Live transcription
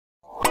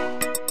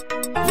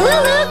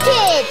LooLoo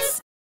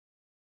Kids!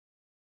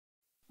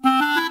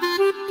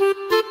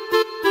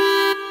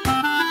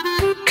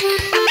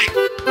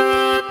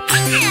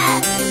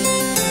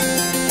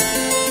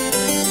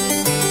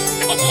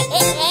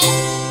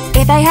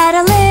 If I had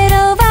a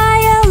little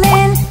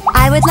violin,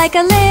 I would like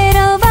a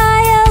little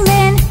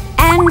violin,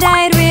 and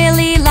I'd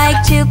really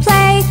like to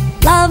play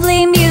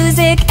lovely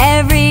music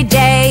every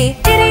day.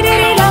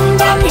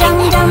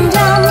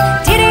 Diddy-diddy-dum-dum-dum-dum-dum,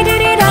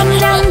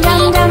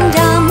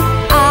 diddy-diddy-dum-dum-dum-dum-dum.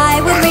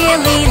 I would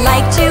really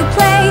like to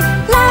play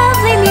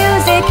lovely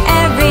music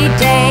every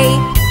day.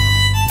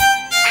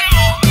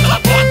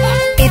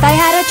 If I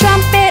had a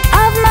trumpet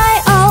of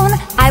my own,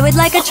 I would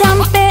like a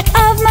trumpet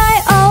of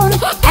my own,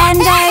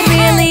 and I'd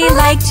really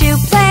like to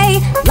play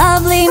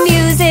lovely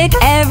music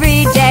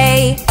every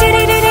day.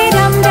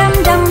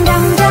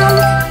 Diddy-diddy-dum-dum-dum-dum-dum,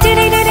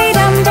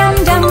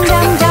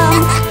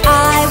 diddy-diddy-dum-dum-dum-dum-dum.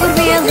 I would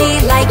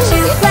really like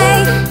to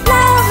play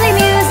lovely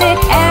music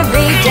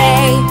every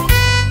day.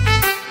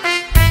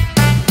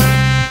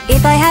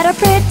 If I had a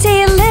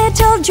pretty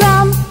little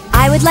drum,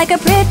 I would like a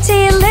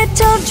pretty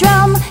little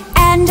drum,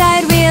 and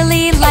I'd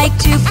really like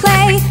to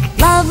play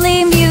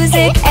lovely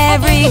music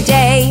every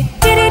day.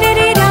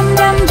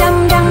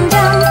 Diddy-diddy-dum-dum-dum-dum-dum,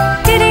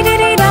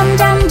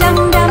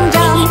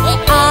 diddy-diddy-dum-dum-dum-dum-dum.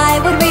 I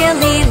would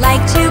really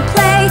like to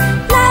play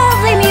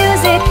lovely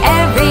music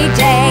every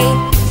day.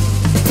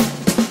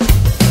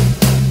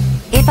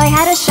 If I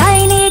had a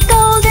shiny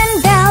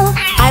golden bell,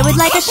 I would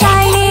like a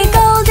shiny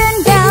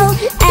golden bell,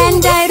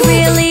 and I'd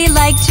really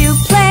like to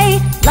play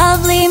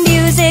lovely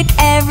music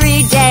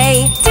every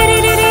day.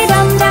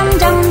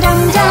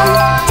 Diddy-diddy-dum-dum-dum-dum-dum,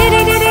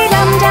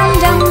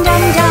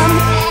 diddy-diddy-dum-dum-dum-dum-dum.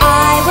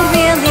 I would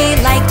really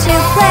like to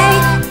play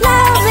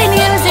lovely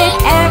music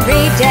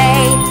every day.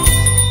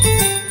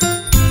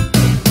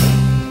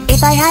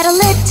 If I had a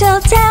little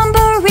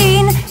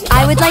tambourine,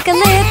 I would like a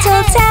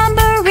little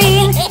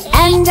tambourine,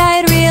 and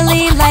I'd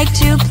really like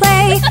to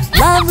play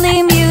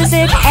lovely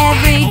music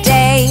every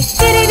day.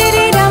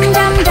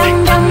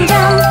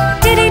 Diddy-diddy-dum-dum-dum-dum-dum,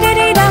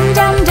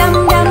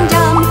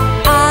 diddy-diddy-dum-dum-dum-dum-dum.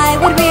 I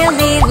would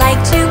really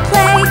like to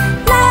play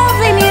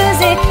lovely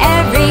music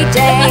every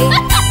day.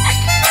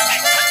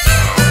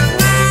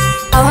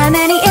 Oh, how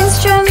many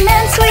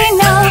instruments we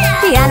know: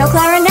 piano,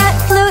 clarinet,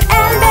 flute,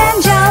 and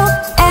banjo.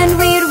 And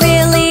we'd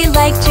really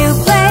like to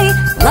play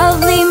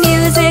lovely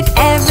music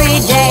every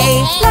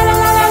day. La la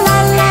la la la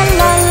la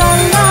la la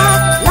la,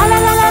 la la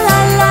la la la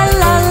la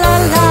la la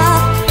la.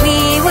 We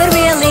would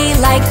really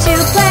like to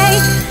play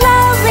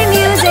lovely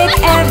music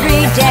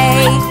every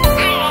day.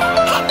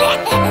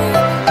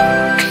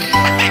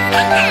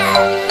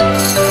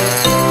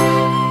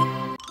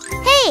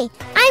 Hey,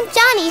 I'm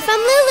Johnny from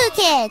LooLoo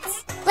Kids.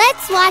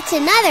 Let's watch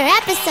another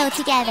episode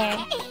together.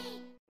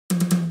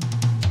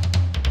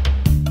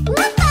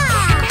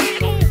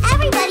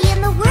 Everybody in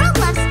the world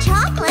loves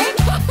chocolate.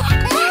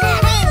 We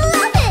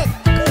love it.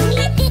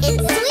 It's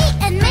sweet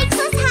and makes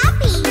us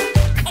happy.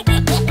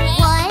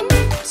 1,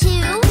 2,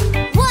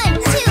 1,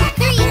 2,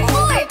 3,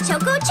 4.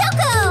 Choco,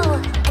 choco.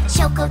 A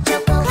choco,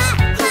 choco, clap,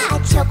 clap. A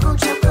choco,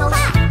 choco,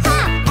 clap,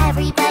 clap.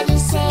 Everybody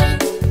say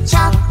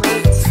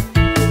chocolate.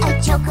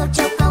 A choco,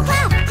 choco,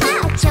 clap,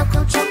 clap. A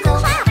choco, choco,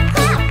 clap,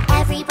 clap.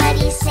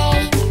 Everybody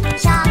say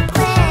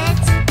chocolate.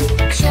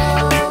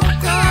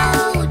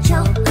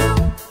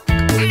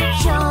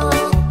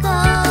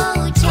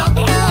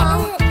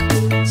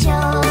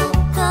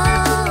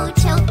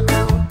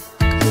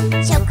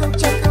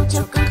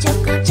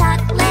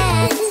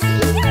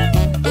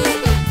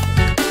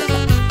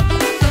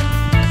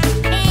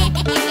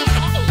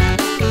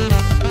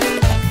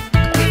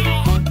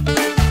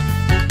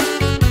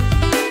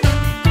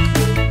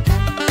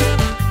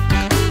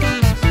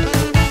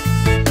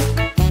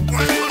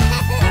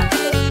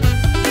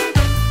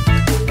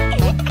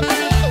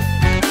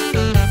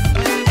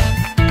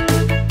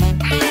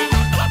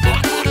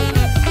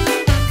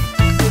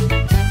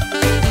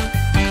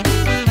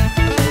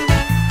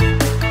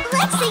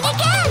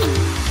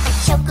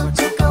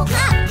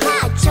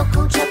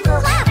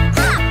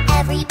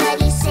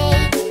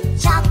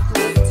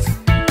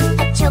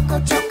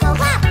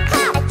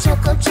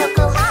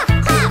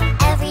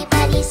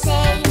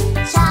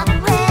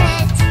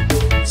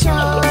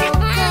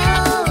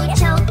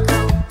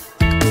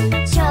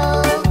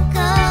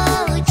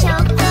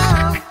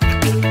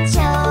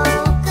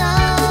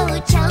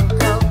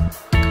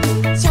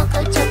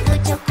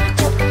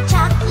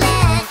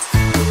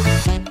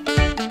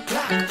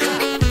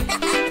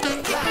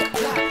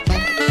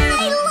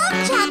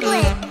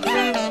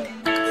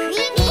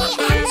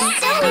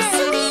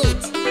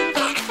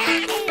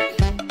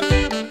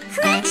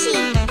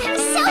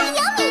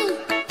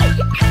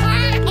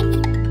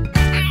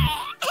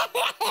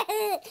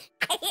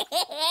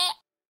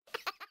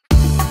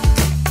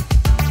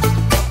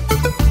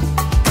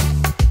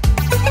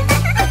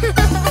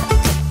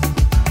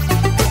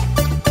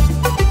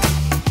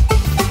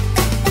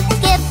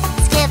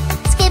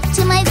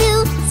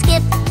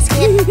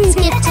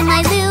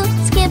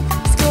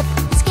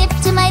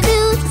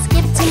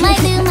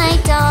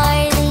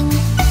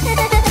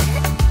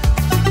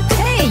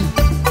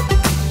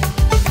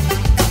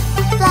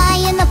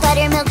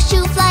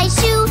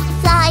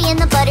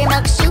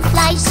 buttermilk shoe,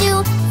 fly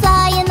shoe.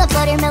 Fly in the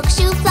buttermilk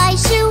shoe, fly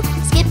shoe.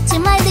 Skip to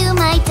my Loo,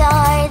 my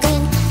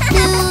darling.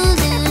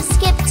 Loo,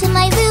 skip to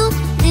my Loo.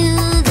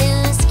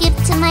 Loo, skip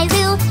to my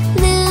Loo.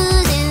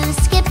 Loo,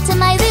 skip to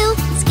my Loo.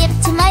 Skip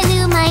to my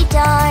Loo, my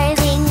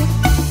darling.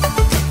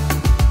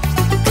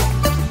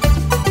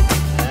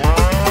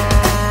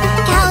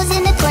 Cows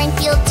in the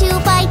cornfield, 2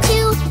 by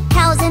 2.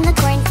 Cows in the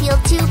cornfield,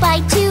 2 by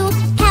 2.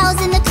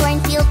 Cows in the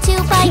cornfield, 2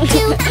 by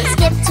 2.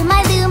 Skip to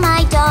my Loo,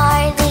 my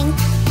darling.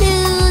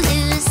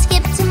 Loo,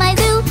 skip to my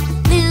Loo.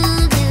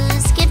 Loo,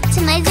 skip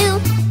to my Loo.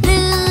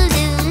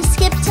 Loo,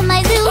 skip to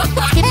my Loo.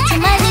 Skip to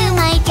my Loo,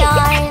 my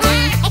darling.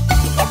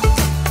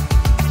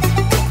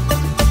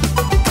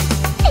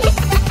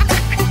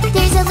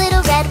 There's a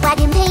little red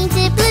wagon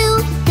painted blue.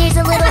 There's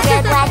a little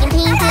red wagon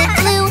painted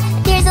blue.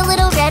 There's a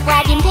little red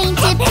wagon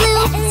painted blue.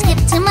 Skip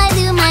to my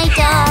Loo, my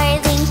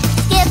darling.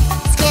 Skip,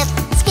 skip,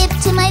 skip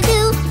to my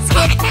Loo.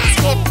 Skip,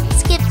 skip,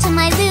 skip to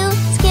my Loo.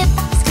 Skip,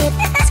 skip,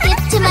 skip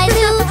to my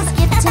Loo.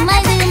 Skip to my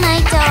Loo, my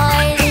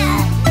darling.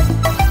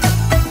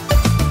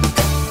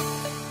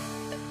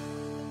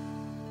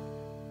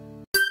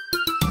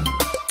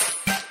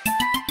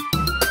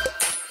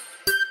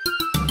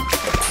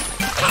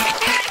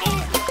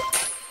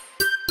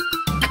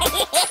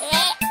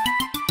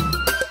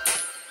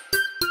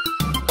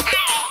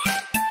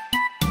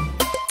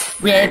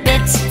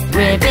 Ribbit,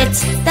 ribbit,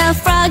 the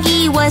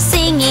froggy was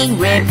singing.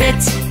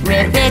 Ribbit,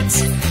 ribbit,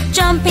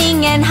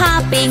 jumping and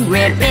hopping.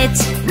 Ribbit,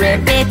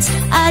 ribbit,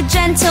 a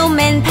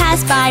gentleman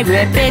passed by.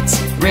 Ribbit,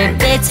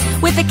 ribbit,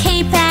 with a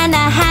cape and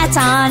a hat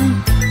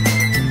on.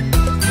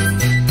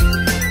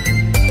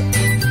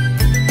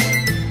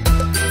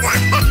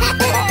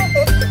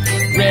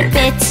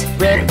 Ribbit,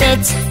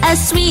 ribbit, a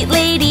sweet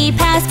lady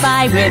passed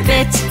by.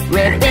 Ribbit,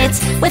 ribbit,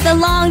 with a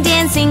long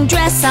dancing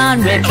dress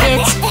on.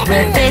 Ribbit,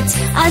 ribbit,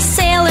 a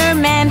sailor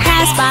man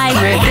passed by.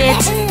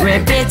 Ribbit,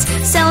 ribbit,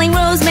 selling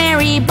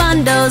rosemary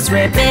bundles.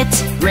 Ribbit,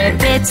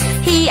 ribbit,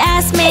 he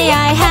asked, may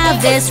I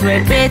have this?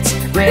 Ribbit,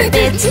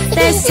 ribbit,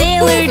 the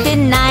sailor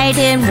denied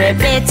him.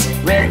 Ribbit,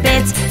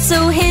 ribbit,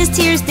 so his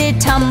tears did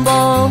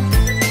tumble.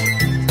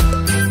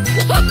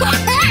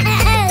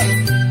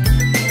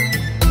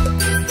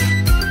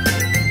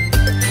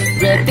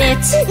 Ribbit,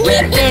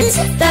 ribbit,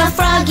 the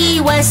froggy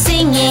was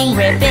singing.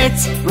 Ribbit,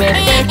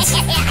 ribbit,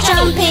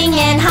 jumping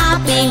and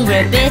hopping.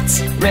 Ribbit,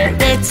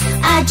 ribbit,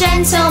 a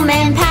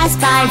gentleman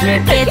passed by.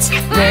 Ribbit,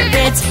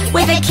 ribbit,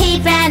 with a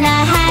cape and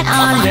a hat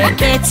on.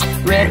 Ribbit,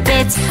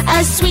 ribbit,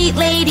 a sweet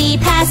lady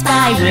passed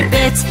by.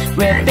 Ribbit,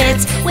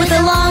 ribbit, with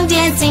a long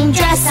dancing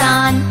dress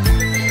on.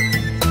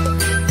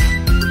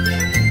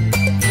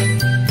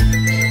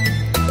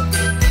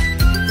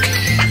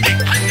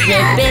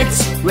 Ribbit,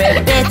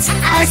 ribbit,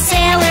 a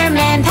sailor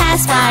man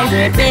passed by.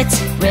 Ribbit,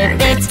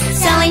 ribbit,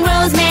 selling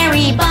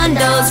rosemary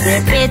bundles.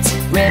 Ribbit,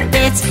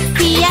 ribbit,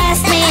 he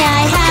asked, may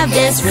I have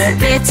this?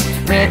 Ribbit,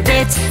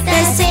 ribbit,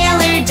 the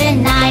sailor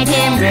denied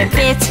him.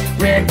 Ribbit,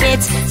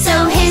 ribbit,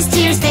 so his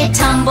tears did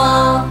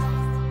tumble.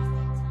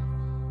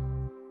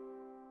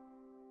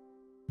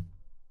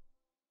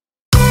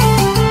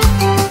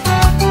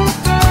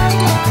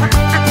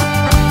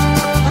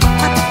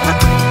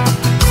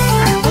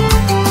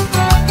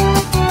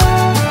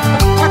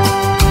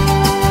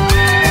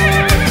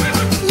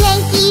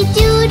 Yankee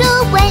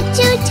Doodle went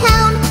to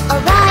town,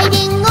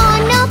 riding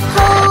on a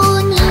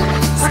pony.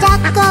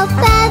 Stuck a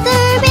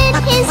feather in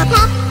his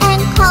cap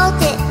and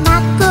called it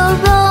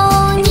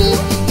macaroni.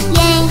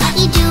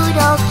 Yankee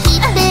Doodle,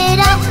 keep it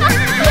up.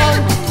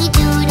 Yankee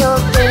Doodle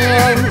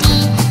dandy.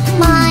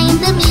 Mind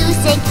the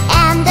music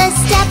and the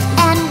step,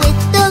 and with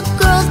the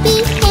girls be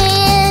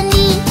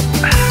handy.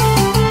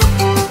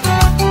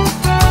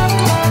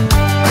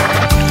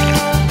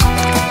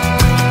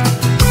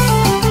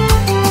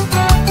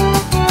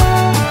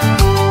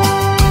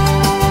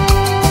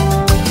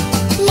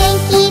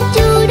 Yankee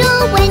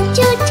Doodle went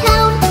to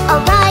town,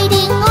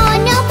 riding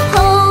on a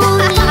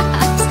pony.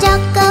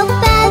 Stuck a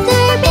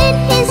feather in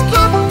his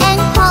cap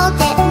and called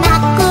it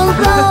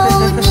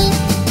macaroni.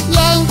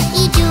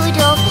 Yankee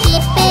Doodle,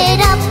 keep it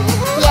up.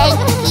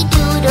 Yankee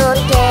Doodle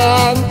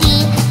dandy.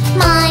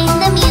 Mind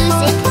the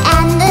music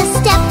and the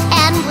step,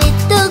 and with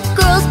the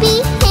girls be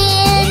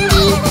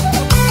handy.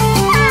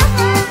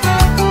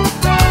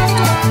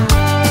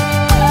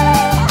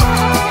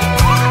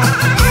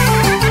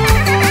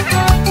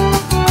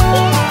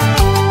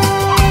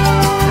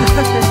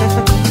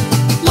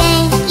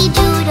 Yankee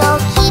Doodle,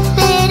 keep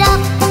it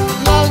up.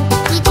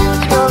 Yankee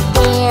Doodle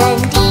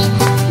dandy.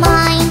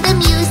 Mind the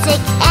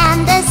music and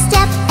the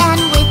step,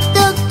 and with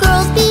the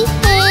girls be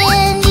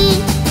handy.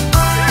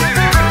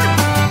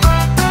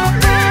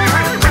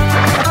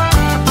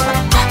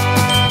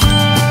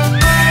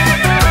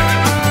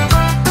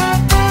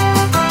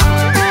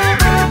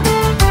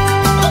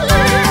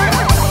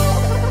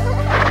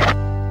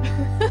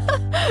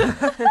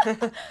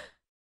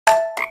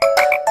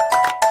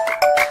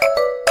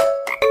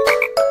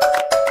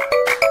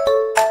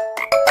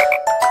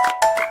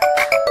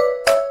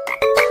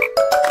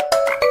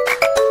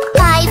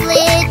 Five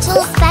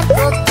little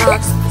speckled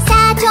frogs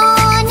sat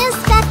on a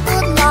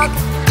speckled log,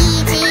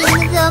 eating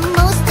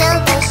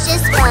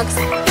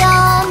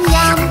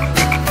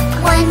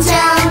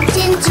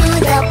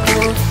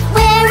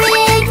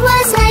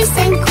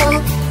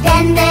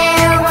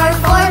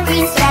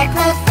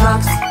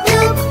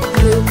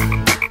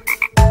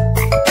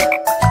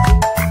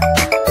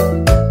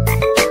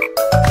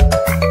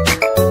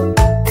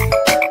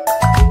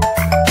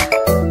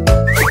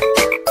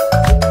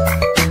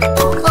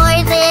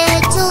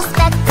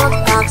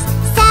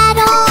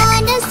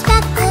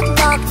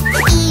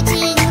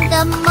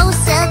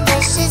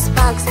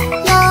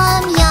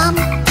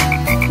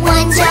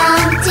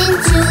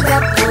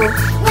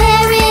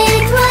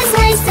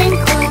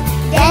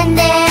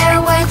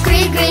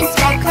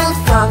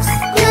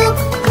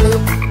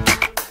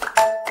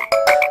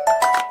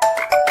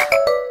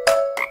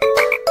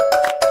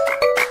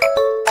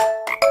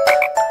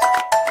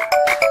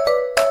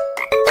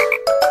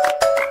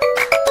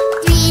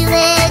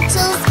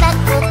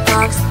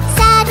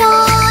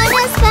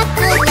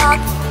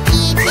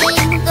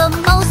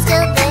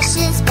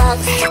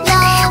bugs.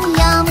 Yum,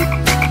 yum.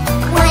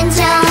 One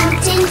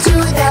jumped into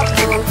the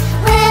pool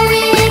where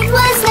it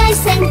was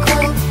nice and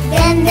cool.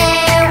 Then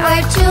there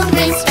are two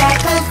green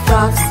speckled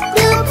frogs.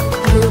 Loop,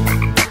 loop.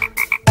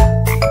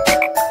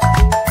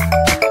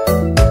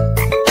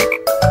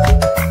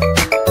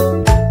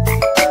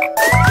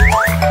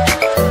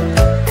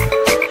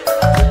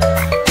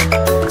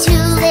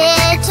 Two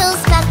little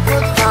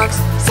speckled frogs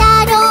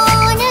sat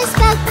on a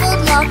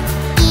speckled log,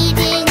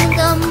 eating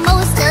the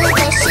most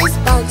delicious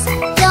bugs.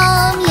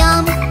 Yum,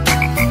 yum.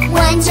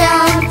 One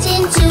jumped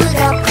into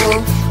the pool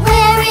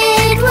where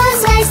it was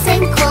nice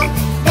and cool.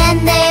 Then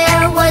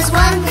there was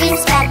one green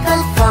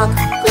speckled frog.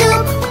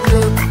 Bloop,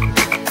 bloop.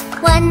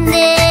 One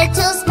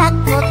little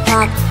speckled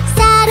frog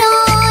sat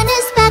on a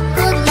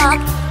speckled log,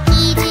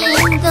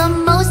 eating the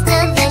most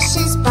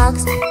delicious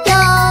bugs.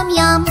 Yum,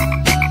 yum.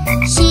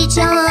 She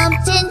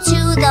jumped into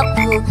the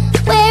pool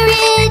where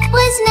it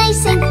was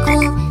nice and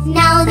cool.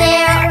 Now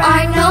there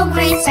are no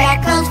green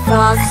speckled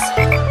frogs.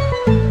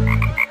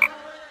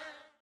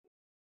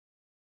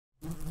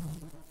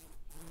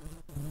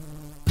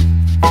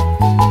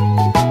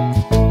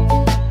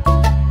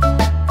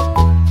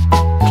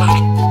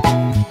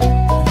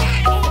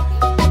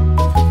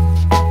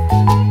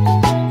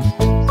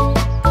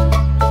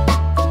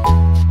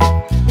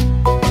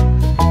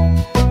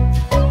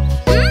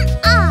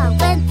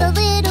 Went the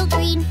little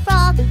green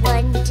frog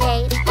one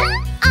day.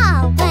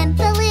 Went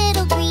the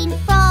little green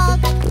frog.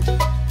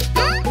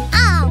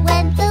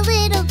 Went the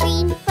little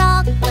green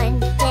frog one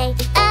day.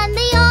 And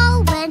they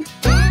all went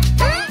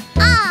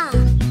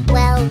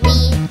Well, we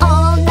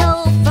all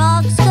know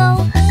frogs go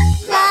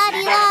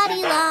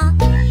la-di-la-di-la,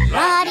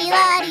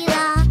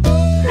 la-di-la-di-la,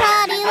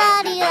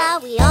 la-di-la-di-la.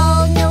 We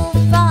all know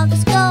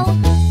frogs go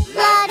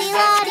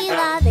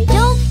la-di-la-di-la. They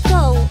don't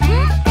go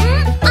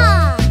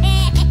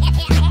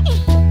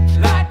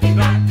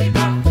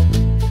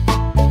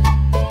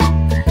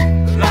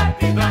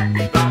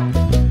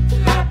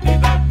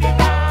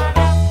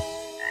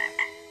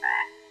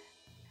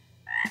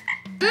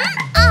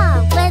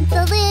Went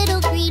the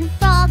little green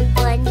frog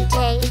one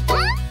day.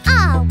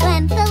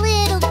 Went the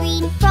little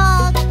green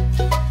frog.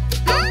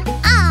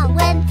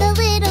 Went the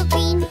little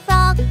green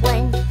frog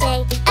one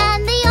day.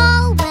 And they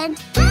all went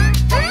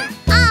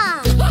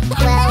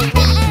Well,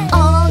 we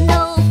all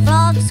know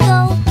frogs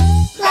go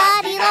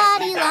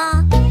la-di-la-di-la,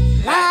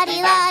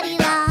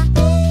 la-di-la-di-la,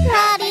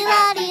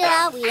 la-di-la-di-la.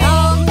 We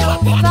all know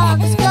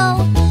frogs go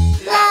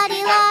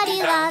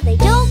la-di-la-di-la. They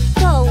don't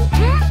go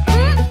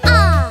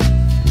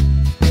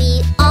We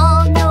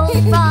all know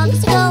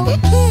frogs go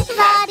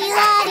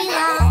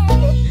la-di-la-di-la,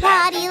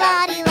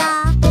 la-di-la-di-la,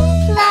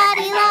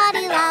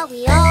 la-di-la-di-la. We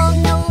all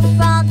know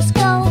frogs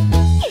go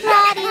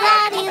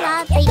la-di-la-di-la.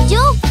 They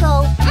don't go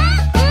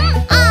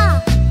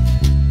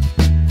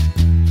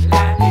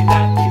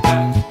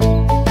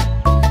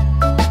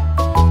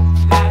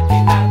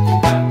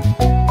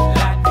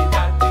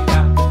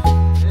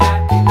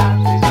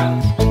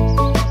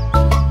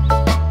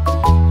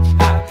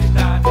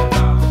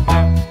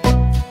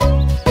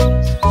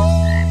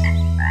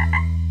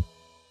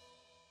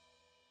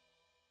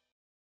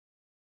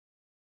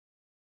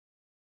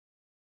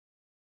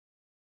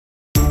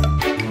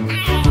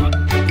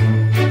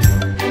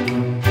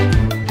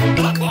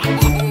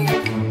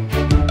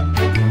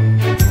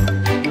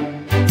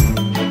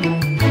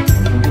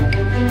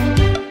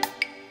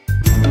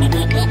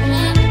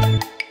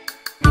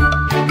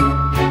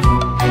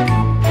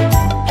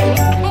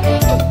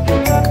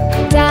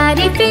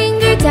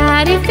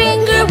Daddy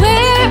finger,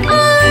 where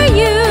are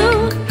you?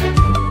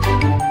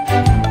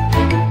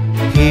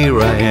 Here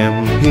I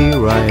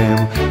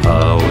am,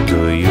 how do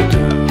you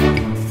do?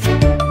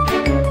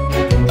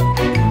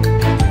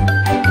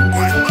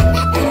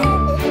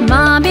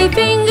 Mommy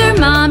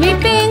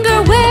finger,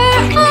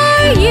 where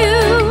are you?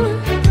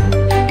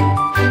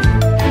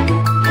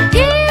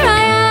 Here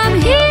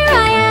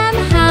I am,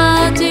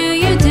 how do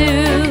you do?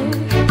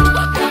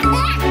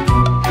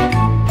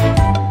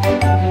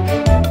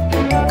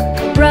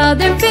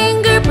 Brother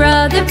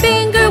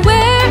finger,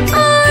 where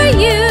are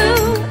you?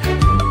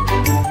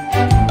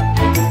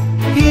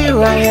 Here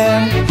I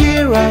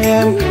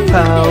am,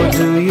 how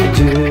do you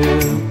do?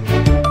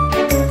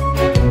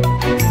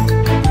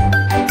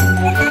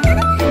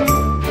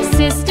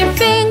 Sister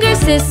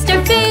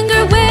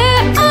finger,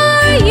 where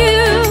are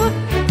you?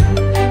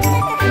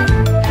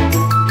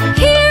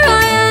 Here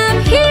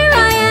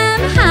I am,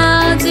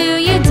 how do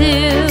you do?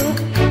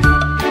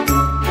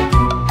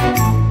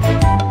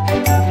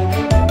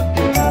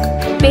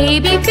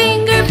 Baby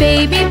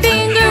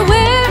finger,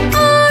 where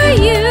are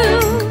you?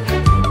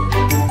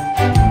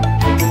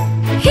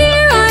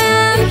 Here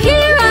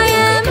I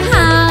am,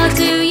 how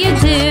do you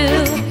do?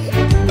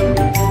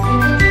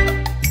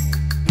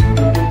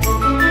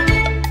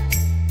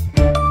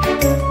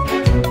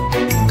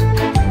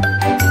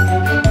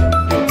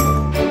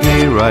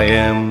 Here I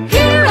am,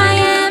 Here I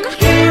am,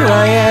 here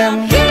I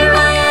am. here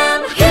I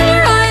am,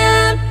 here I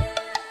am.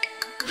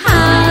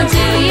 How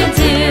do you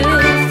do?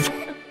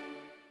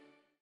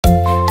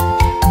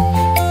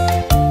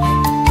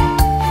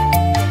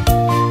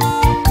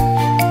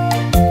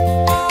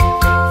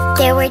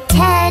 There were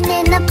 10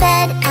 in a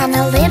bed, and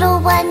a little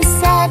one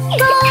said,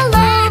 roll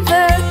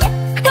over,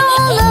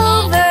 roll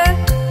over.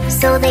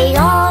 So they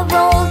all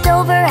rolled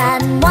over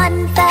and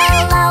one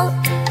fell out.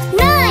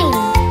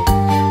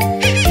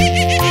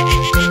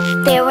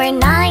 9! There were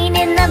 9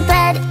 in the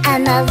bed,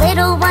 and a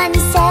little one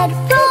said,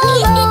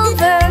 roll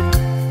over,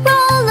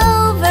 roll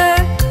over.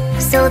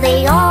 So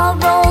they all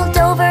rolled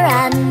over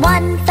and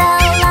one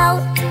fell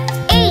out.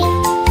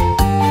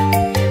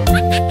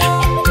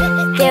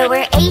 8! There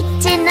were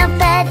 8 in a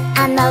bed,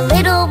 and the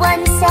little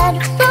one said,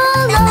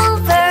 roll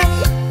over,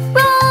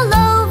 roll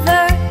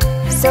over.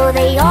 So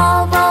they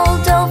all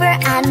rolled over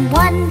and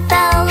one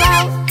fell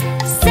out.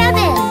 7!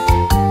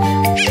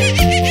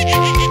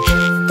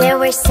 There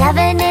were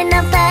 7 in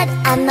a bed,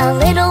 and the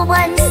little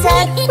one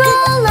said,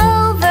 roll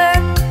over,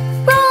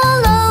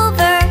 roll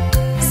over.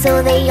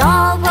 So they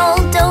all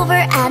rolled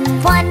over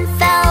and one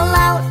fell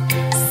out.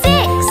 6!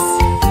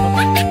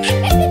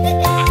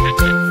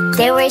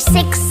 There were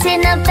 6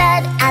 in a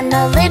bed, and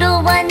the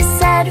little one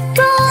said,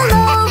 roll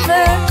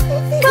over,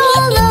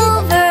 roll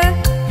over.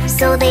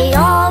 So they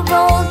all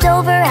rolled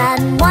over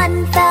and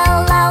one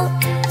fell out.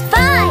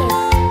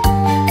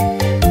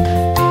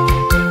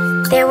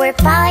 5! There were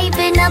 5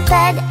 in a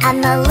bed,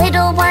 and the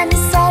little one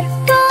said,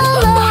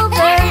 roll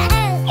over,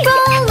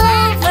 roll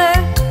over.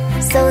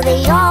 So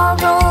they all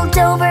rolled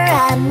over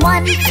and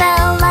one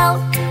fell out.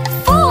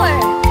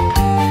 4!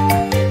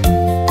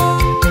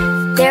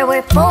 There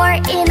were 4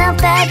 in a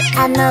bed,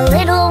 and the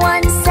little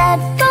one said,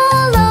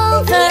 roll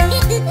over,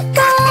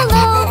 roll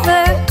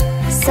over.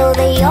 So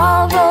they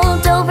all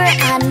rolled over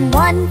and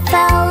one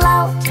fell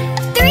out.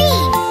 3!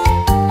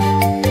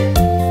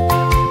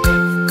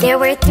 There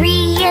were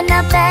 3 in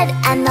a bed,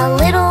 and the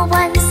little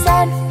one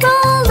said,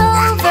 roll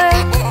over,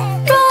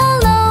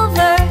 roll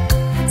over.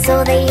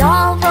 So they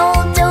all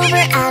rolled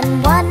over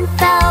and one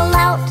fell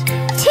out.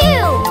 2!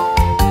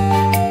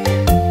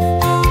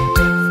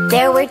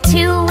 There were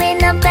 2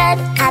 in a bed,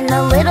 and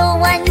the little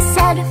one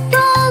said,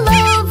 roll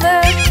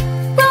over,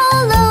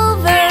 roll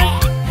over.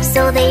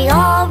 So they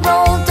all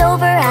rolled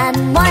over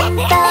and one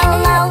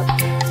fell out.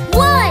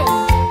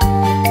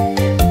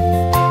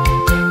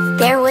 1!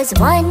 There was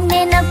 1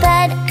 in a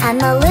bed, and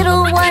the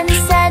little one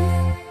said,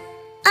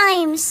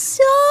 I'm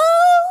so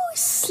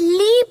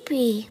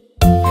sleepy.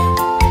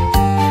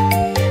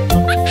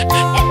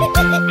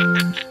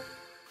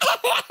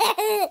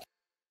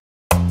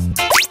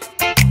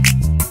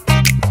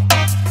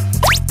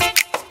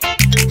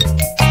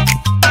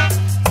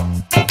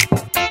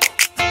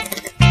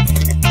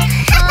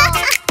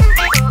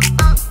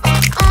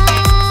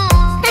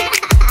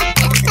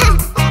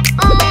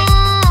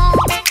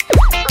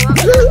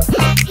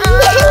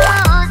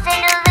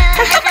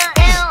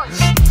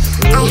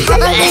 I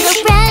have a little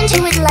friend who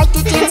would like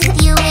to dance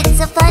with you. It's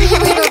a funny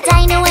little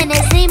dino and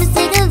his name is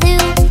Zigaloo.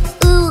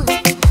 Ooh, ooh,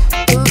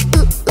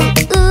 ooh,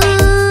 ooh,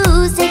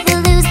 ooh,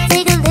 Zigaloo,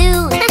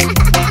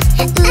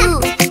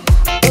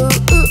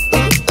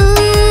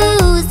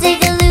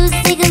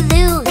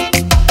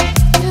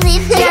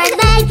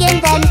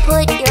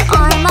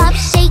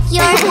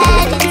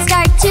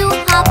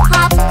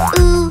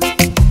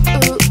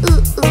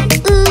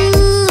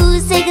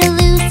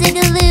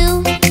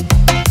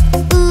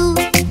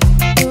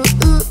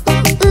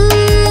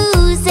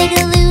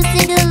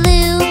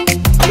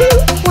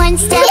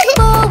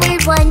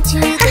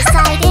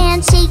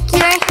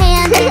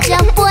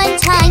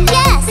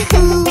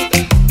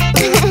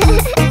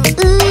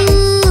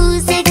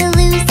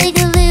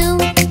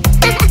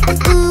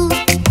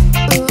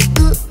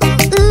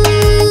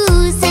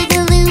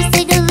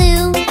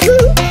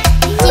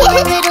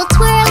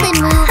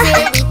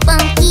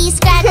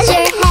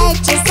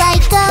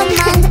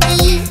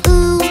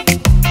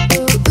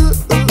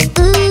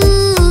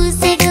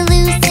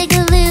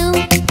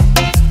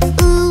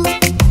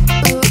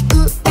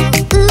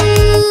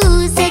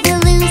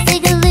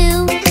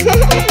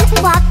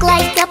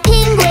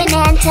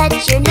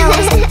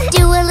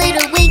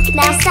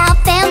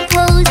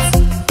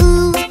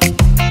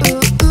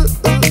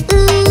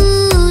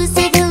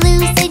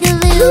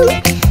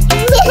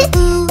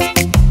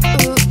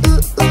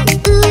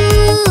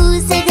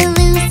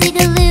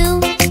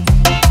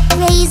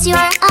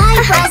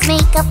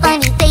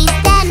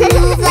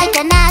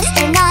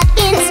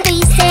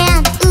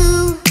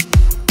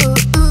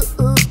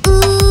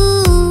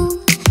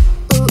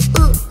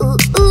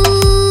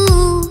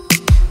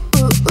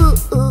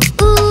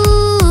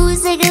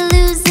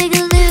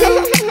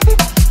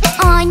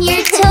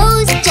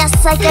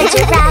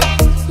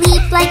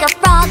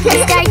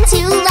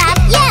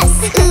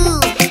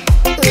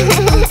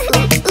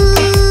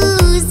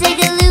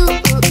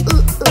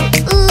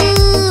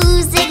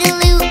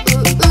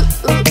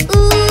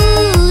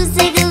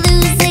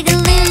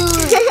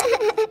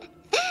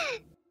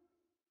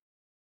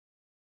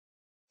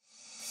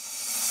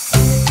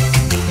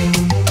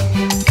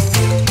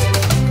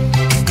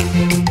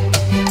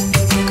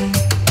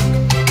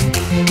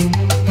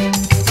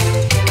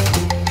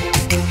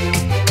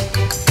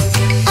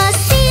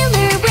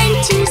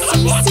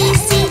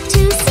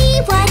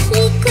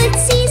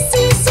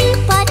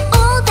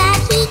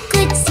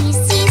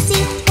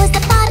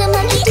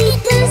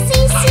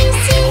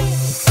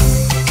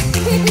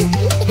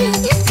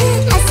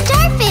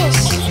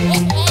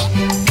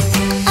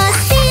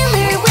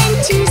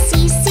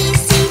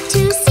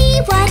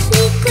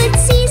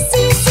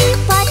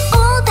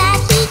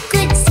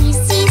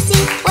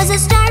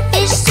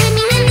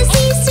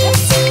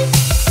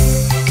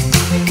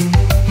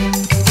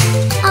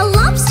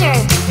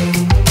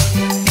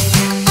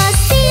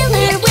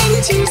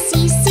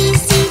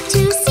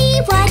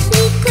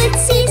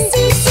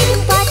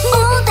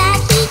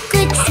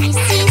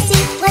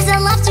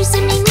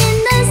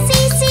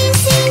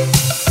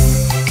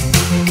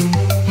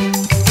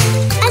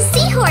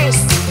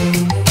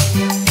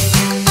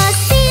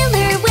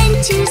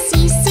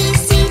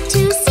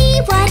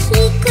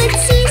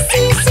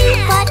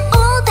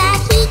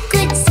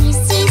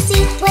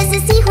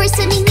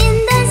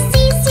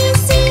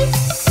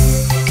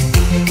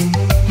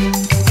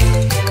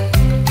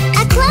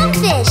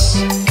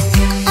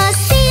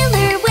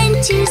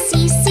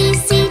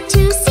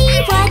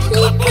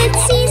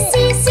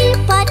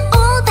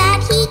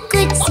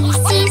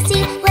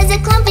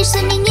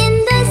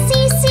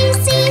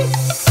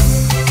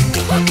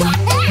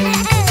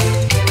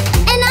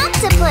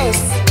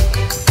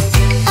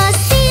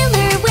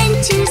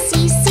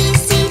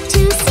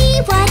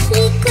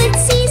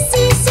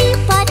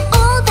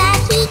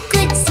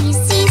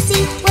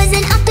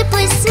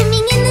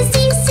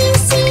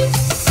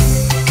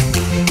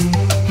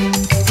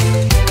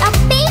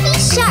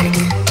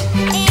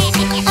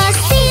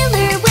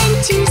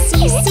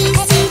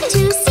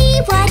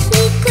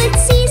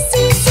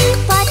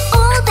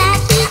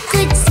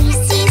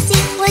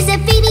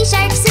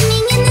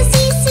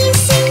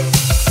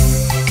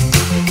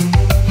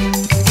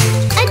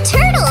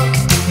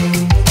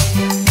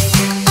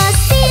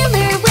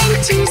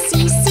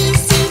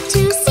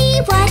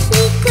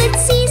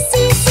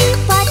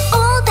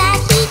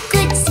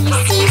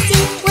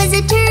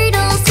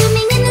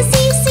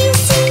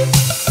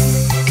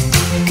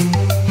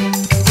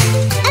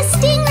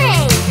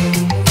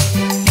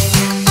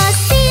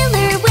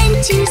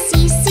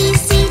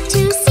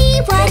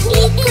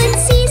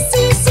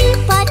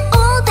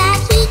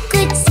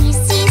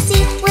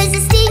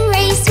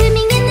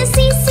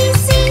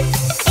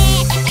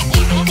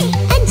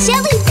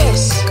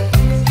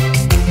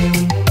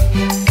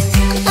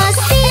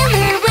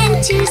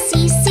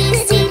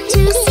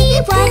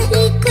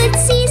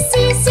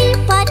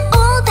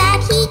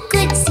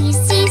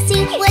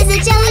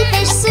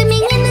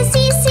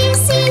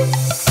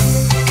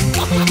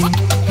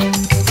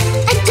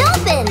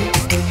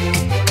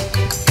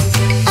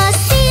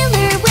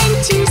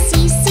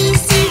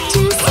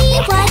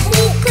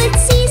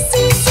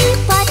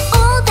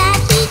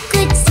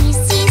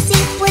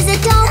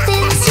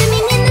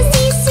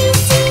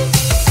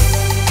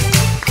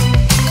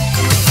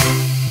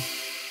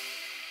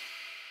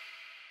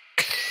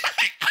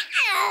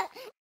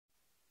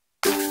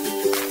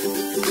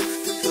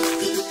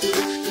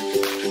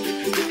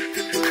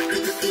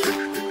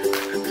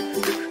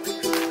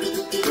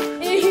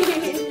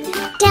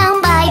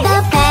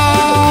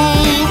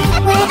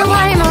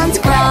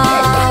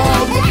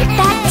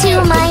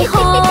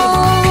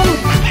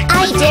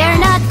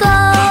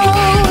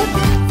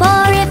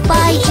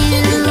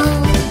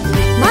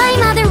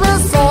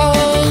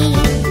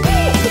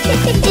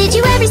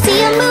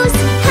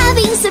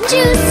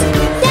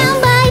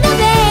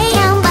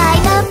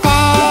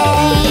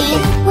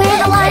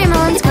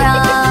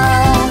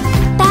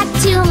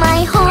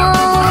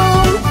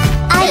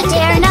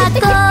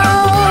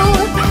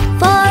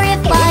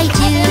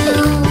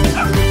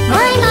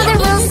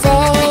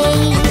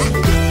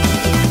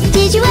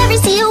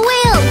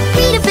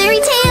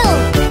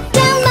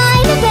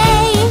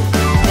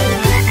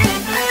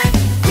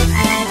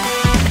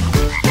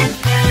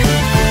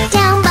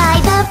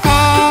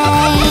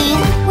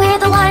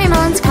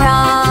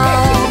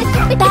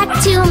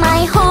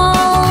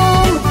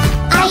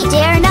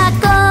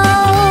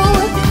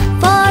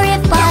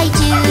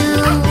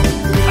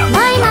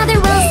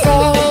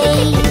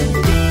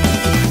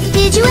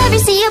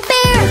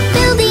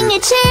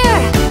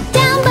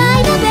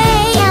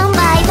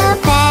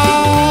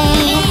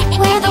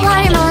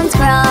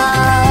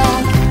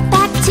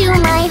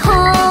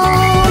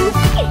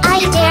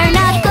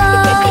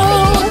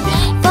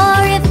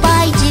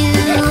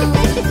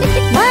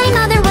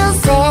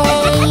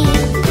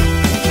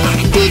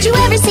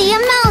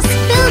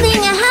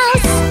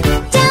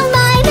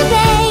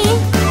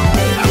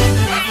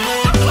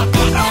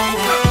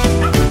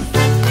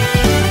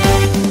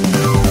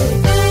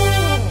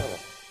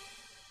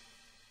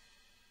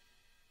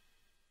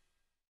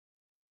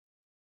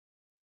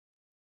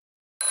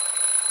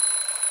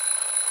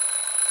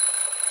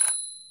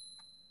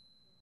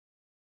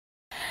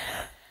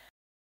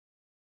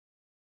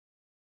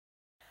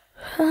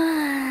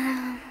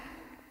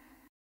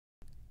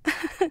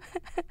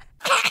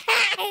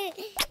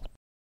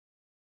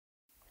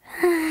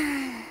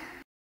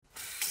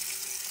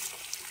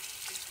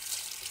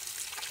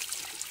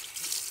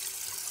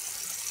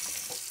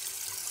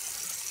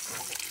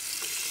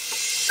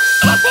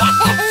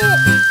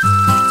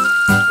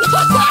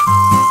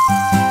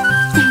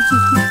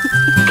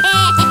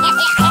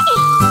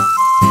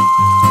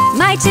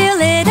 My two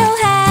little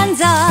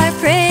hands are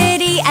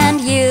pretty and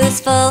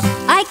useful.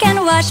 I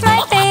can wash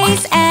my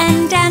face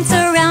and dance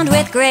around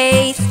with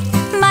grace.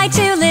 My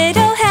two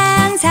little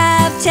hands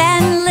have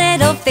 10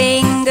 little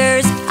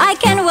fingers. I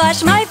can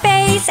wash my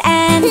face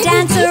and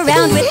dance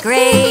around with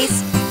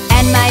grace.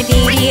 And my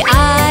beady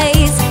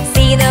eyes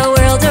see the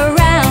world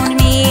around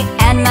me.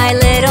 And my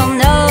little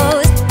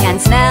nose can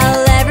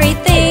smell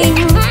everything.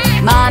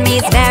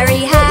 Mommy's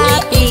very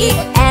happy,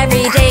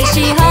 every day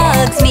she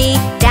hugs me.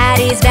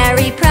 Daddy's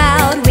very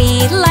proud,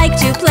 we like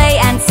to play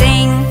and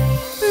sing.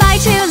 My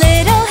two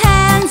little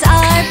hands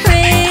are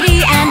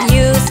pretty and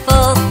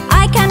useful.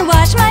 I can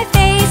wash my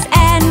face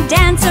and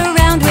dance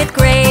around with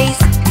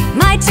grace.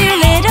 My two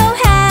little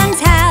hands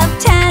have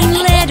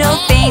 10 little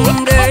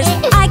fingers.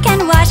 I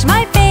can wash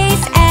my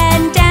face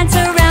and dance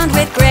around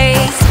with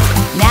grace.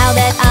 Now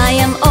that I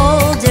am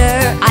older,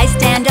 I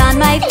stand on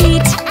my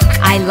feet.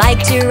 I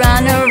like to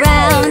run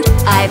around,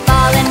 I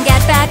fall and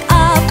get back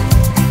up.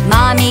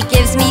 Mommy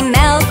gives me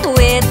milk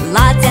with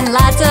lots and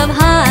lots of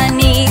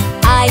honey.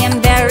 I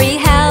am very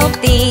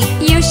healthy,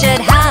 you should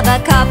have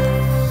a cup.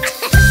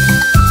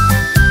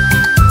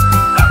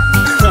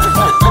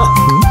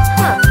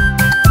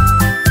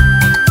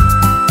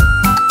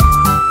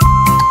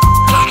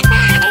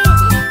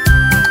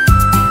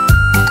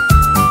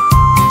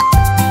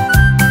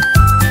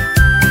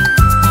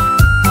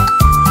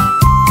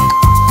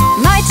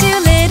 My two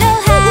little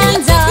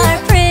hands are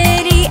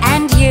pretty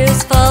and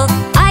useful.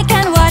 I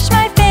can wash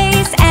my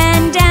face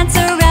and dance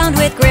around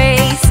with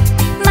grace.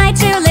 My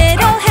two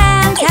little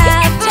hands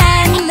have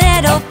 10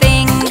 little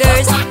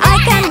fingers. I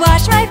can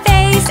wash my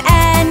face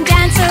and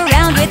dance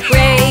around with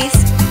grace.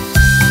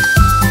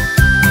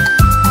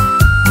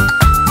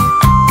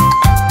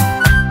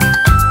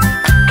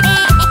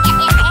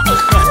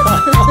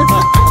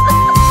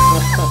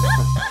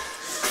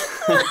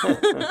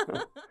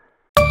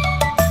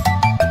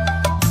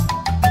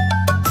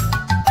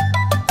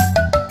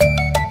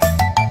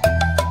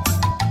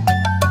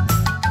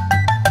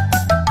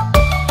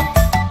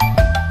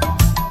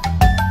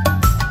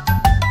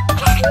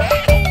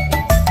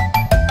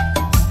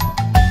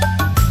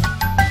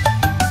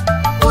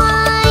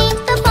 Wind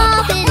the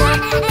bobbin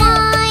up,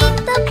 wind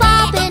the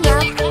bobbin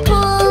up.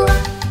 Pull,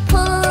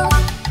 pull,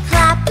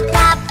 clap,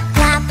 clap,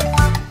 clap.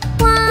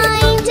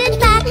 Wind it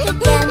back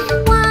again,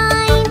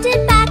 wind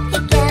it back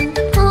again.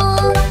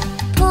 Pull,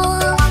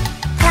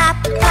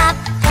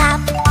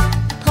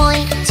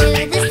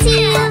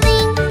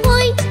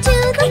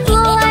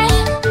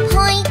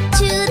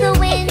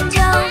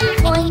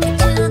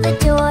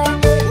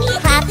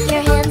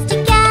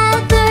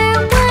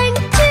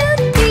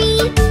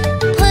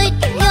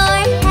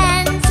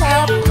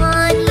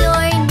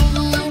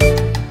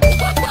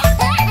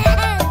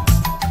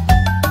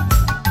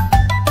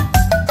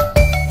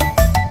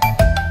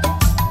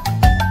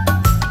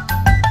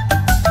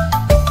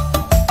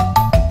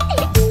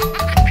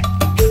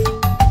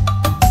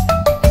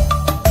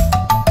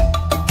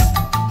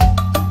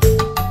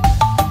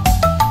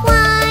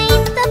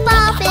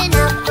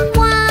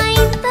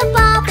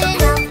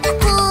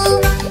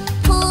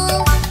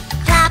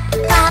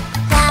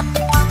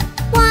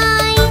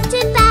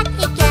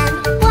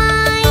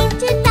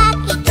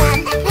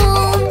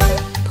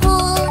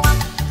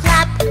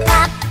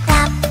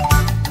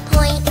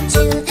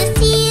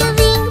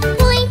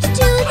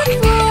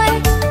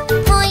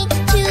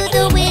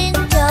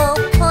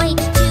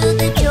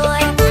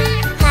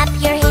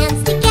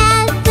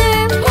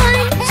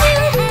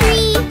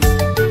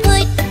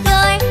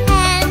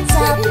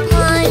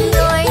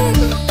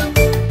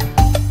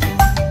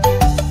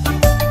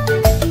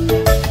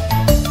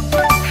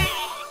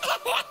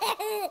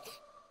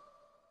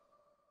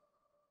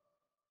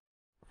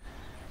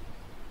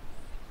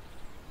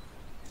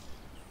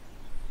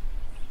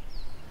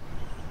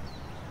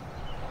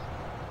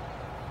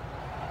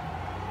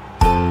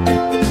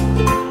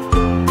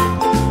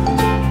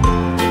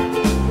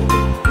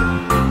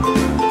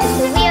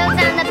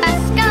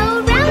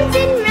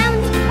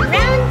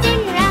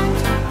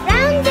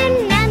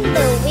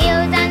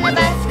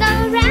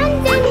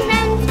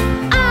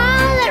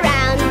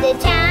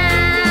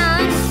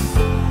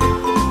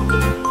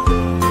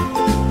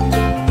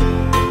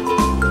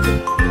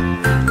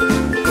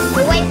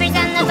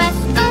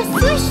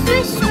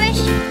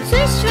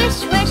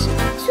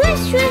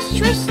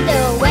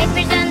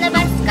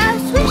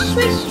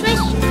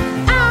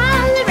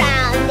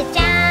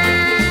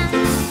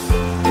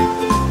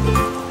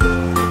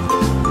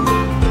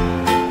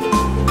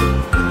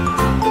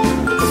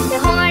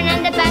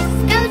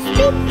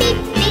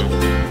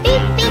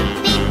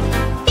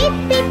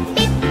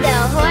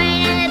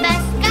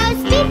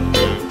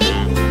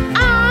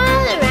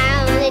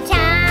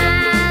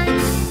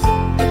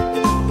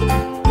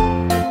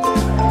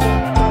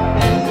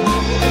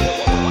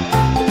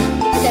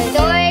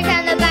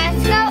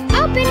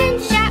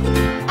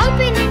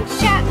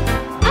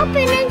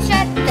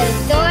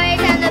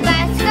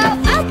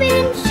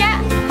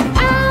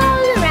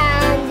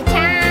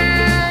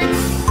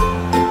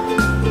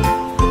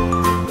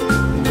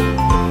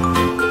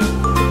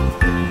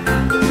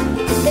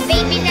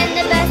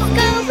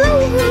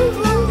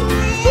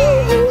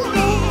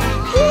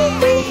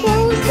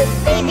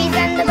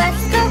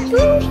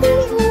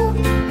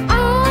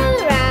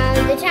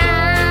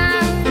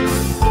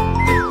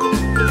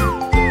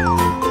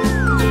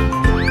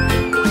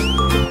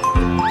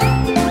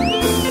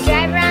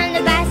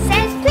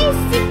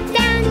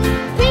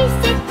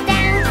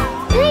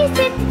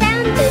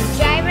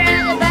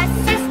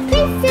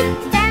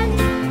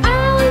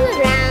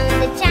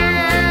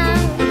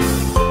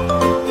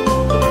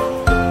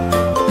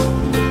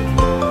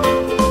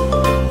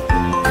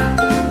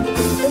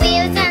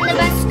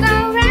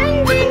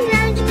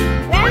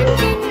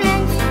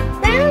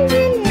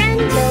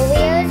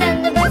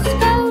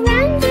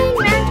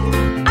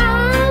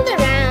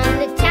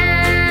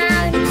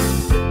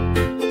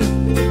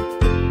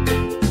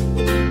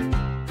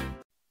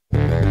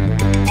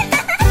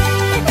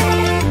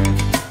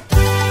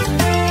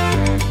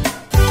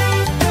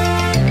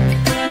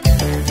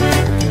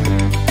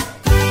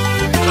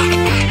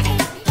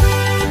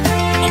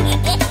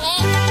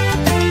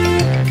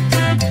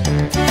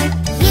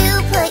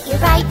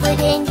 foot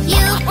in,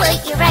 you put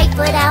your right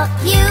foot out.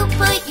 You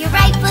put your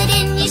right foot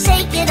in, you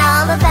shake it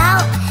all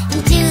about.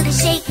 You do the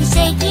shaky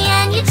shaky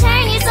and you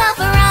turn yourself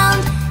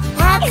around.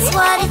 That's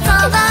what it's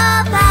all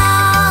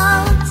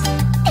about.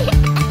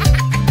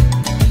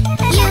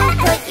 You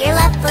put your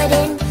left foot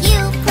in, you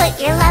put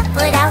your left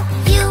foot out.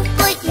 You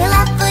put your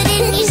left foot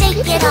in, you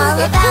shake it all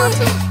about.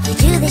 You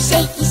do the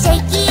shaky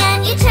shaky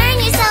and you turn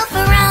yourself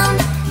around.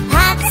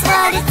 That's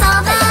what it's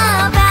all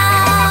about.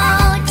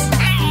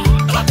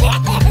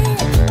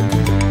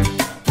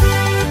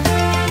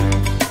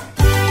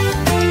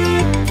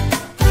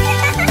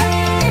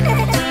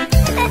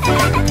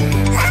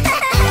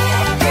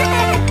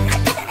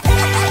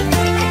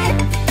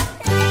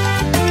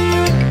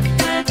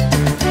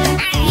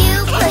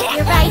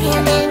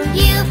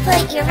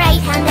 Put your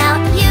right hand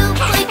out, you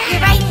put your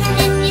right hand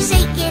in, you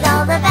shake it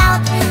all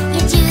about.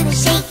 You do the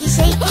shaky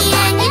shaky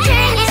and you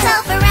turn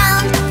yourself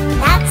around.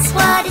 That's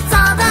what it's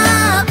all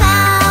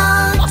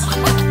about.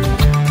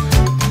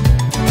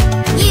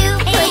 You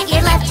put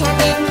your left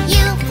hand in,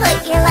 you put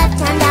your left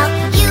hand out.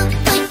 You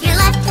put your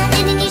left hand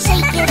in and you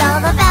shake it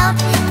all about.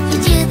 You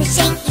do the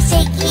shaky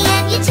shaky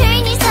and you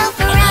turn yourself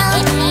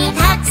around.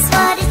 That's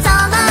what it's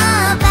all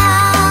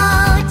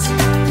about.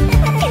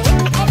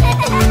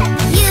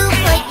 You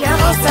put your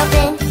whole self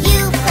in, you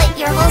put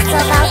your whole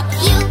self out.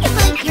 You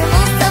put your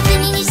whole self in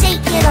and you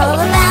shake it all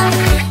around.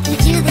 You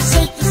do the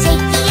shaky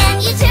shaky and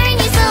you turn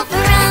yourself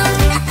around.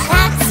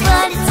 That's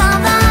what it's all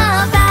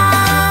about.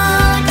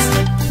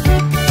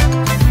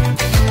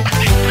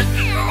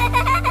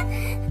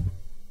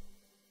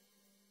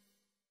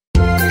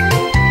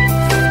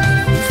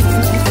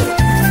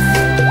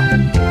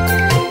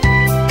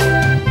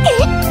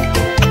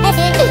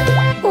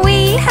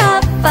 We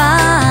have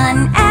fun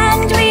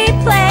and we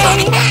play.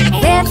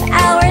 With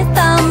our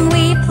thumb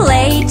we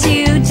play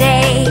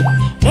today.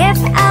 If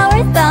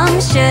our thumb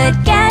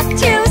should get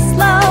too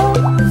slow,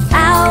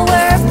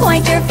 our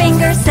pointer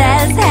finger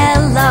says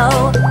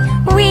hello.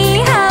 We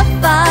have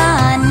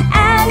fun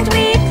and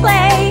we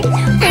play.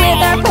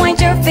 With our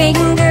pointer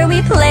finger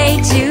we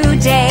play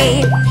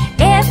today.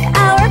 If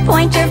our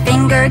pointer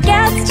finger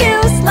gets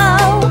too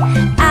slow,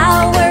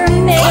 our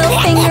middle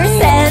finger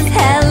says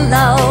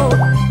hello.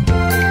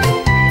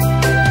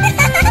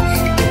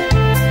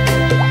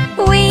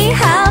 We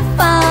have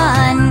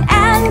fun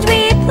and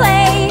we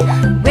play.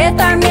 With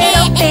our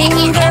middle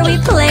finger we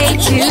play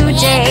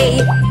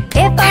today.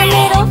 If our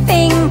middle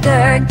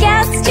finger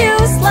gets too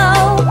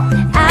slow,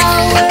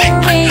 our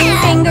ring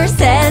finger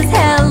says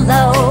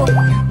hello.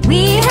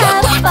 We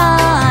have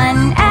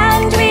fun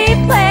and we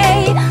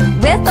play.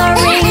 With our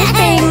ring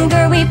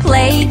finger we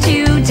play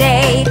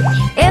today.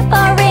 If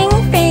our ring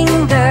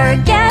finger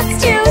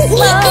gets too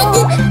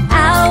slow,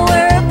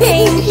 our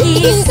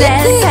pinky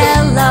says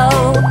hello.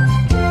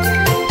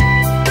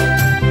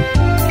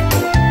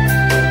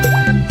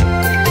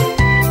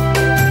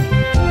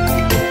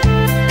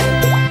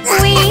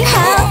 We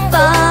have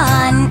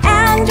fun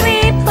and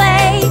we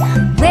play.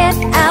 With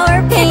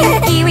our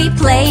pinky we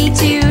play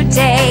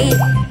today.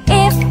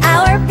 If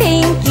our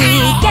pinky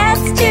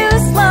gets too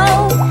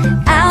slow,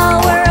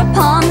 our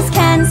palms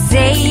can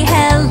say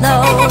hello.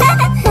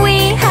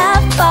 We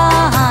have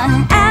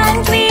fun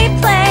and we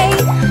play.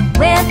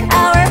 With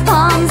our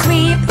palms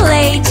we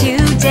play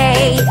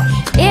today.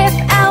 If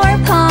our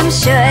palms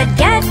should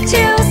get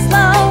too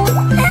slow,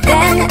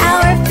 then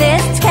our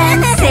fists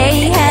can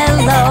say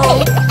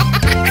hello.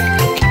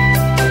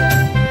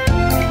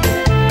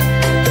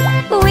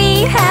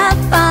 We have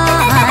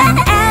fun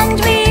and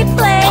we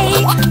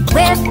play.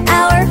 With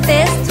our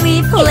fists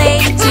we play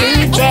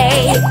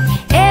today.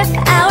 If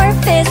our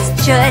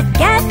fists should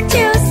get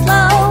too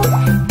slow,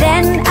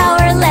 then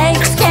our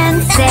legs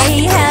can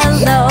say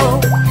hello.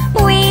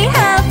 We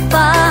have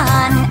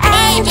fun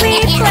and we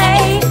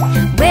play.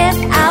 With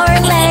our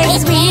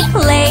legs we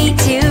play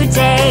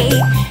today.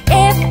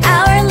 If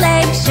our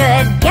legs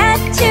should get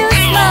too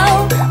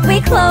slow,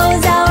 we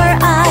close our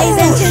eyes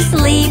and to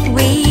sleep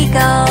we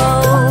go.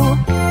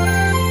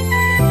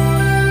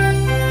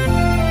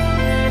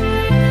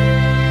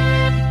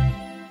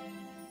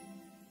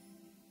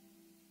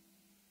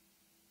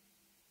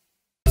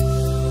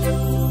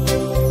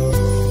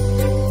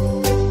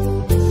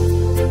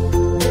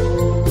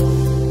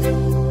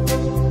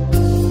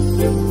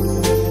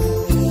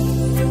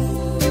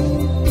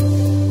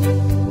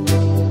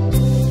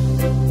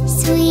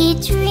 Sweet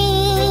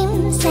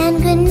dreams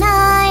and good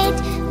night,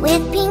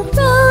 with pink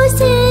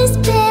roses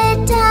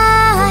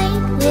bedight,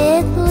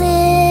 with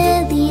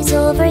lilies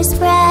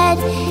overspread,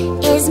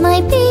 is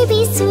my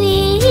baby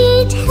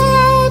sweet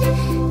head.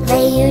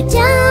 Lay you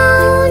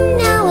down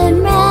now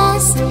and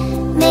rest,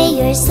 may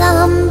your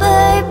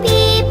slumber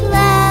be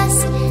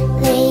blessed.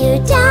 Lay you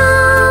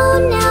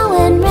down now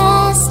and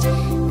rest,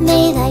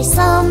 may thy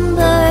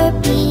slumber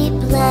be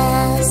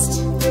blessed.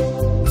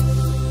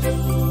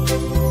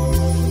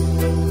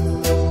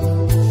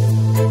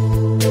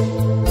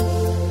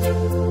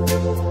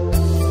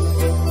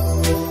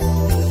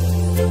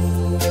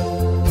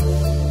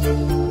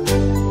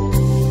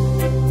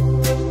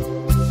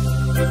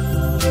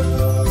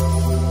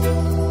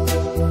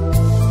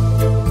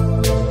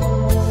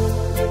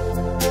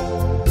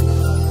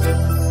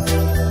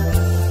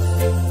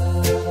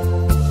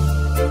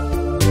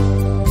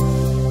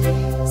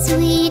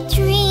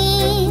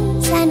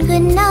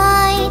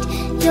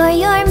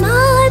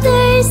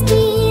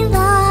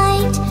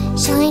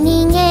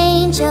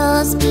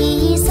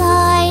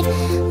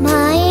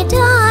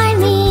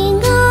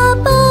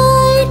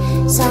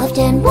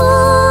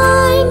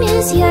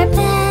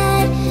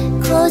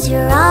 Close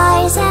your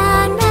eyes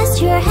and rest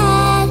your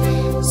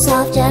head.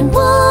 Soft and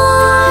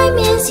warm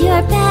is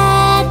your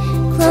bed.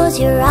 Close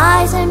your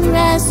eyes and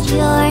rest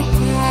your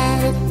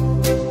head.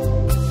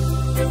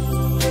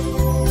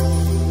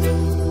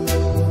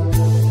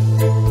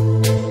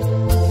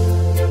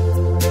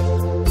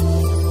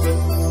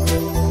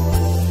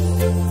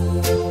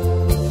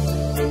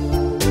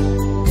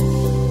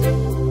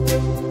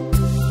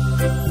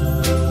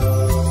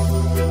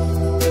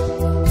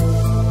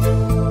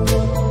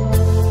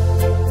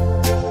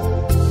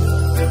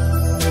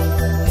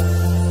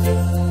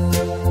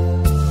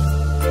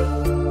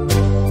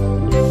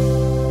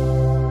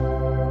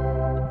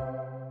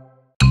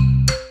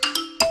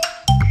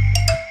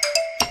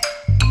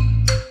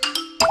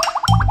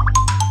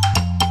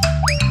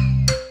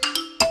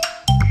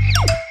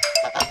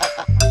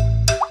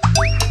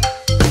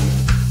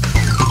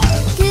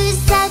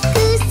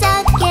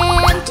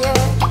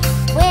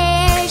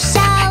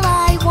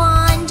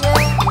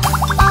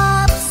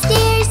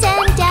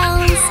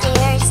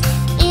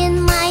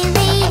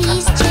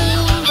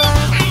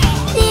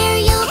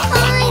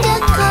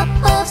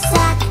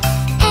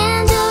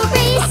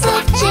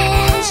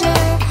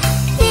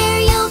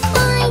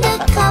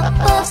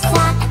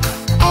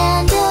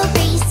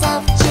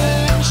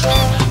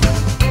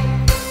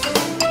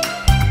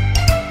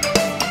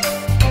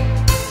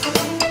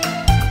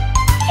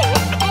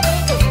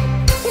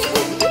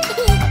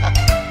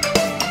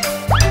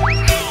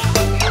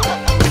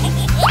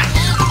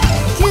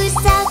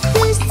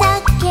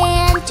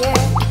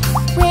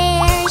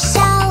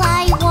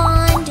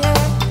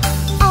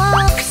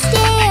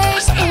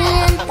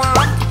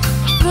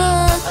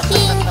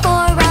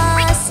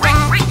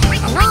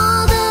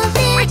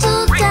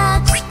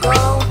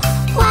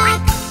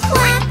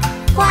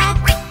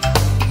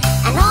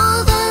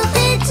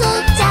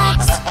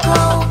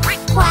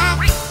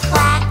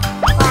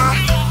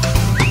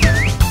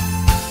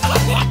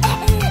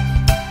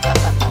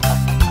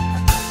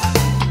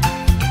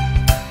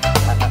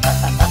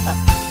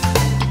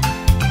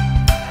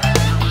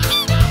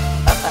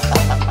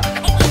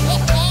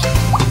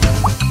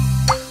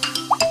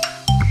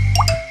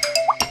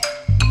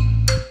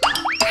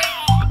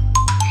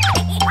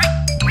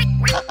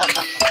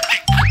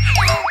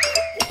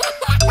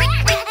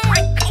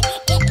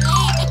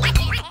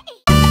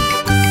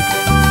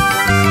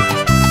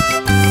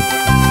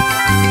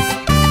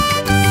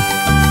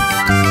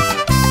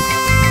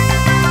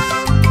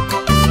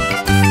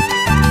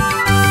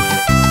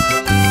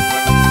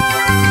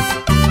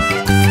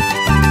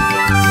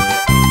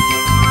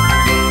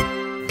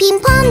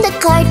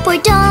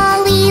 Cardboard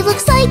dolly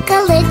looks like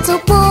a little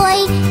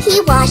boy.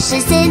 He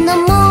washes in the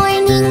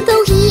morning,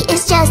 though he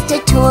is just a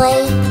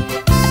toy.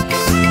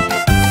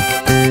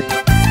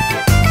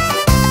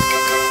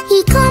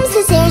 He combs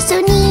his hair so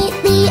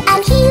neatly,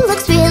 and he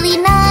looks really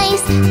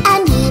nice.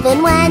 And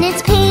even when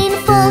it's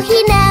painful,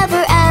 he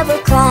never ever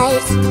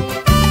cries.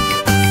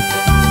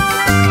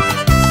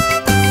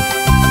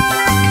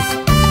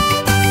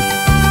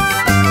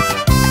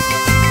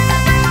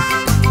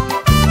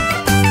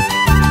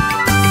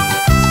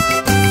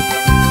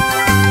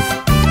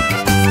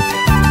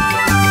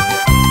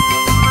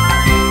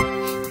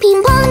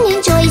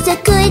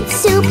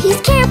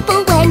 He's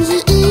careful when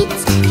he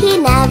eats. He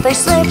never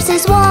slurps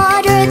his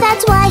water,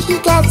 that's why he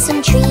gets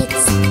some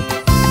treats.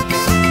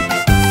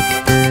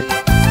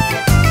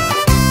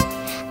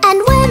 And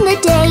when the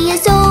day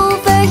is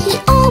over, he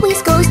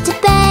always goes to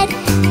bed.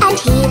 And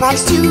he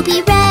likes to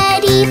be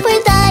ready for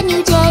the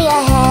new day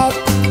ahead.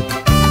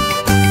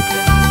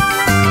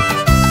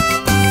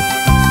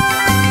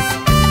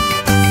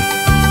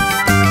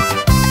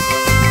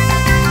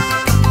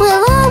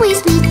 We'll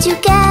always be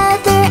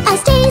together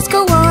as days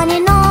go on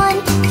and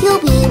on. You'll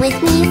be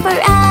with me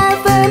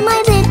forever,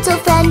 my little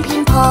friend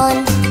Ping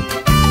Pong.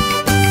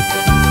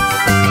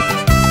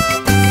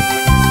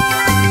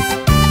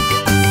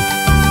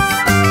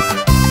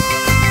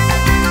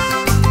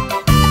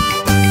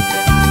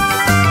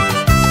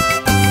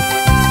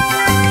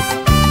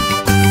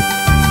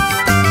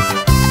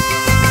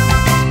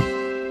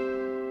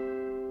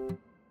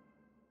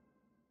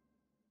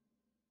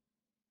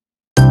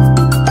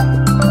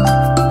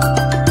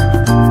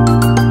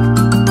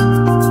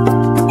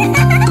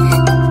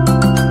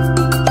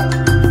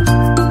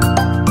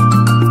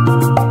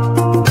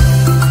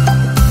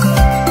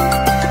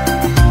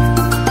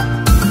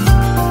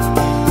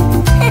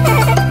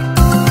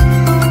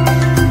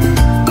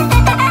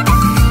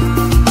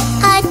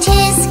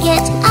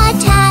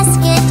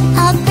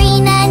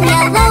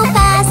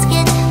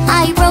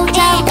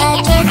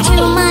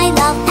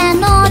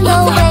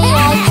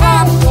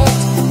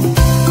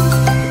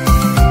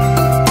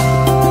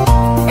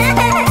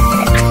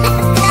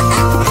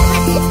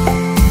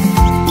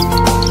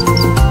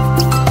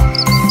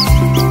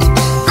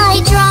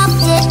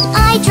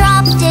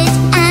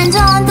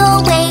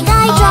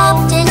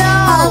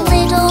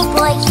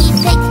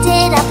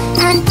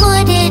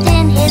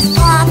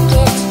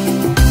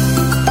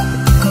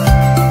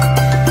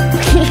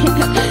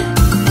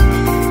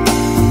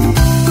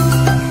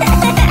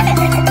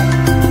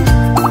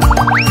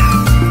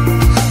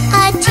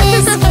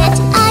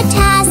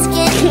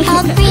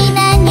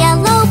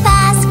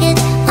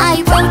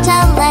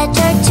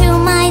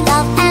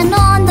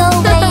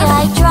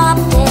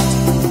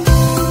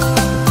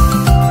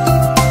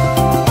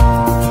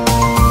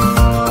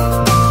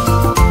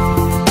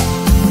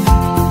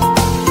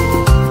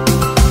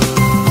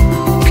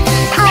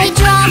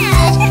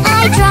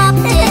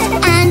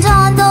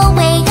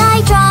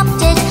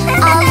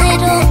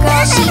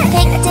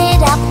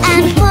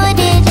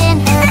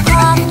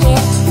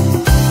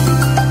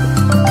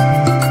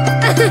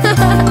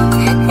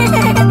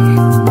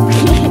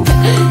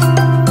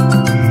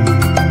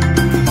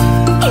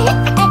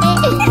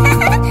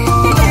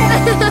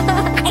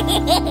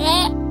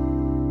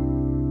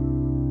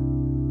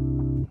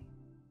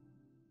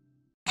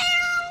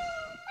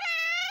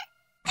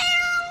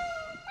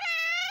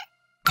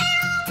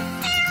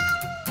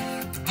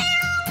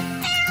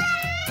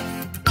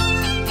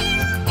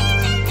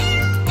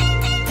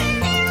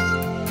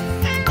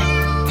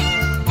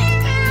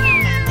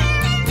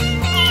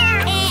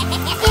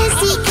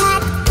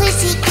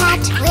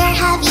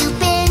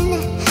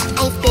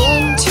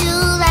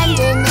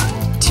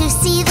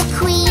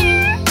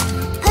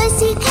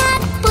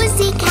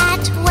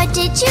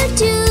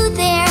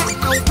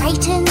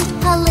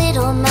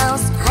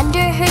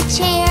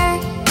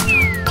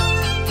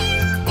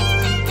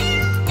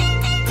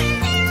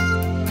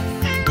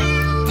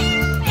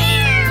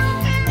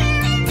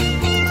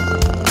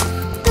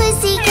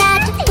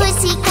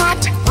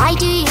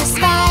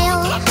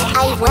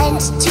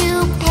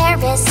 to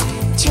Paris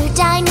to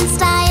dine in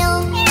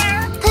style.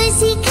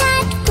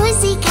 Pussycat,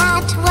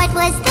 pussycat, what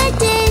was the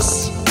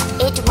dish?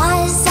 It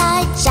was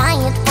a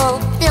giant bowl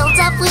filled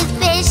up with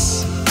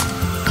fish.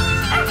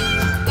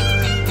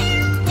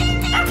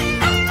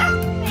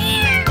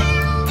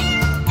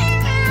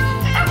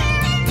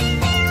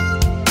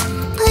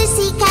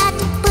 Pussycat,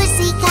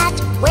 pussycat,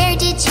 where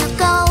did you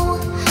go?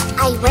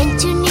 I went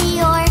to New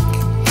York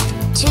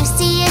to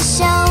see a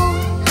show.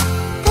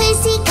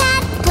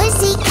 Pussycat,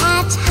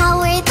 pussycat, how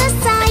are the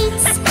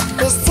sights?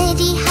 The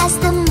city has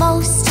the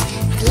most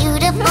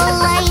beautiful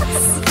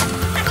lights.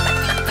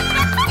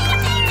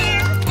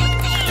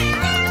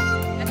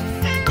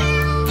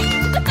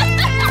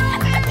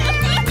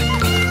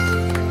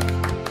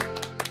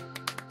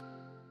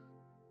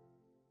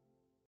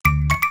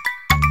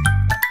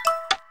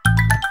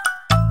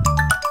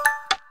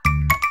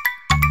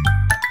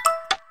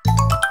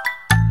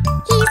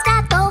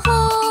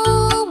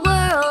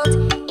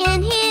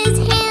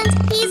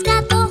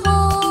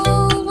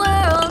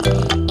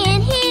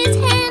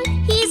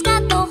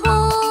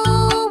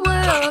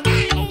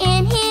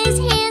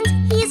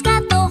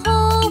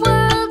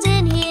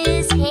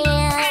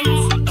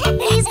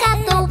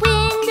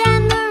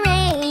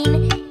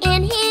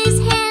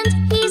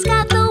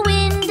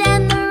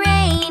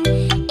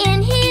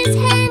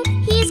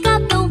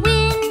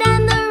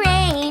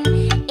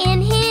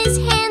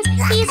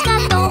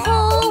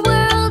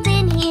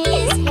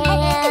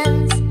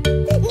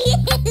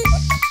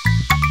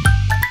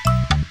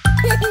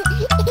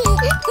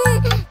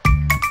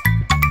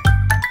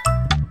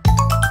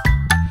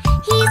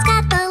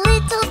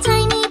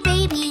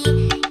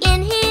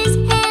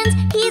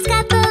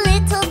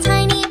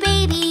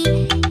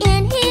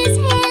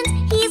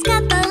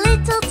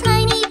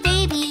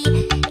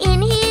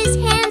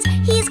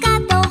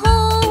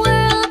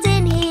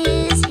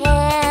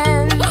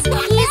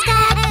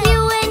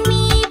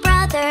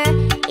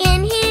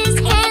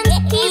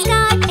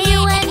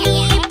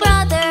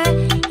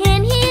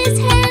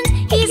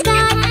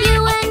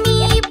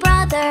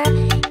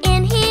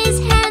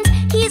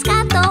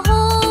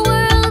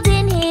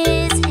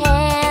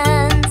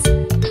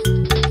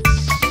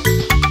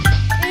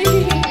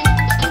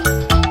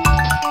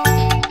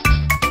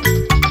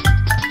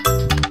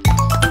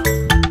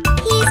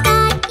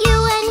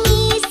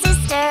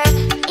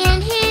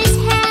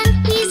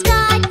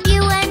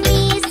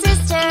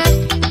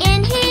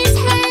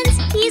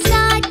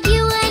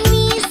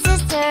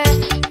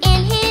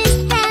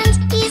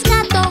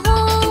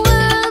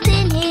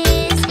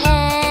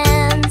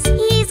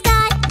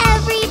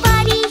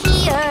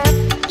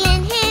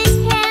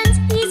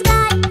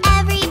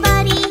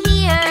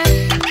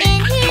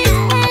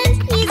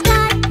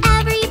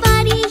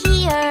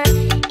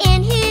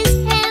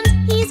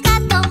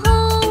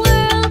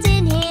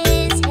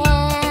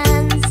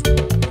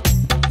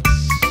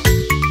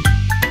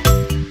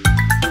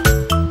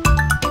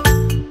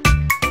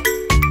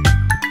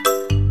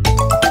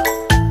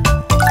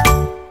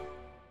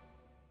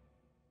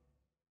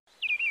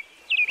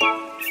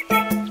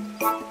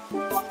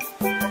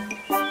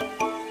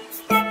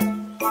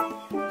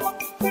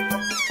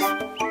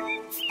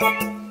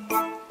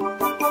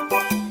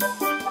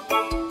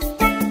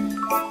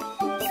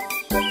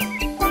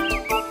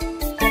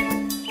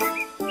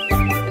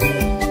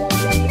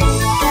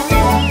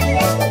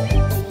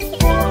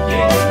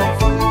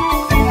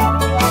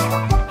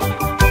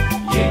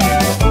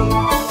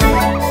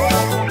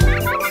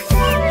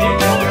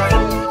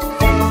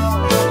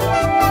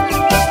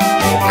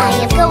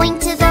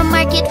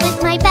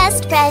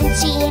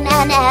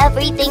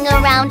 Everything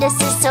around us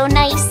is so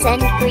nice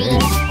and green.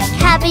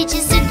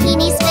 Cabbages,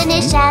 zucchini,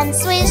 spinach, and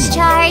Swiss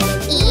chard.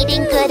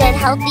 Eating good and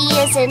healthy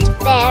isn't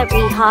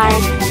very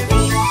hard.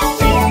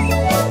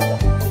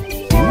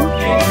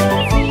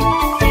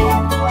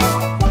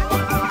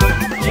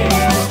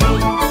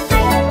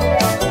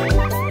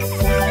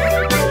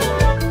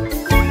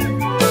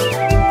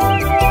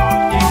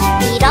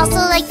 We'd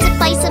also like to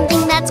buy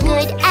something that's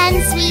good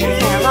and sweet.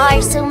 There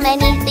are so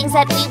many things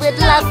that we would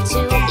love to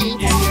eat.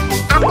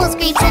 Apples,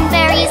 grapes, and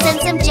berries, and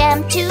some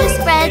jam to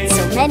spread.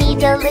 So many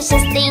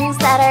delicious things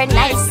that are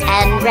nice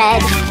and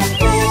red.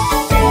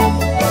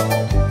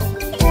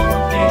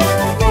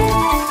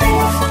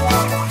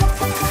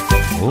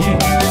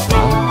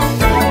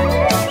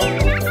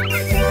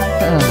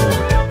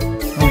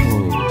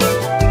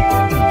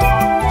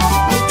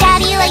 My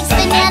daddy likes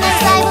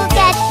bananas, I will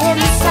get him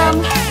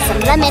some.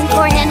 Some lemon,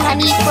 corn, and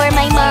honey for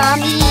my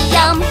mommy,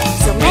 yum.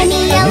 So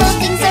many yellow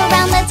things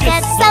around, let's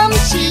get some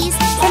cheese.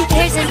 Some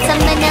pears and some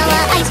vanilla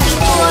ice cream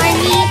for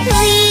me,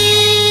 please.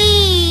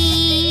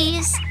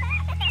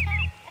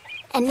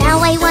 And now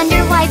I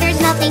wonder why there's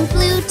nothing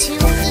blue to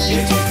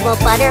eat. Well,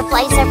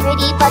 butterflies are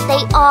pretty, but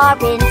they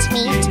aren't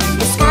meat.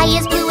 The sky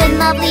is blue and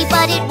lovely,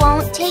 but it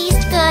won't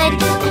taste good.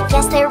 I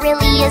guess there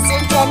really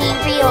isn't any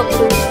real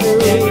blue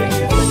food.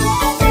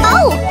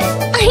 Oh,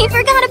 I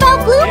forgot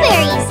about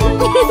blueberries.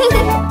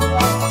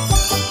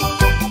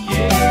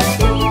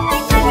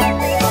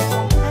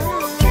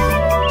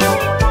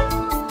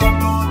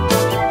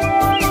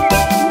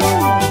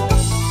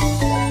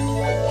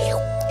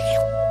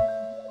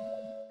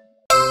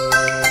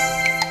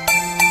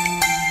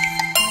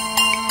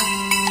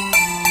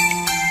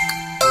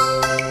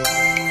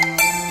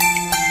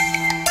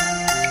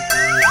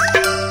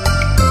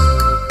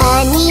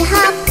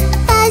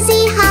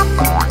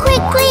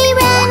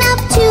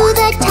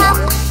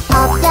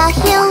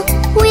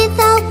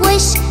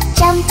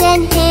 jumped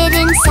and hid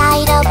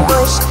inside a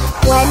bush.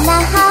 When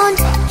the hound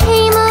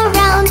came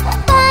around,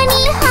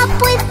 Bunny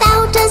hopped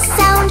without a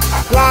sound,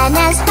 ran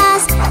as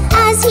fast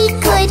as he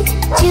could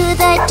to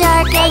the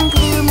dark and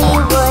gloomy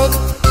wood.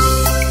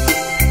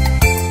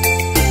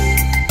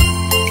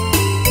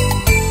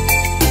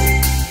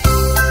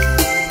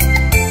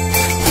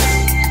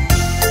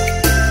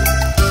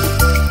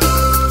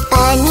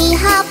 Bunny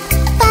hop,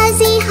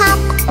 Fuzzy hop,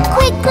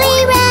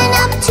 quickly ran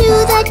up to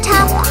the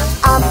top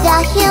of the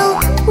hill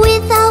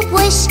with a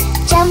whoosh,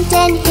 jumped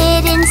and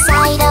hid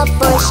inside a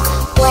bush.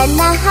 When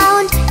the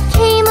hound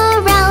came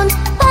around,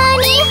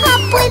 Bunny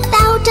hopped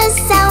without a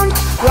sound,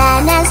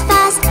 ran as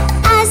fast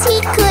as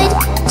he could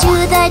to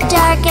the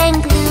dark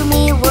and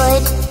gloomy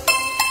wood.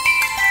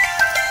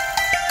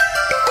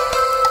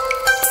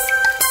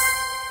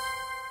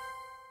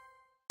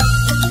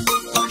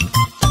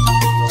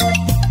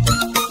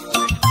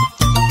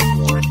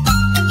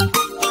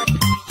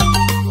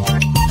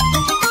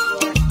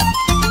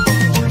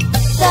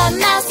 The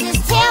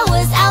mouse's tail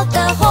was out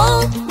the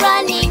hole,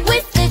 running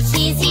with the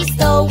cheese he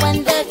stole.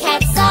 When the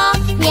cat saw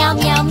meow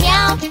meow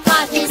meow,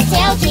 caught his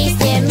tail,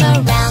 chased him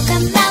around.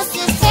 The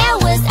mouse's tail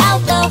was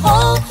out the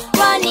hole,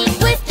 running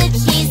with the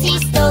cheese he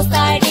stole.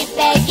 Started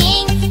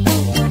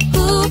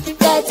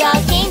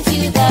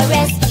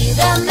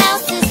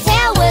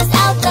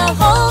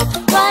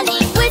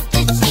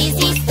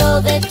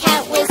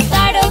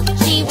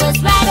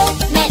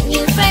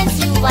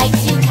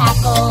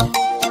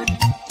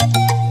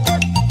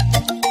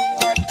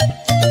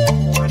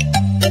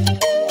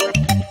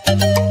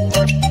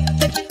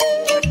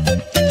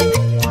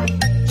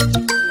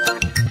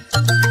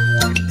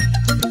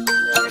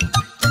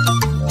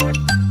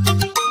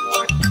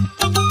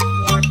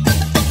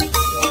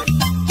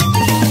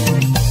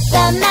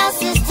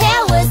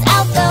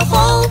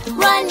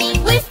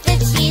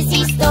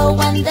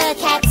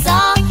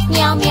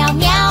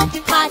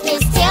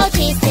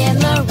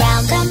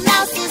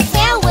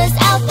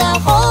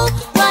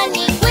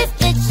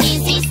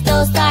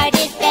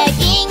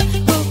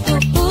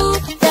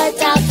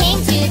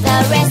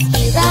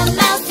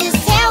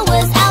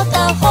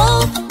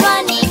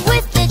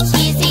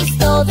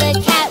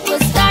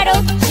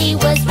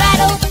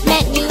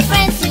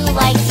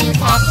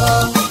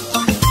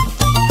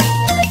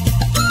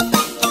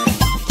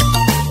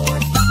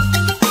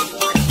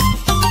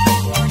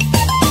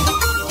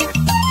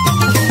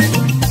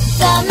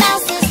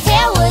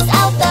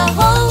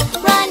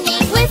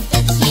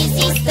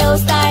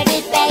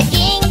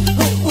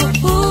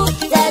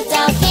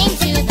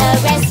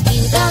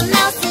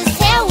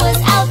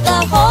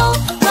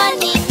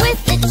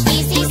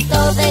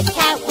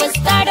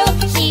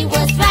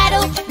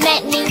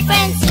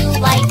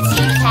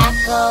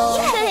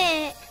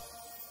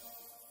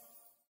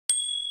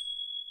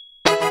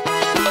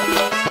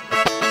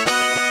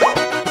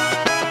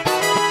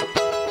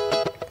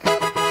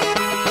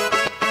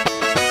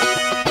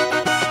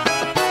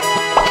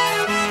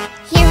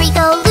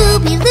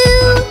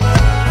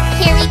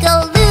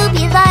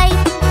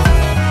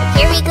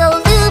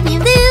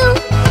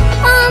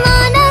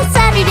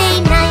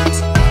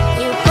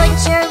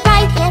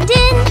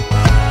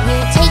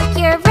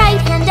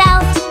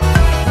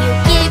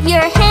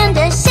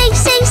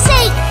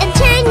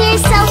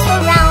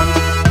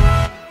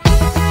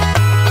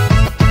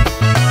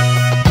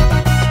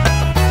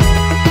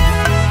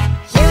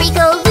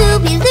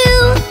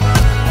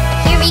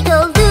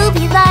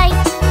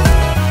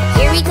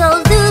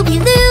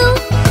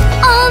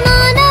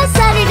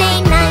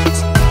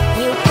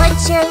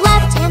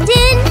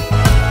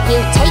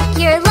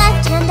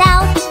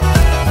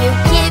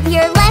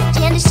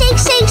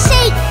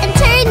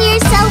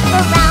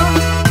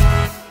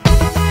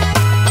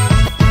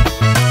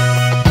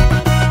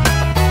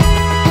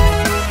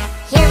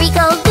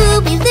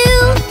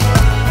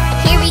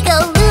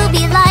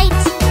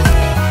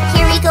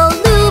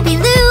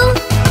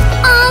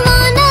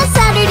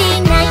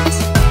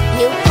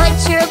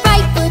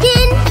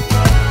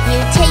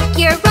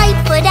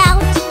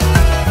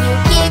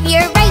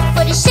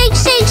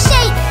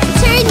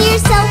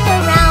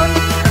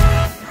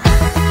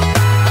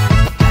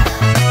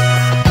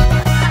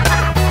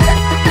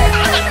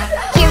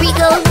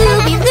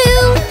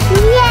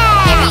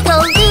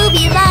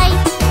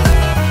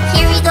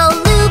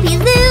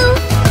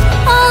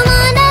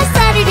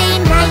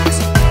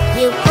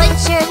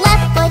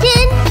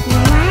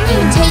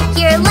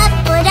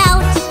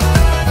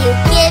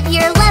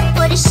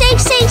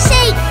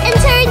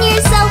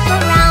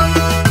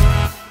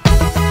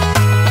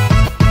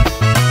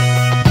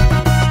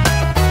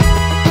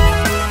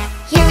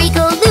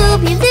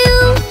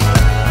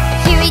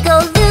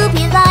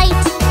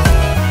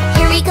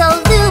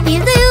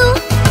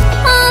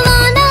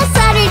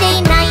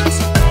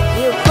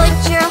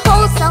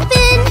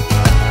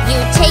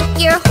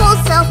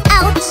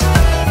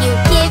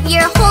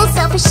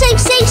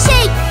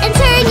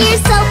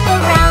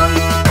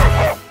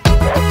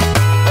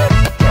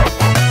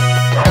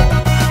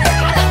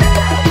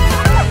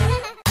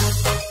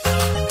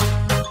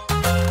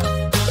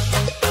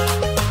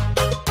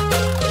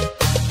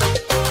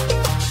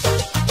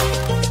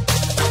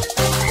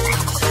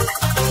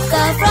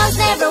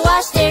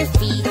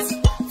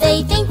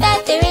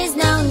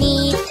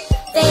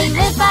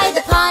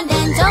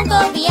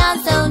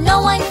beyond, so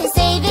no one can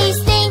say they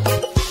stink.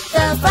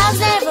 The frogs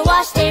never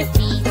wash their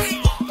feet.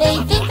 They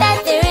think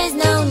that there is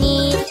no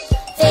need.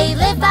 They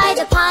live by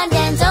the pond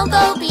and don't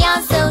go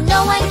beyond, so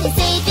no one can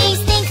say they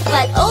stink.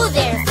 But oh,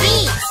 their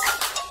feet!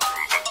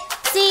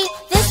 See,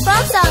 this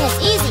frog song is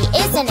easy,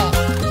 isn't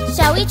it?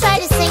 Shall we try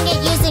to sing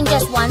it using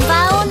just one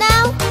vowel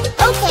now?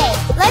 Okay,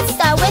 let's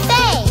start with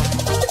A.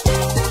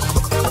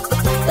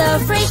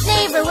 The frogs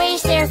never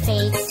wash their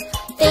face.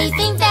 They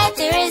think that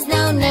there is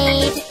no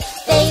need.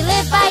 They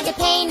live by the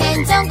pain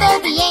and don't go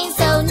beyond,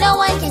 so no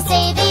one can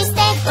say they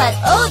stink. But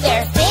oh,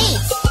 their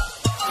feet!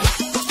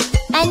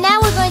 And now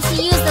we're going to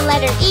use the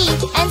letter E,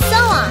 and so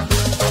on.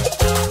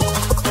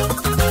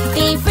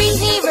 The frogs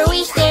never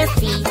wash their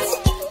feet.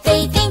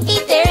 They think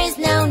that there is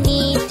no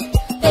need.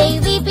 They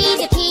leave be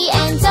to pee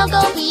and don't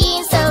go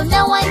peeing, so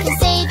no one can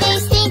say they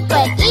stink.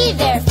 But E,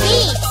 their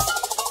feet!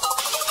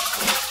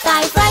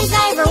 Thy frogs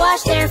never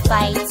wash their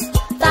fights.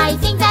 Thy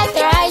think that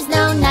there is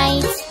no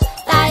night.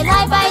 Thy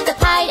lie by the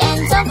pie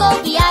and don't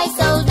go be I,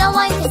 so no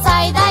one can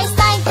say thy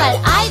stink. But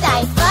I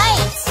thy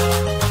fight.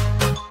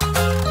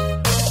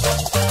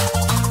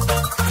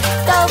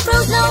 Though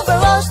frogs never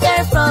wash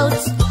their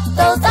throats.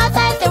 Though thought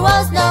that there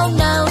was no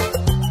no.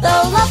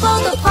 Though love on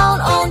the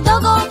pond on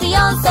don't go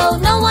beyond, so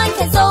no one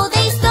can so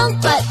they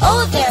stunk. But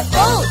oh, their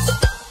boats.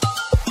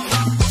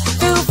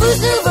 Do foods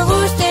never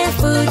wash their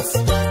foods.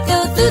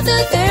 Do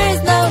there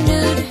is no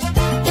nude.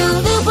 Do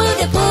boo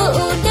the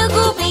poo do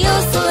go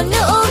beyond, so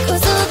no one can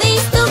so they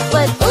stunk.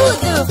 But oh,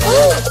 their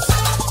foods.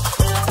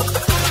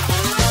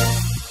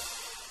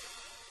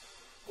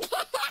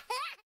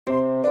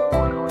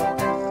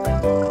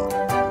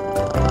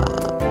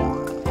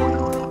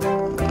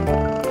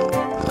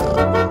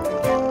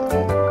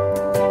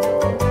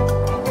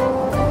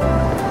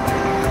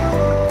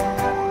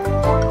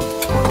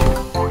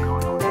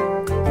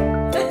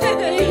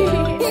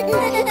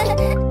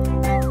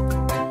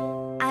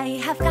 I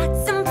have got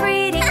some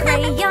pretty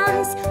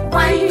crayons.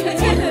 1,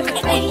 2,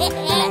 3.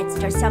 Let's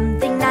draw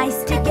something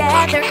nice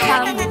together.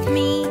 Come with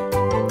me.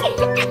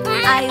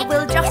 I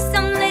will draw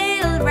some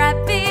little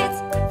rabbits.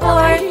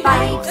 4,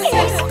 5, 6.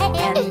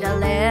 And a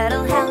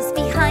little house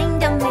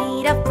behind them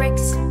made of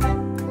bricks.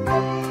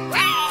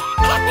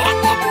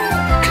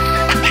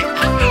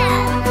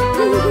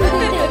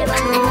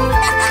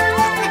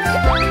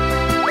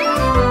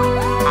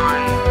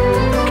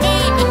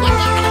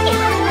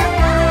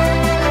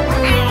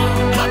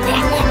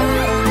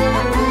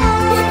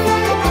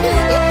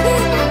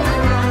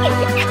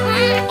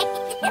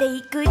 They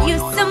could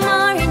use some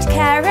orange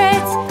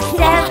carrots.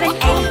 7,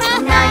 8,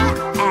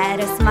 9. Add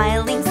a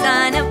smiling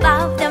sun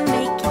above them,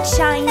 make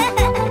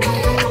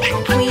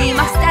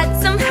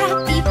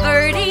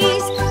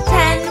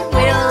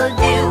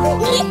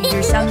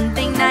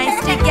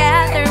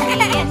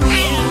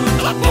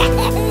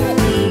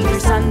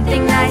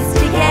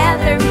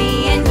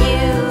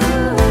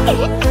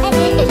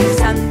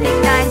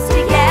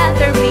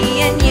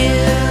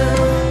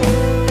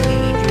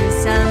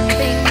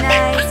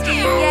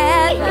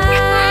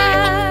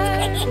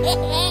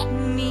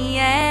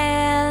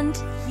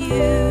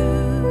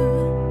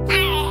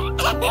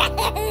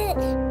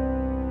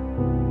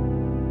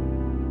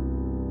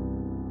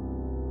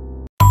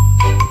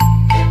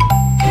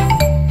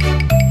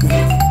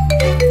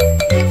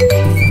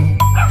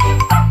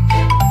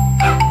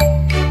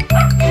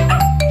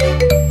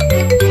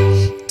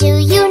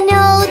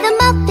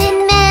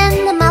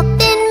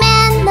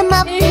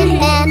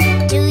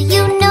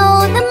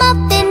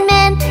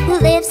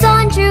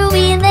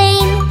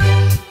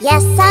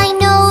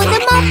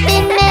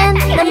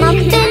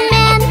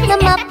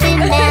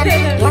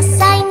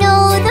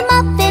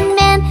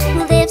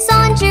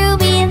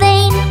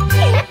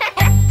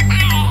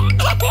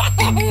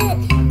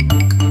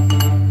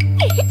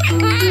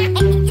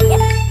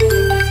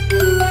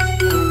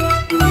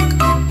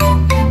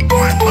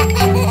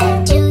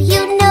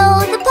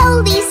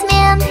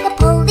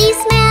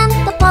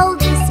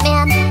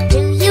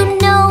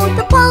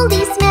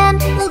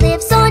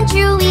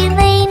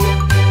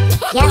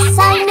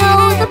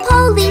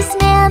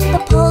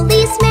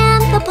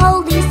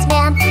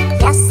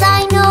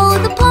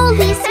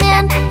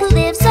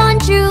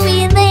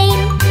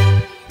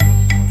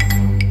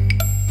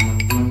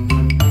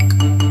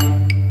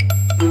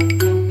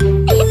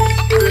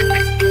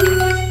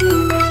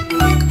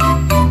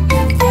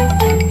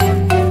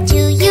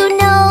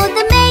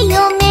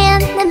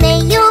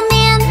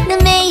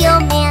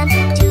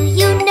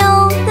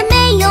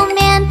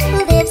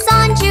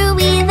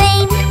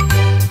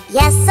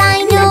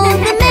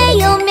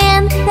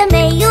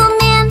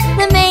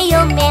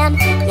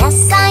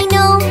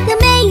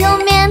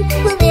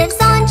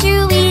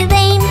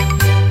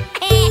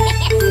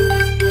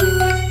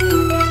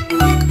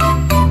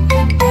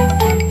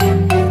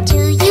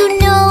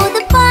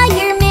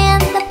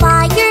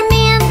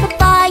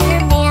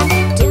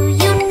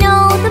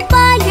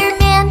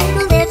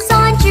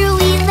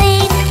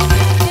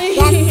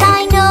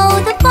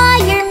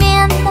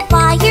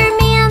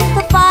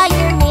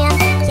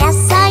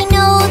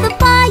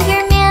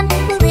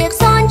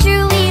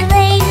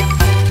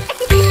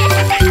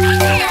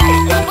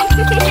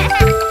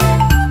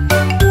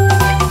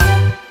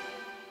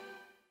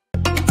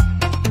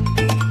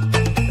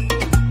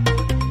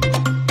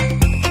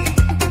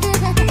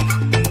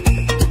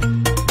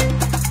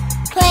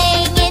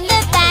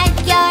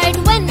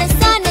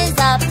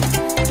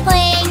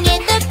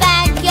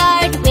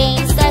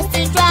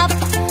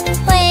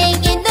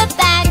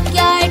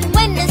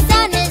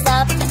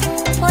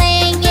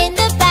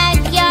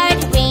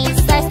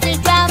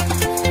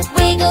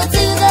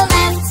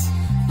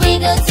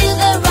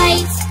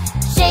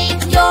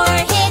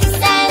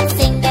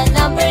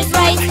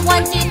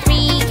 1, 2,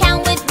 3,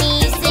 count with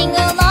me, sing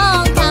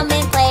along, come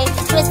and play.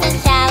 Twist and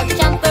shout,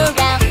 jump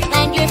around,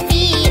 land your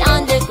feet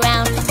on the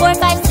ground. 4,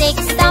 5,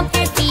 6, stomp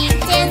your feet,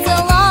 dance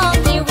along,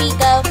 here we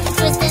go.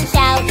 Twist and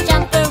shout,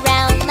 jump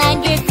around,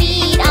 land your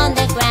feet on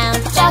the ground.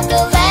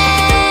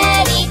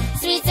 Chocolate,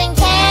 sweets and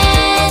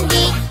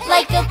candy,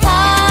 like a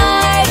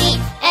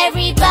party.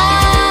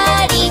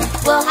 Everybody,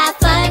 we'll have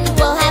fun,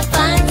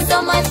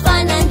 so much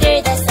fun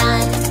under the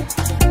sun.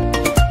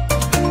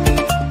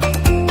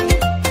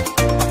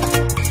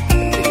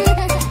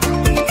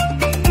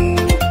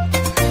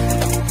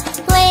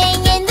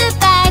 Playing in the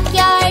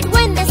backyard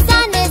when the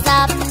sun is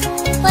up.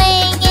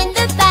 Playing in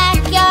the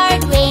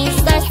backyard, rain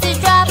starts to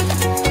drop.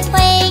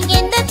 Playing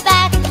in the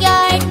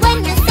backyard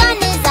when the sun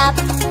is up.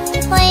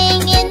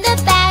 Playing in the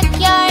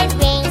backyard,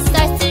 rain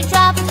starts to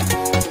drop.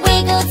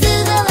 Wiggle to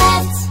the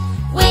left,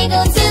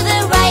 wiggle to the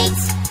right.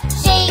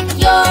 Shake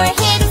your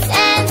hips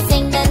and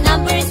sing the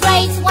numbers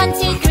right. 1,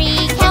 2,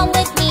 3, count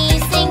with me,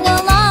 sing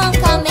along,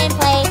 come and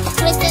play.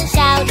 Twist and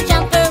shout,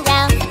 jump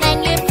around,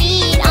 land your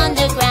feet on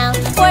the ground.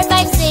 4,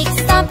 5, 6,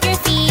 stomp your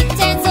feet,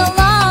 dance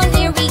along,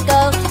 here we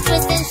go.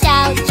 Twist and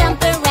shout,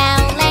 jump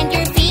around, land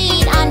your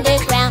feet on the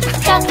ground.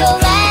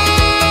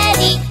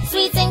 Chocolate,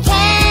 sweets and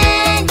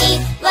candy,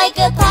 like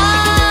a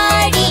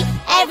party.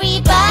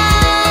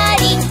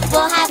 Everybody,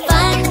 we'll have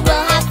fun,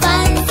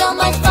 so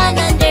much fun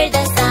under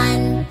the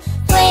sun.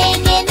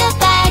 Playing in the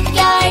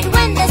backyard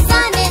when the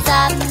sun is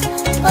up.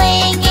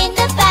 Playing in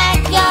the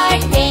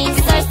backyard, rain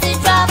starts to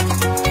drop.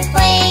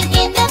 Playing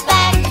in the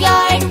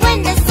backyard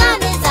when the sun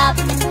is up.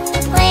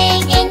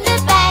 Playing in the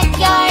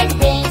backyard,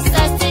 rain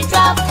starts to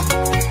drop.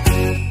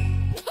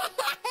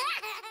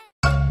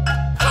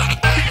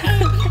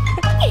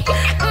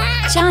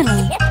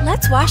 Johnny,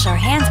 let's wash our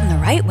hands in the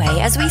right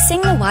way as we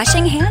sing the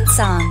washing hands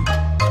song.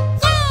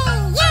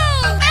 Yay,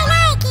 yay, I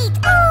like it.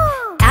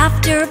 Ooh.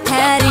 After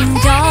petting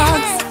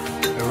dogs,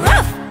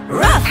 ruff,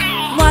 ruff,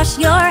 wash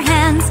your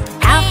hands.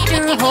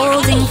 After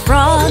holding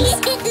frogs,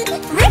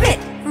 ribbit,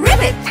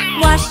 ribbit,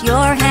 wash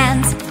your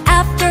hands.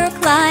 After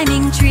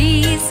climbing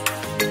trees,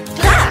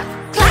 clap,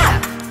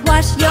 clap,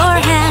 wash your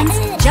hands.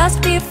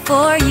 Just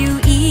before you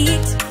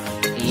eat,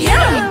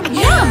 yum,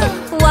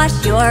 yum,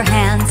 wash your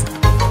hands.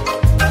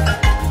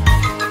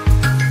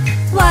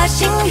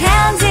 Washing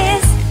hands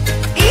is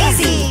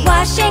easy.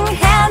 Washing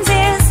hands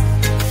is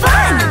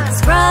fun.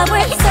 Scrub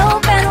with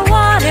soap and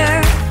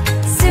water,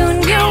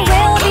 soon you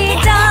will be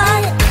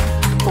done.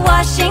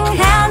 Washing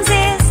hands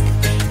is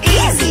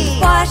easy.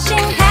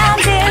 Washing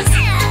hands is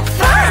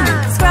fun.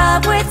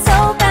 Scrub with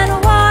soap and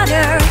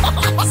water,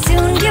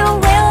 soon you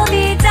will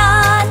be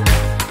done.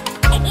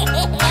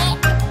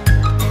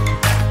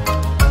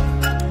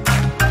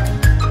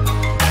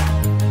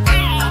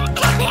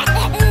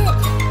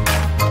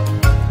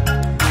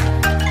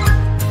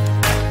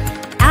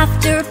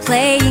 After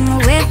playing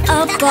with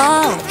a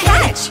ball,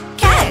 catch,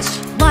 catch,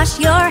 wash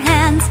your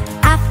hands.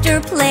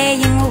 After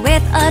playing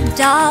with a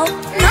doll,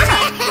 mama,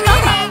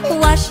 mama,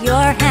 wash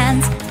your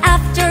hands.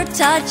 After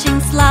touching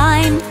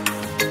slime,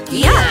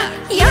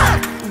 yuck,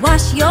 yuck,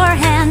 wash your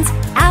hands.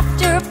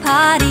 After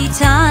potty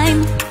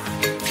time,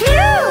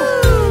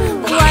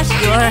 phew, wash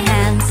your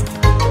hands.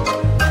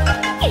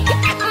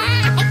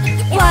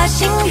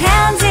 Washing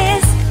hands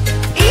is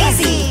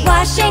easy.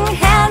 Washing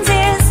hands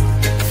is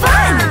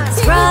fun.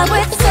 Scrub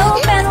with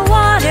soap and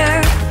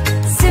water,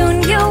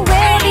 soon you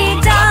will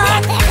be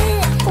done.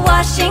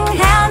 Washing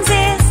hands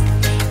is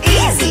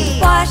easy.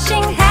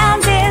 Washing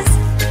hands is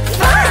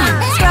fun.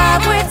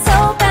 Scrub with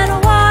soap and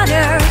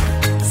water,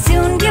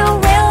 soon you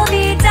will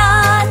be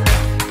done.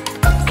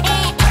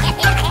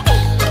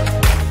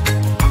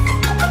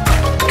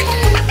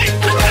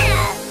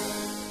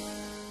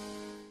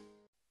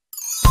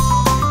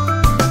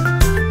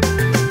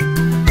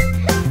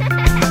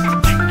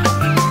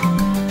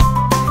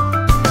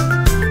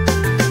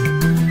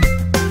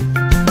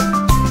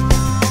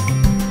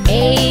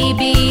 A,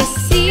 B,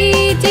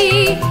 C,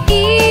 D,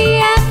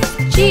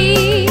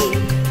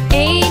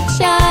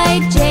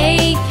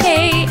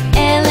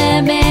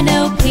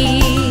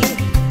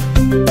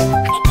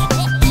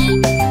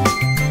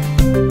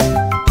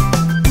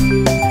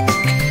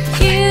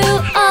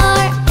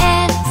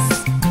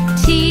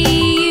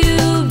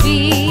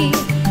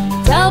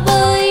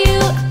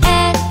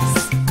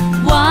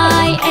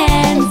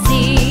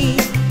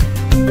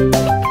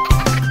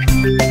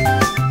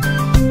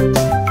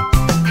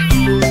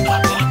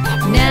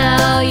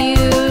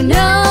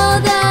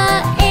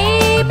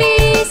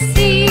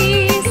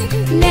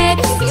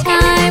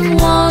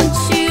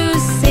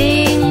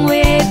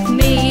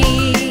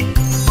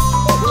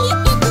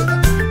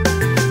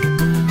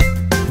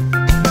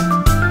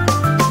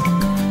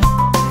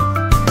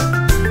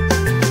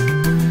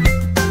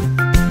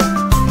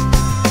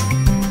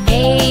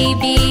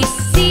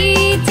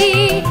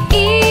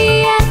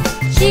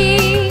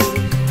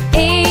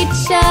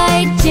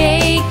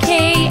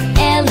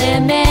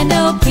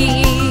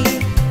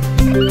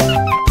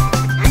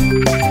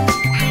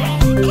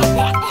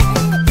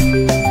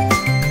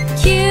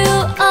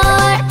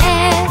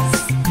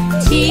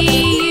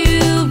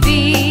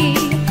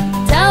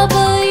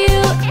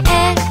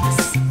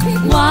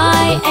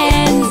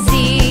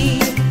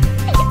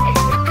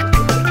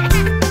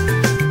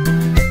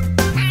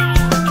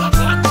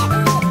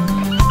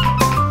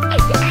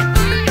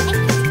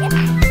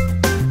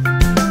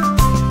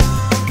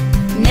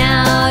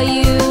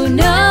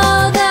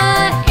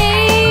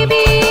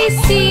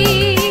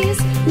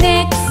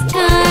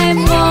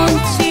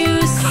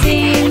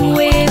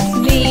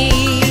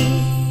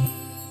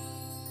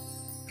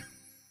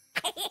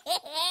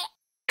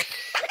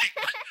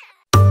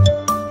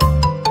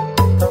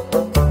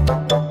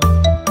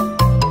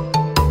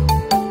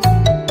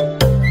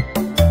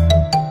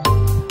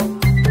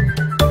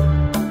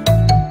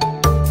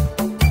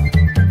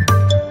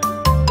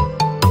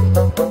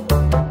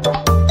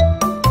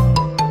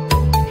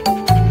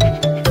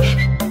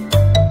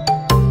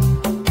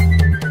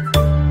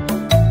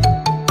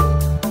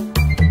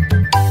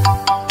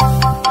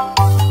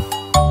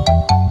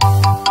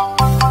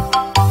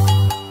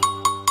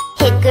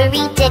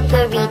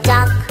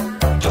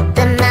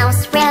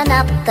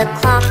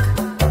 clock.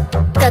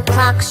 The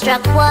clock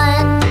struck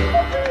 1.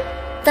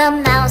 The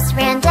mouse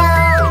ran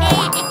down.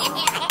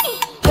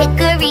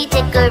 Hickory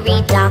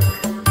dickory dock.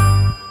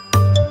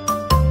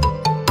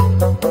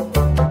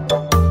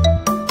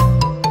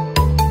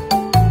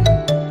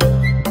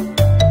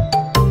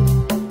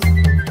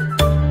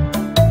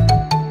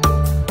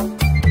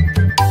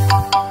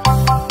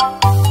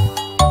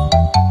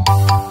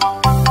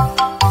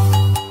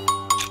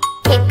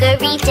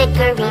 Hickory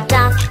dickory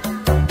dock.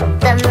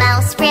 The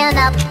mouse ran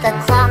up the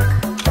clock.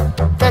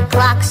 The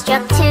clock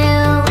struck 2.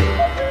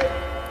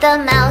 The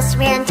mouse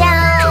ran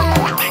down.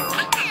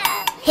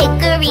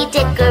 Hickory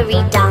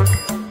dickory dock.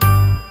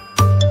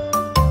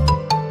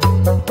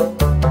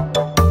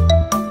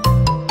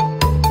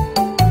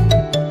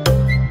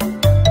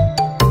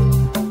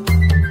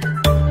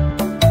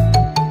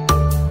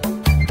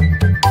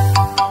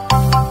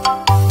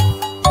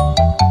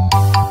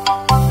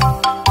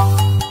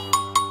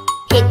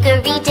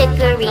 Hickory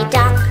dickory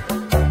dock.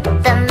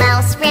 The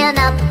mouse ran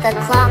up the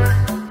clock.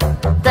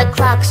 The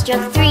clock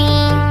struck 3.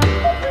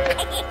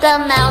 The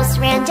mouse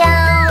ran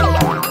down.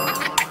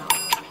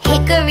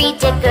 Hickory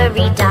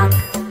dickory dock.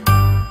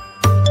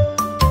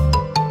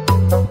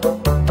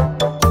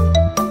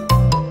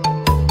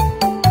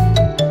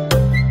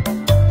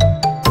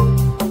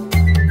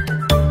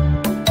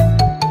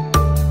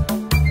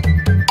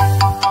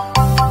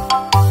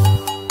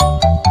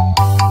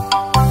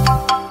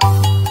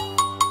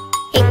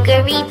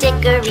 Hickory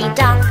dickory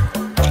dock.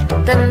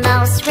 The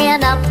mouse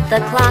ran up the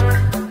clock.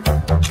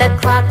 The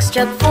clock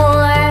struck 4.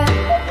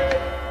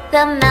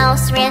 The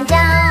mouse ran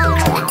down.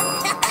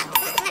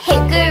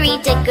 Hickory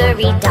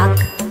dickory dock.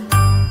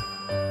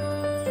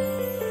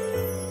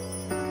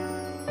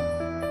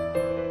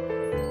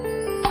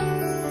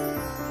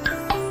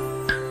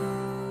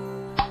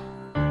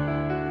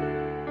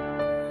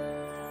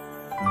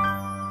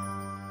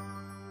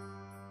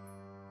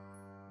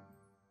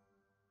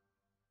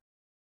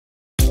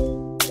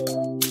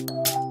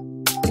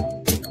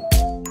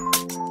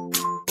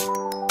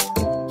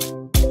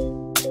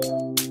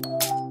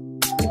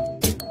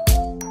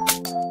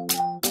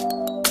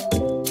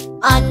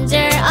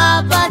 Under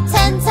a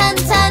button,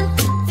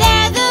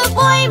 there the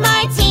boy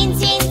Martin,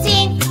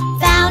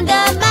 found a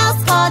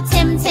mouse called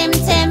Tim.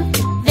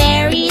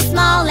 Very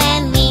small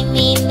and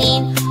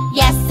lean.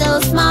 Yes, so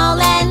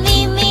small and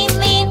lean.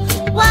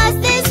 Was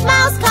this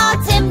mouse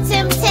called Tim.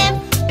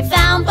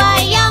 Found by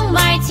young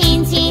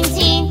Martin,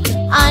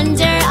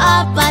 under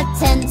a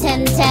button,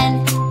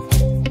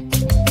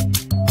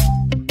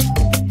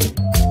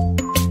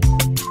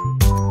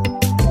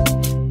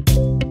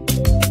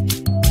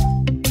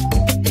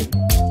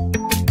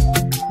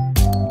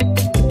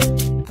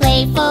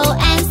 Playful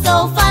and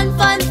so fun,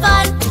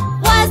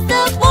 was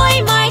the boy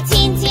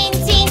Martin,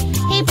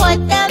 He put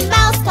the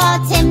mouse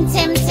called Tim,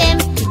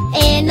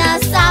 in a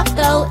sock,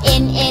 go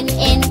in.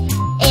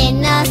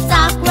 In a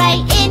sock,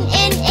 right in.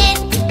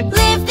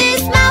 Lived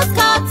this mouse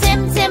called Tim.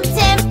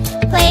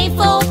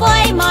 Playful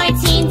boy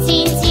Martin,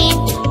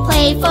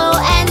 Playful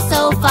and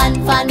so fun.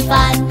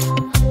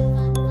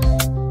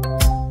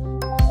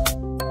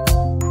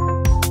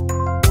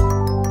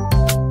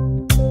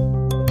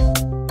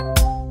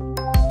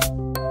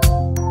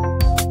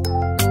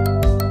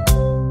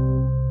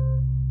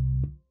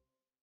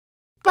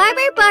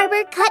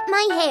 Barber, cut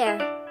my hair.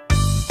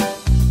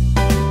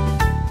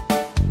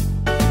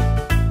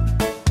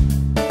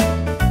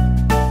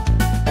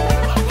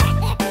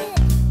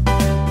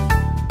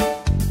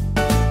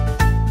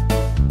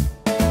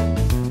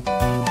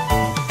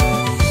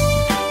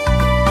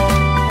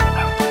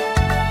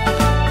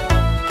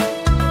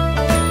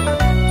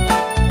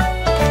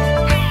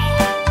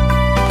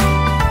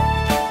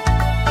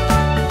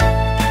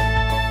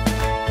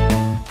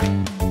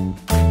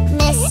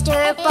 Mr.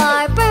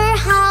 Barber,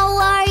 how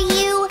are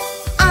you?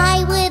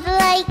 I would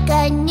like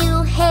a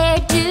new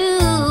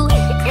hairdo.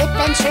 Clip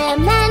and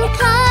trim and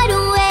cut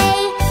away.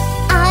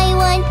 I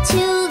want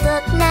to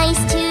look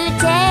nice today.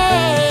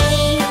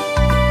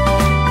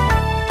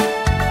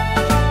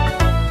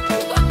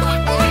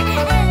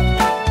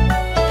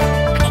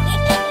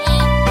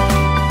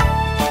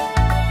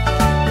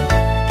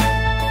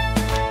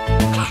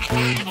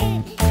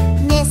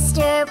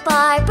 Mr.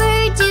 Barber,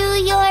 do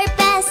your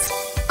best.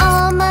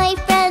 All my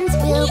friends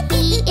will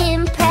be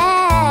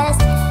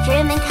impressed.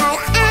 Trim and cut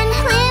and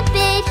clip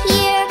it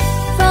here,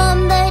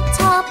 from the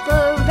top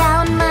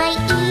around my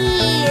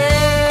ear.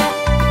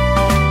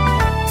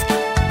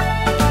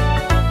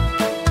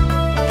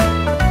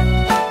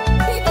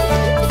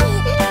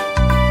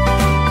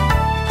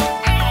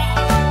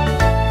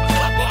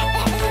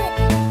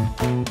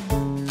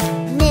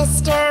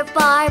 Mr.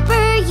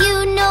 Barber, you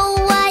know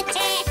what?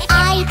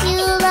 I do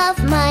love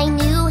my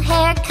new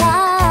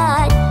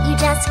haircut. You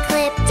just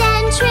clipped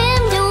and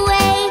trimmed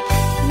away,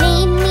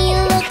 made me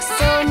look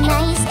so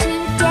nice today.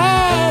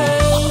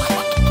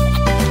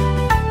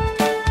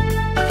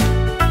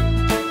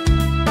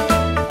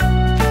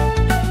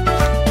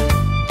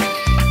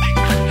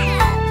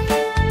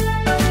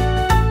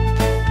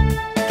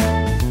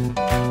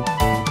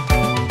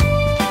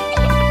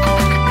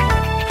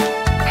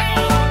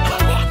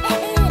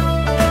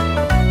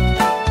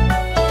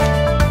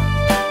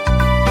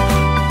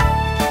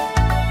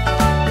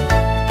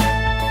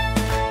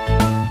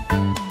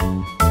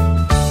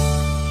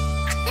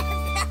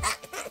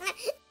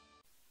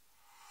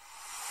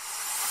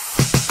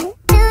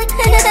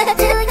 Five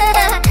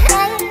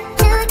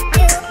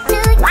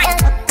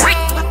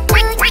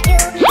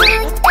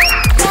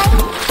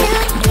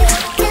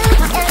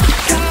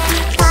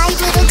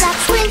little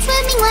ducks went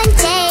swimming one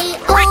day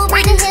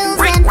over the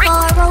hills and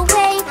far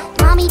away.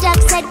 Mommy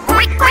duck said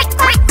quack, quack,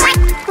 quack, quack,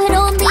 but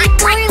only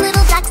four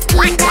little ducks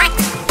came back.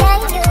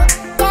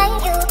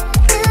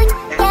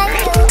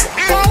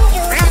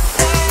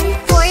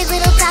 Four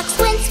little ducks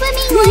went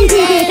swimming one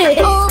day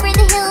over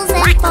the hills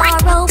and far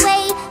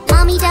away.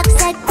 Mommy duck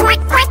said quack,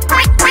 quack,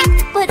 quack, quack,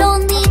 but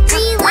only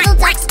three little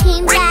ducks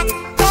came back.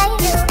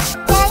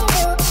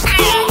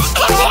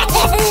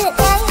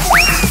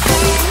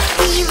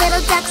 Three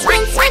little ducks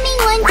went swimming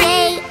one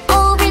day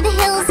over the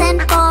hills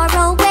and far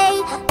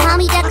away.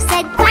 Mommy duck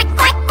said quack,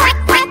 quack, quack,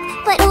 quack,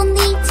 but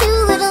only two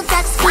little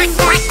ducks came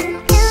back.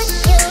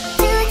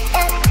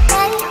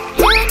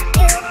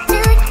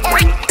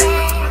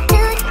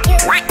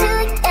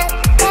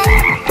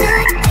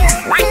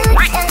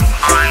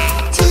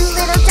 Two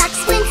little ducks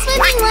went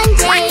swimming one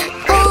day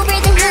over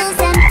the hills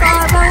and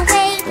far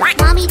away.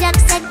 Mommy duck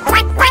said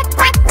quack, quack,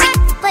 quack, quack,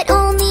 but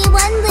only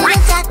one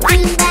little duck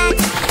came back.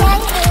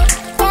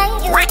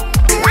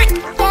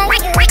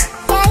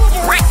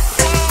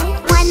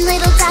 One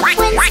little duck went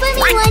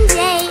swimming one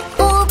day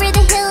over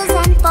the hills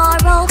and far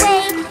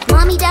away.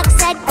 Mommy duck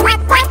said quack,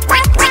 quack,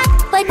 quack, quack,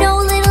 but no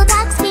little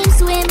ducks came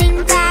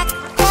swimming back.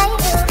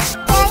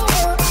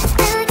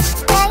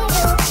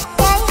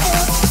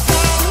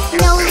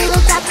 No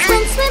little ducks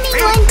went swimming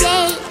one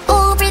day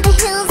over the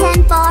hills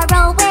and far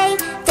away.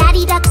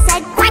 Daddy duck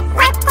said quack,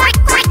 quack, quack,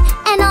 quack,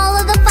 and all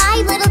of the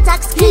five little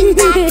ducks came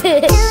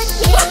back.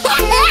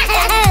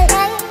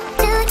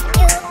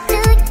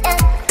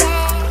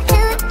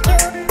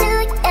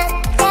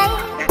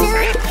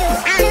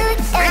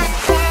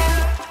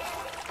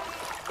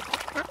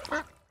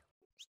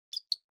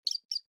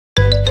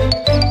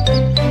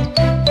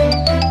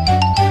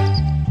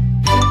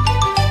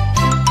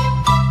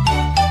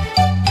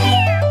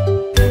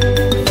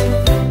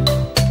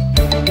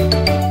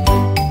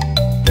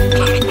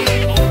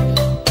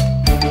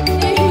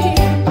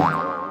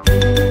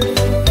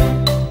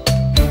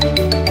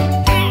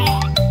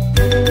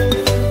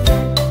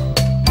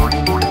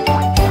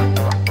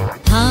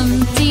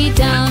 Humpty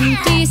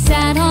Dumpty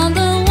sat on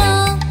the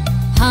wall.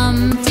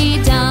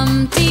 Humpty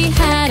Dumpty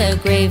had a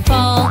great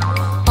fall.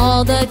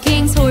 All the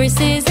king's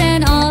horses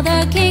and all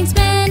the king's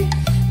men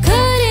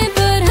couldn't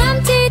put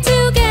Humpty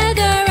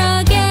together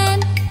again.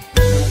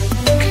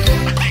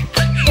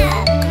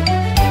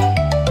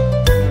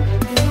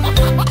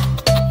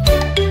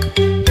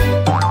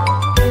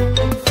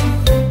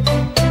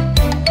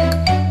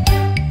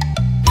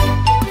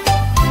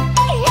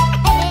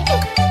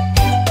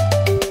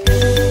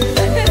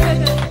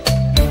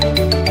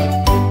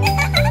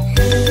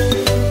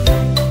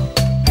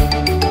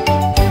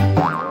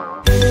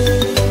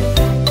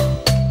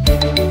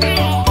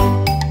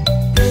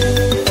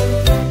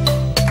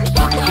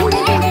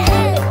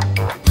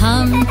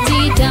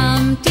 Humpty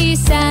Dumpty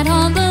sat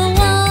on the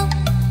wall.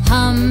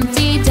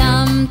 Humpty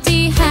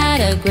Dumpty had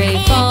a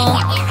great fall.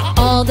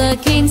 All the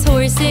king's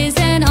horses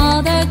and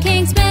all the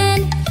king's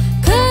men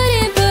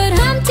couldn't put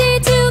Humpty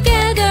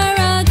together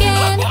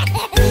again.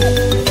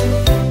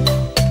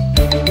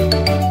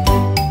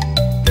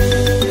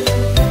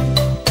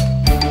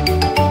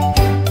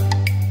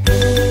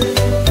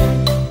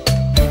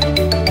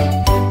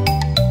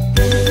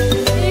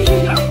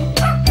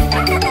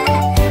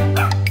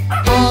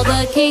 All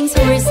the king's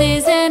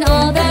horses and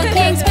all the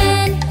king's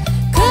men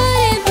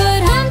couldn't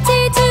put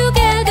Humpty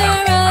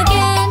together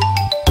again.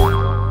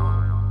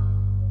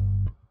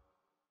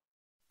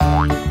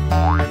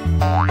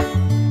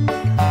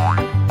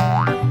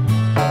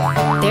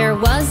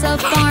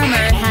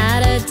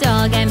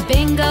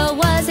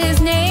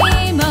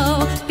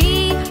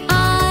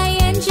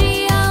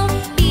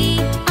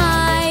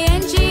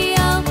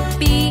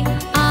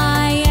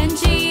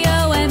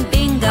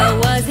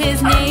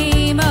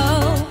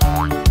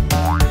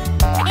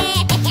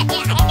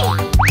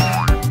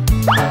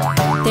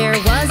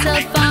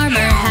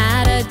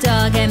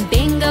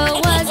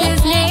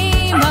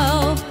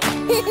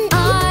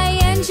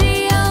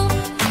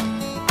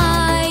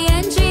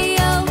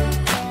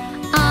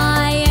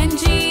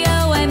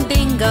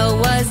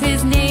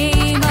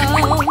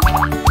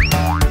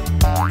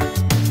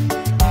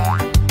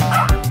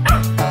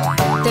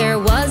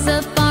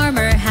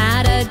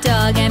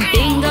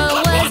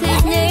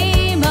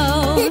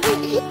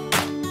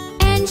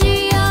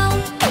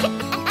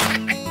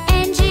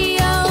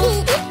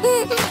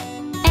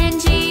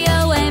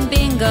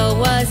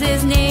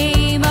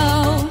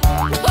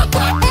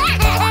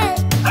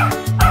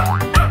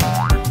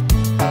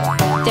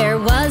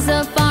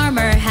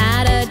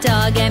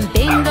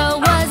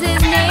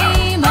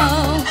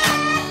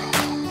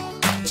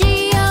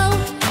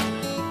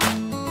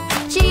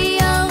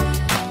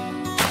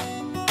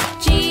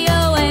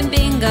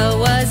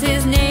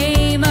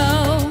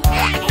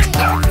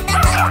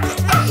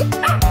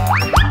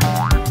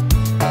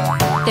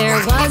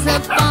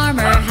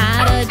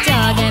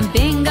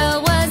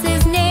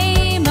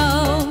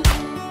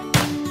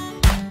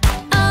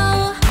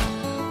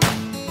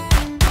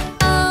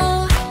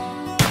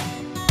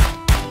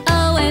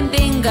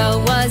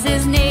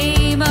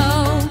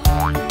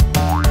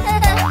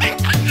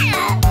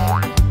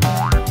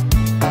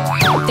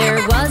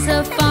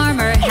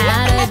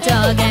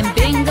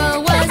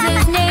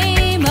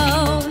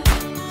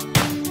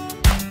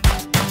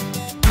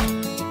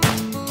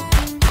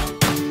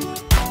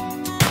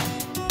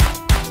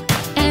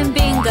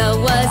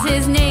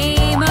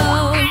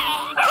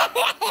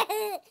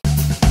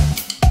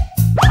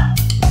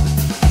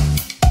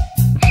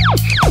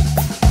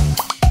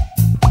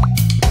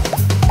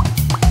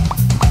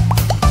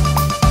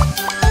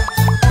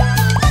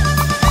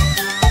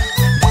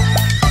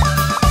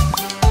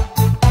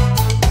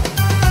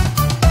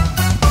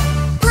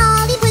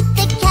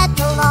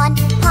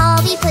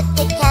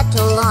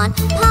 on.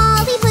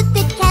 Polly put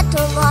the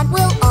kettle on.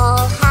 We'll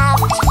all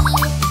have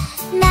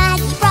tea.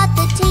 Maggie brought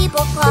the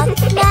tablecloth.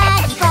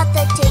 Maggie brought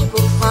the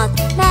tablecloth.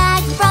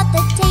 Maggie brought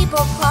the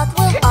tablecloth.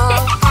 We'll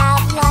all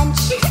have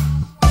lunch.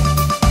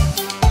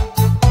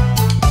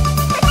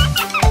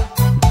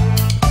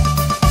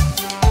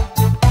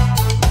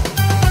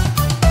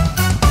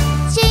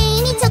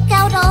 Jamie took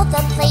out all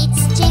the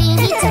plates.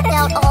 Jamie took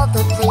out all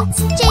the plates.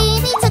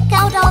 Jamie took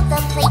out all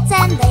the plates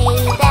and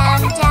laid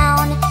them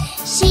down.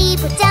 She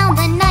put down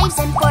the knives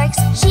and forks.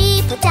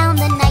 She put down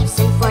the knives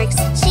and forks.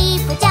 She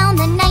put down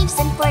the knives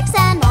and forks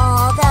and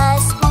all the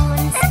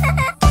spoons.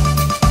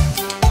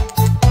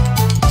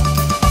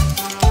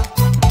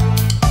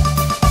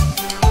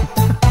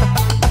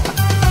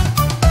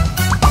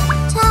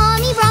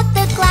 Tommy brought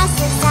the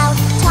glasses out.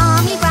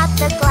 Tommy brought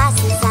the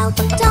glasses out.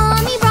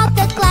 Tommy brought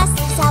the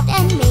glasses out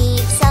and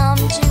made some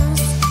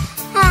juice.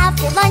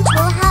 After lunch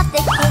we'll have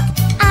the cake.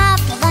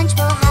 After lunch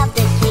we'll have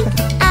the cake.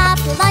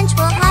 After lunch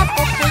we'll have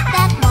the cake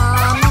that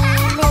Mommy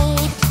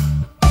made.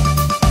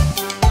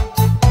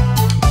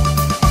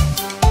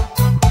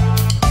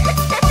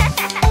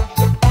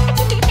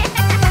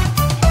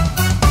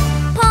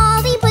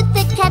 Polly put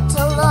the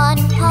kettle on.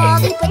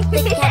 Polly put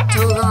the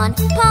kettle on.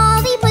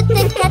 Polly put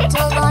the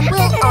kettle on.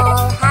 We'll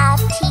all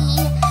have tea.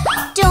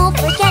 Don't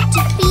forget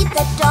to feed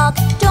the dog.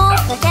 Don't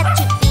forget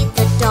to feed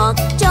the dog.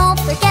 Don't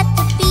forget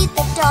to feed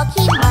the dog.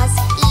 He must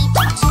eat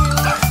too.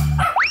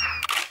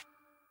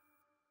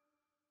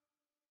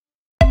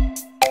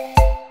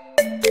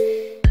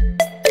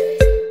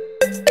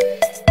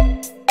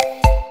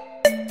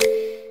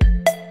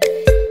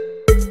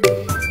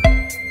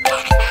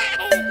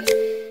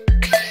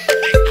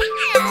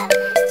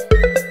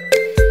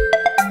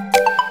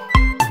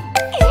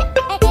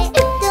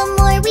 The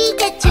more we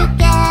get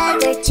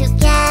together,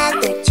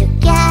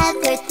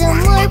 the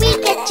more we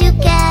get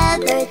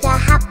together, the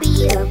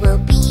happier we'll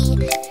be.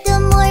 The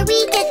more we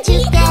get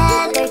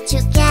together,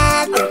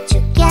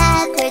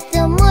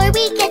 the more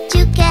we get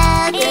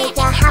together,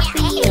 the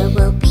happier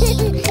we'll be.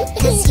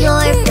 'Cause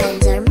your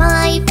friends are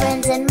my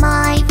friends and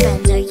my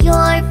friends are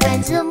your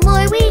friends. The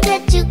more we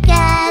get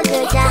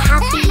together, the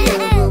happier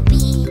we'll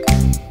be.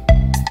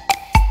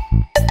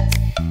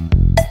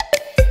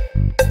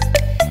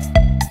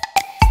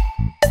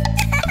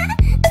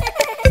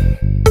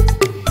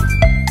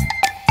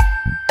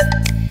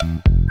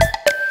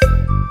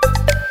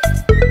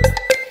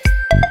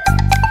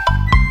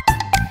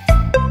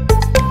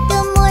 The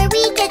more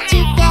we get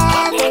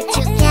together,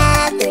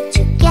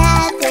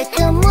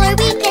 the more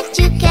we get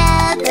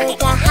together,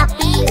 the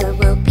happier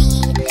we'll be.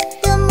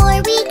 The more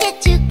we get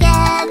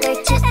together,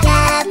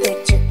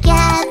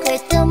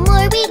 the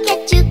more we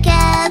get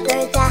together,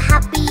 the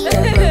happier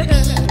we'll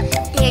be.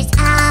 There's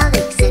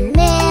Alex and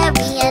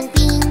Mary and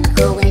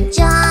Bingo and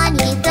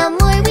Johnny. The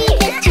more we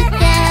get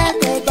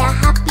together, the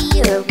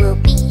happier we'll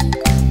be.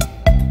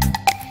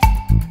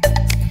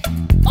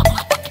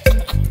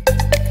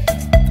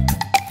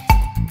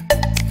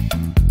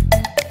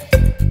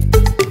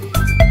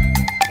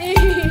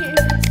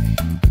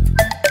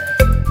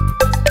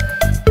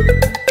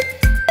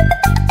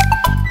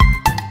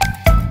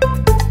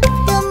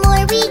 The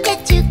more we get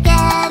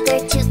together,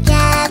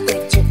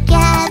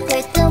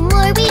 the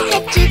more we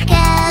get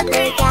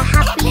together, the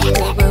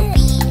happier we'll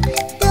be.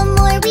 The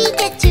more we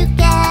get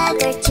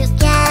together,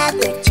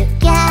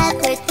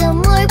 the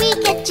more we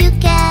get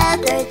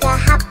together, the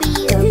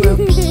happier we'll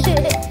be.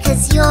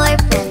 'Cause your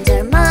friends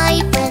are my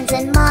friends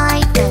and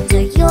my friends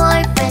are your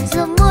friends.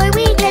 The more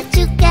we get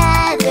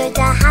together,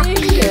 the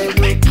happier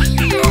we'll be.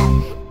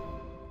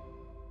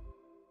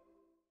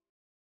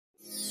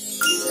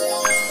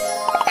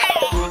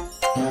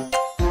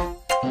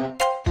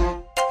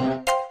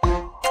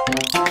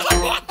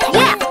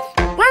 Yeah,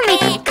 we're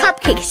making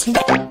cupcakes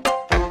today.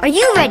 Are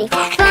you ready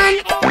for fun?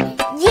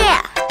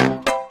 Yeah.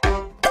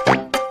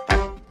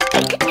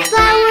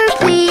 Flour,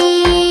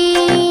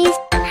 please.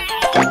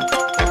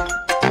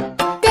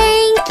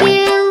 Thank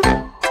you.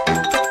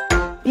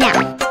 Now,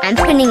 I'm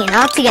putting it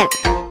all together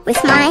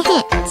with my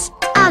hands.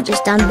 I'll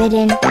just dump it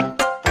in.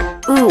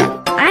 Ooh,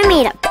 I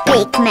made a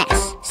big mess.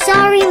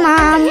 Sorry,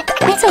 Mom.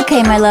 It's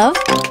okay, my love.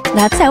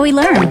 That's how we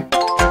learn.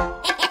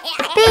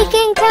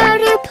 Baking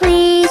powder,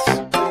 please.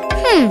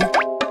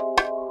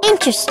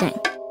 Interesting.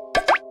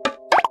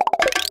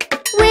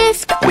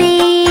 Whisk,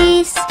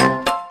 please.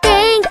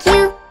 Thank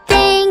you,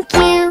 thank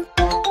you.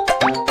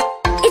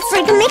 It's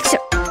like a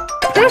mixer.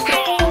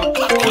 Perfect.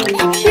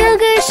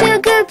 Sugar,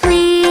 sugar,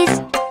 please.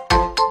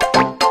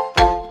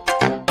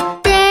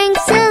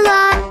 Thanks a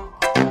lot.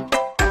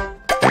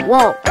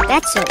 Whoa,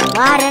 that's a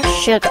lot of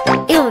sugar.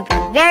 It would be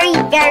very,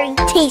 very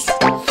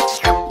tasty.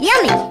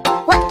 Yummy.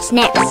 What's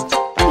next?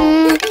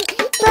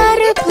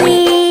 Butter,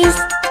 please.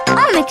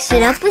 I'll mix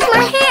it up with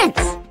my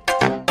hands.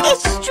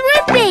 It's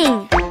dripping.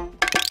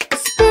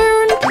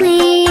 Spoon,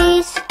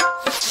 please.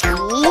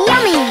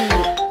 Yummy.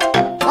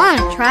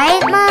 Wanna try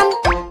it, Mom?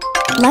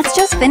 Let's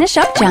just finish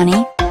up,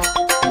 Johnny.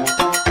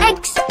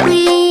 Eggs,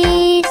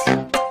 please.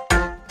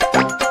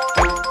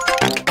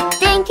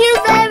 Thank you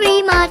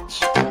very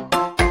much.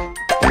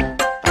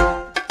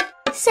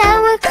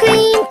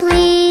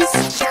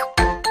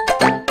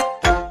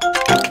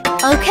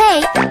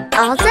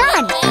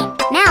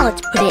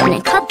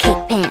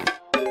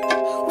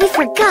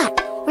 forgot.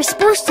 We're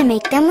supposed to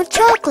make them with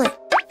chocolate.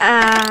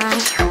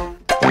 Time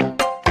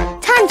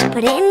to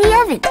put it in the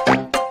oven.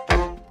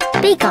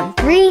 Bake on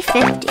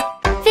 350.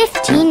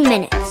 15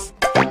 minutes.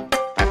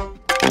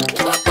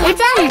 We're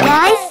done,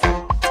 guys.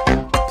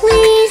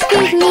 Please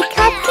give me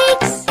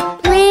cupcakes.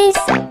 Please.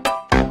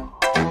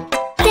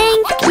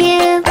 Thank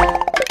you.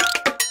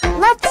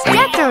 Let's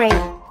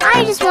decorate.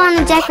 I just want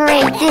to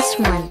decorate this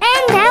one.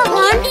 And that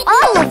one.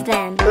 All of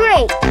them.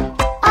 Great.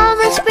 All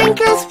the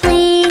sprinkles,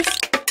 please.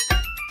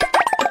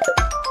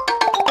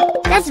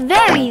 That's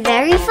very,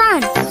 very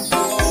fun.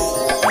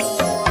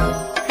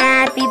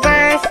 Happy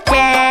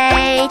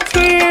birthday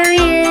to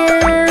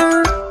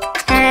you.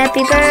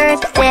 Happy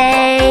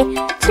birthday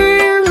to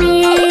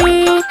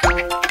me.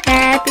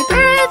 Happy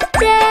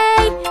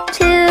birthday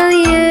to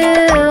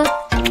you.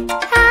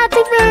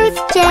 Happy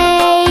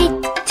birthday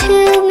to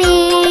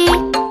me.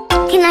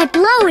 Can I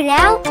blow it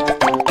out?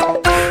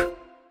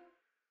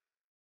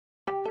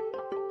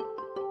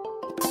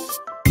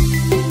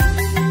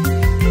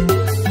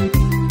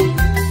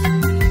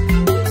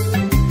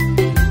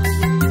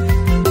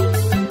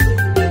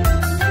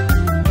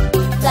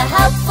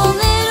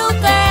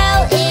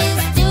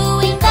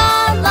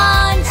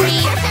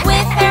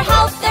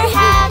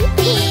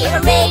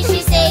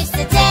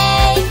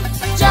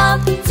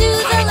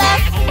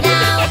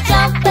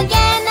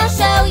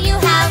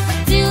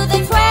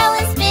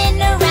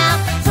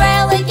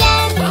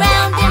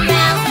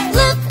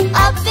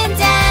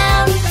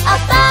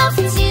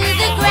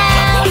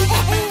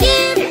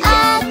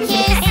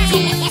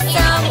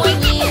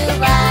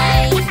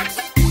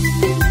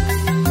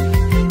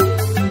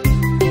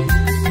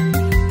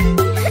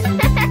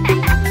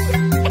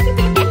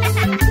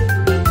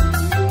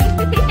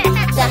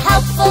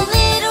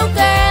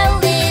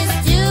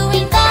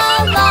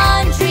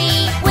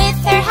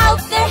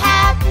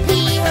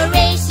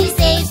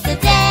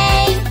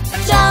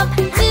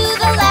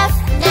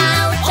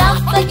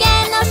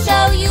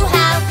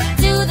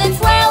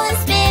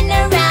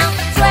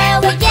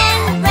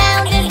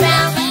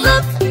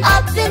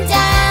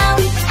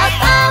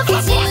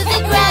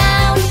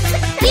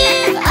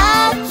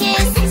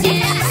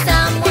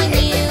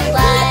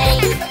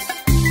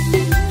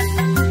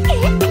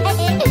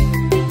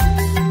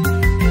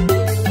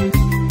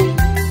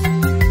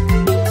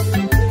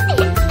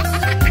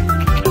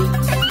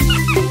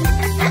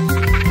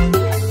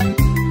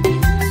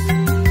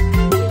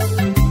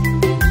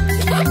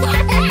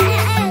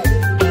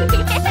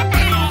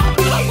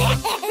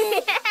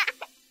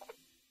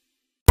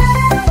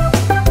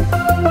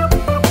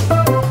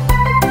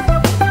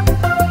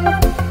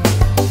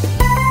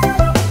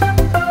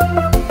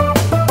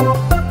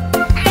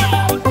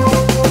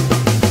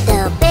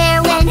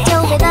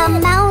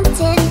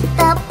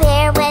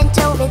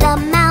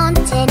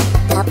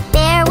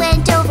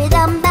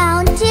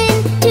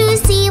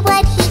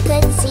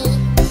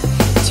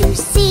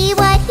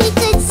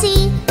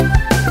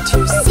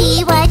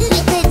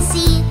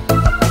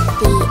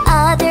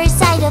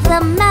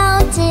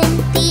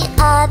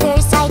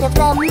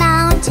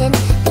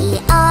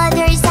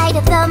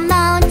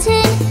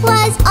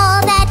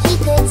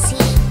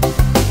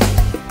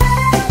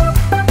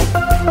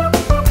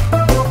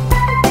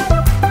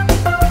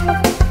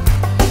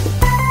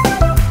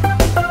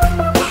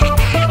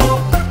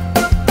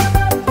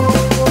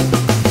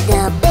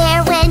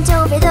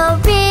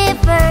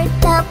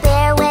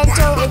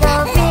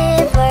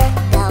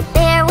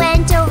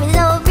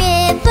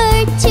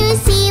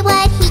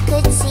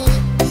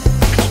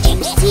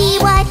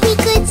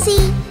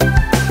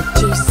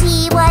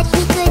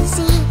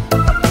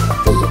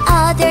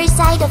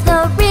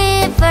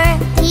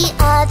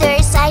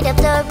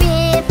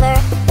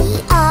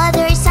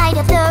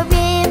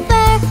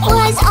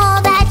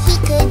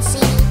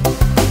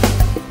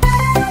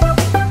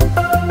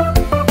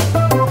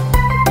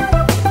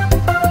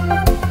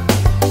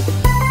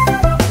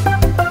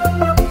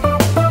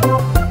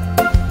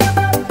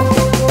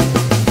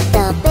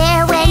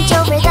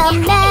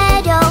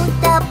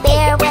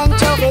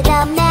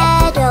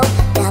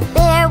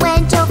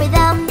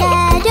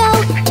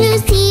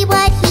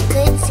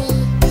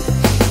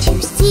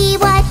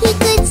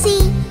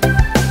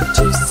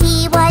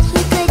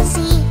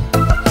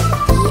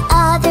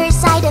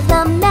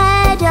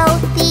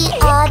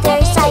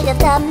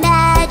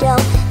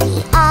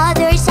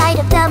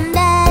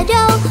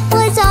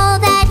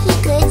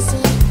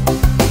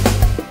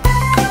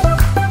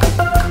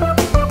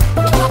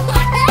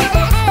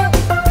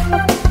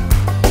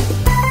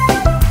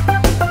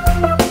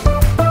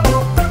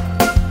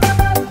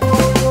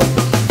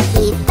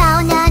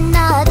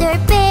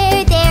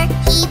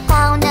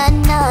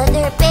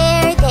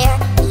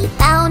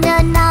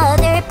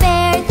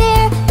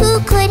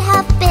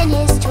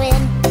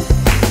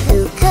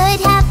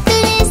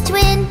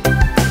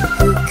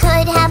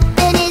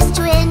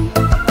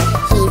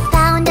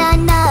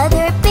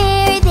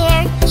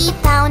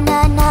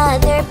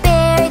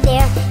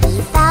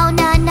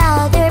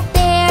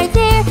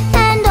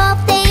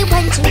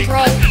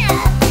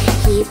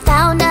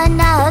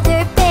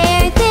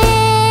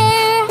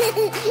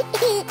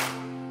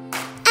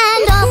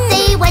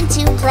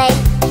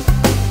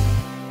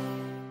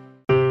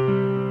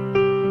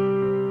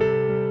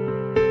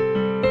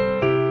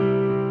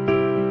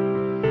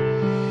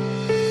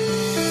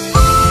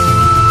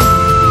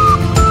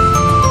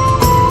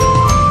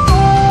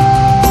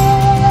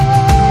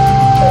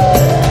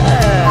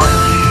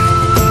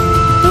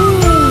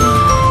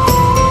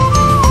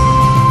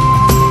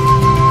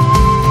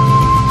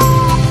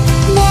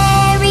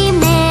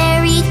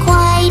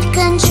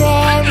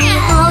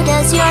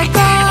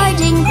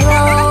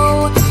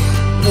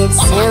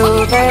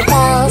 silver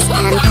bells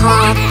and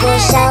cockle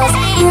shells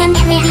and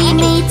pretty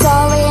maids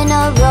all in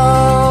a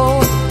row.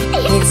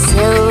 With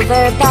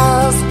silver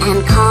bells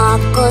and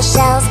cockle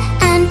shells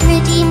and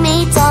pretty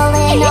maids all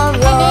in a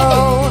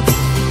row.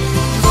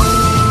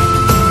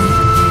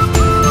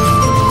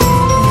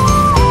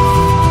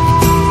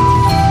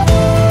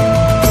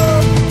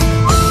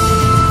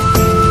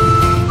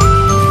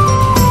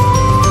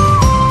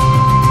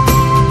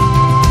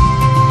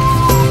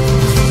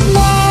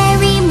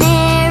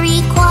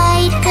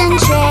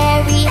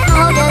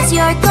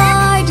 Your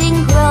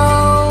garden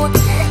grow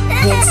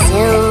with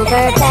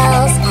silver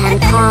bells and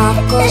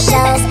cockle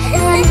shells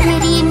and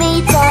pretty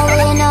maids all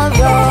in a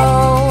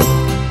row.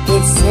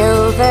 With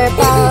silver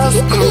bells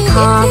and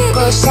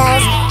cockle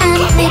shells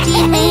and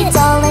pretty maids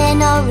all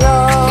in a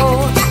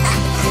row.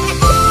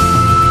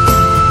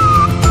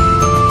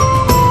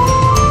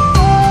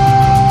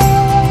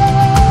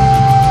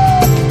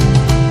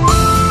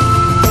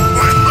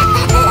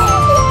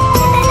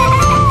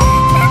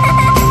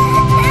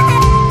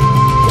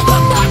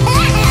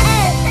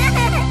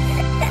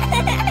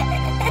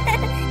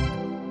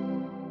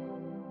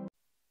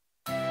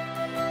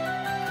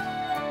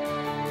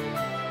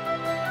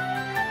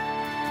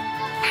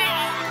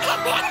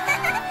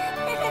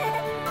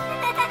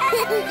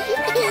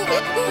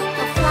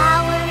 A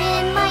flower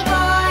in my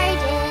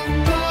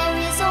garden, there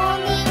is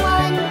only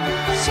one.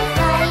 She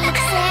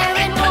likes air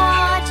and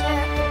water,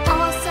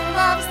 also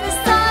loves the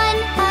sun.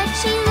 But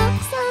she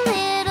looks a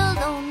little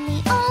lonely,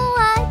 oh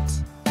what?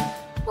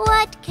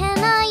 What can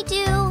I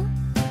do?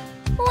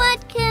 What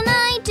can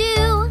I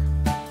do?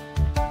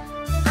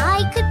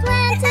 I could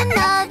plant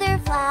another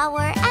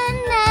flower and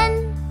then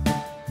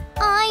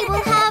I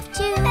will have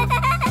to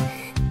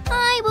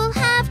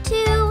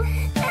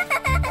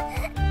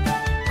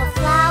A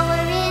flower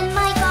in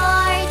my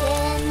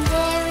garden,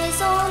 there is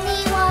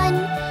only one.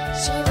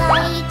 She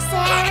likes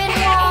air and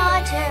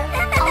water,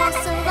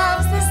 also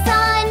loves the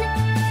sun.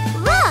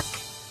 Look!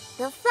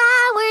 The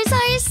flowers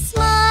are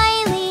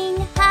smiling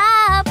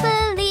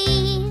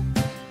happily,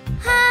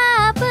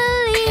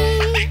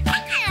 happily.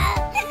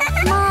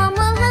 Mom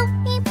will help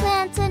me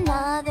plant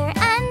another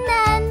and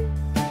then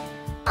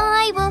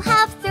I will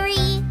have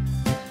three.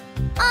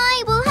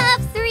 I will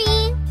have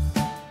three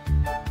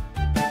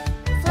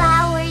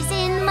flowers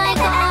in my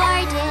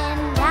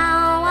garden.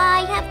 Now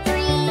I have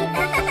three.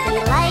 They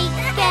like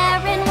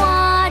air and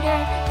water,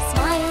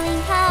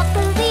 smiling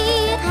happily,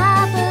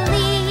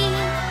 happily,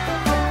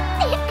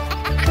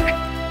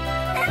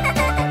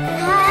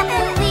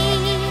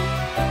 happily,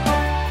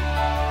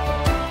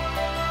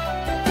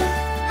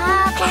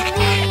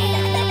 happily.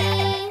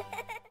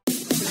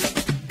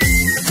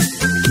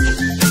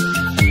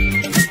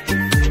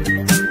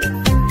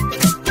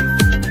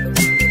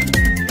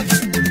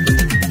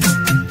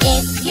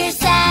 If you're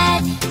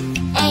sad,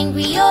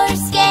 angry or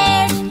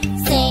scared,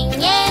 sing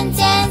and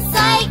dance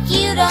like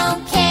you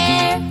don't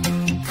care.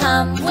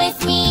 Come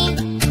with me,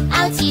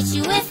 I'll teach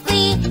you with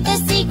glee the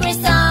secret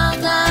song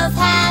of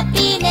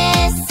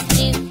happiness.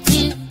 Do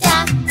do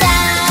da da,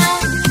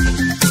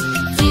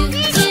 do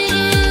do do,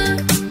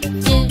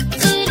 do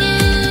do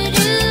do.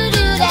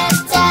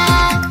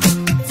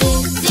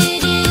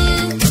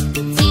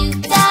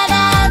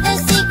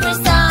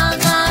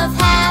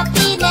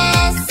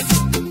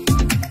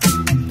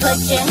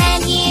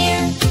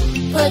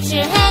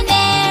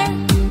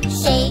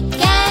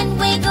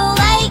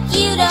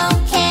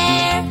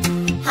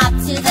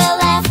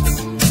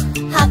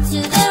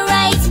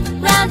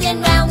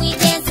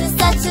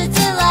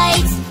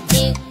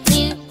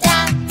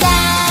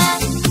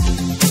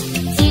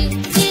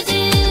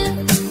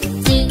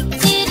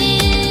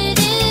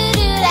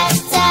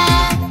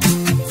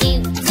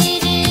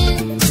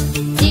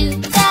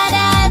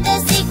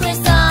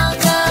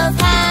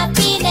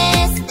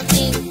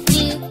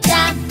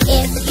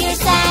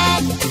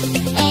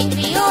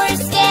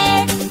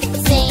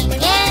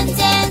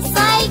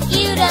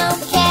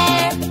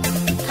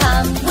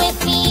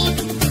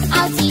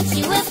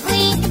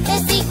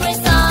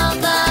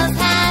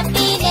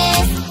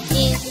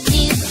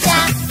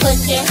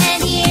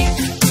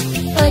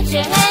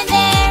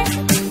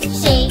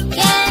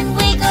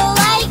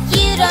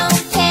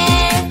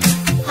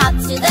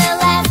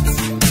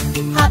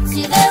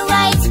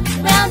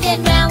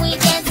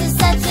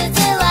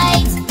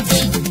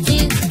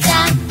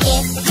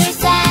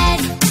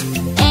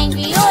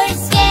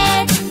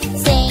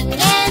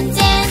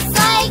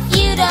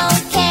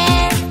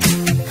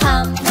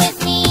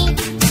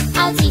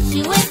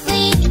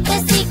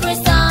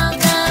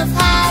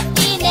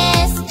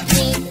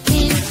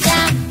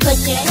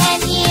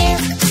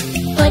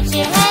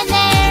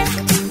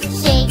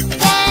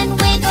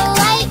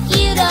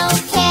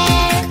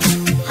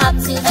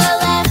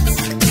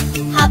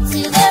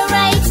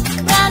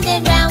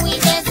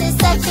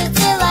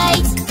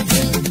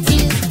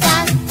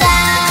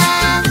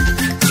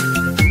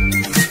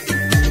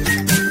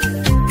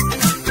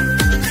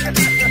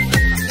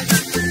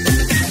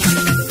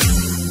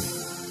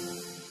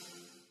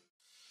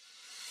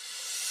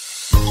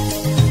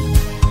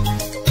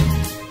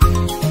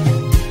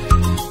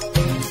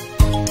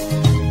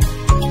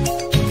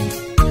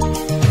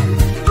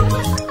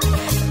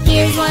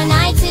 Here's one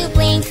eye to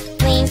blink,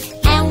 blink,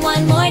 and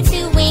one more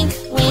to wink,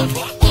 wink.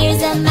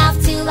 Here's a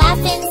mouth to laugh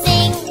and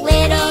sing,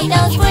 little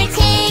nose for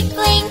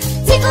tickling.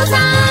 Tickle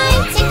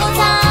time, tickle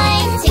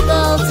time,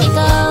 tickle,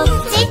 tickle,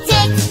 tick,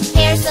 tick.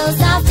 Hair so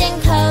soft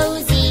and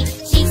cozy,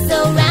 cheeks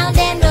so round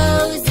and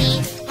rosy.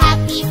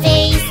 Happy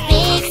face,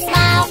 big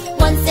smile,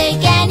 once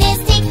again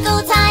it's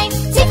tickle time.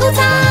 Tickle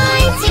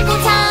time, tickle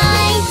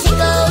time,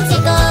 tickle,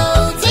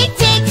 tickle, tick,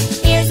 tick.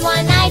 Here's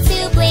one eye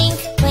to blink,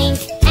 blink,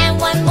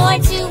 and one more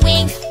to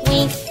wink,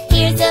 wink.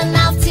 Here's a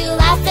mouth to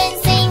laugh and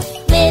sing,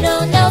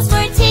 little nose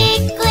for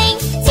tickling.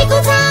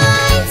 Tickle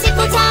time,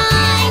 tickle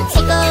time,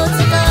 tickle,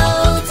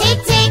 tickle, tick,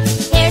 tick.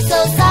 Hair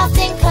so soft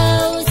and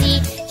cozy,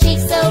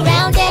 cheeks so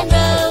round and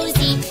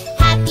rosy.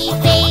 Happy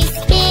face,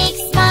 big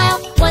smile,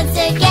 once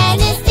again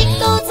it's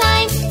tickle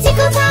time.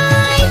 Tickle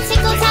time,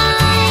 tickle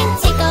time,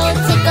 tickle,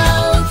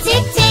 tickle,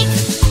 tick, tick.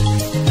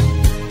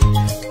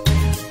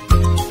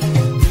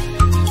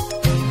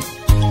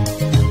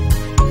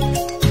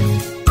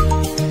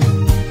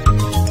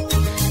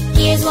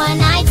 Here's one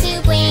eye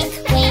to blink,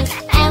 blink,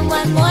 and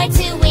one more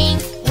to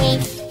wink,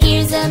 wink.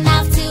 Here's a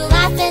mouth to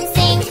laugh and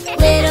sing,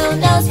 little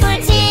nose for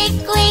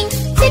tickling.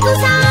 Tickle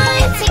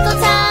time, tickle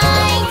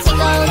time,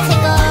 tickle,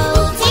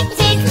 tickle, tick,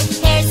 tick.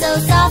 Hair so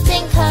soft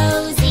and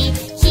cozy,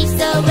 cheeks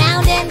so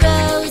round and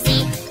rosy.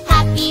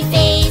 Happy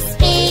face,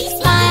 big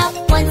smile,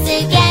 once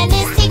again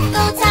it's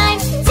tickle time.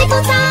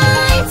 Tickle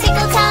time,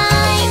 tickle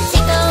time,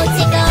 tickle,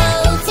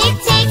 tickle, tick,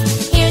 tick.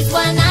 Here's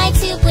one eye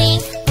to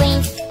blink,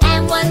 blink,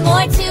 and one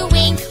more to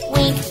wink,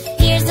 wink.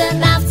 Here's a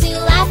mouth to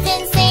laugh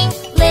and sing,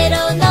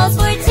 little nose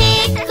for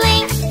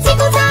tickling.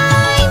 Tickle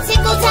time,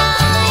 tickle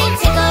time,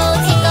 tickle,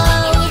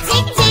 tickle,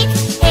 tick, tick.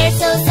 Hair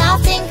so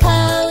soft and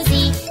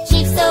cozy,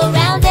 cheeks so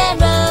round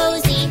and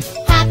rosy.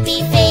 Happy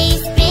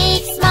face,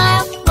 big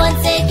smile,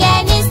 once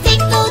again it's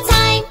tickle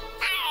time.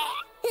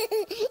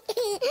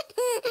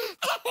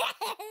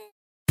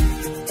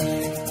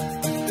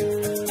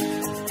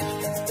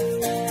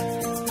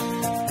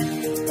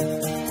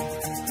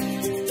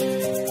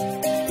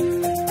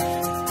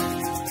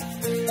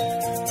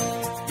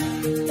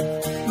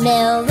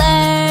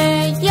 Miller,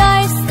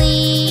 you're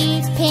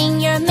sleeping,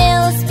 your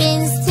mill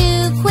spins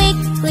too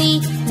quickly.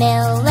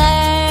 Miller,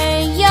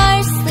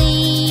 you're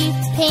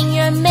sleeping,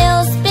 your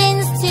mill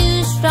spins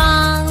too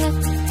strong.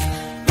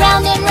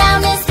 Round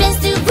and spins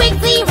too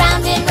quickly,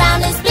 round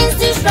and spins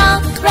too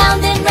strong.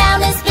 Round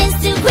and spins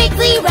too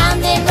quickly,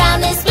 round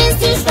and spins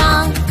too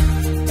strong.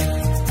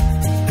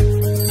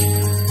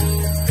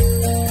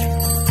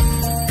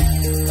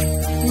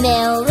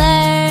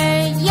 Miller,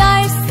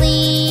 you're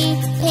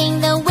sleeping,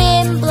 the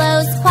wind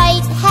blows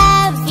quite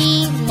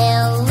heavy.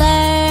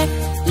 Miller,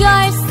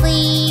 you're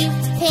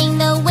sleeping,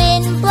 the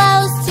wind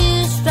blows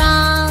too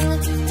strong.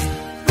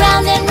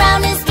 Round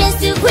and spins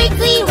too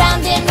quickly,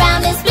 round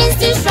and spins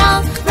too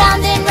strong.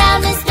 Round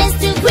and spins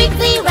too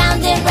quickly,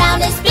 round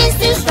and spins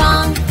too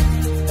strong.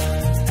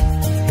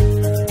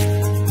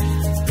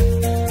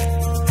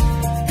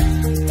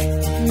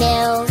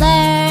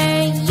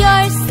 Miller,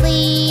 you're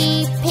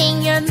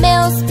sleeping, your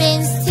mill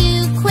spins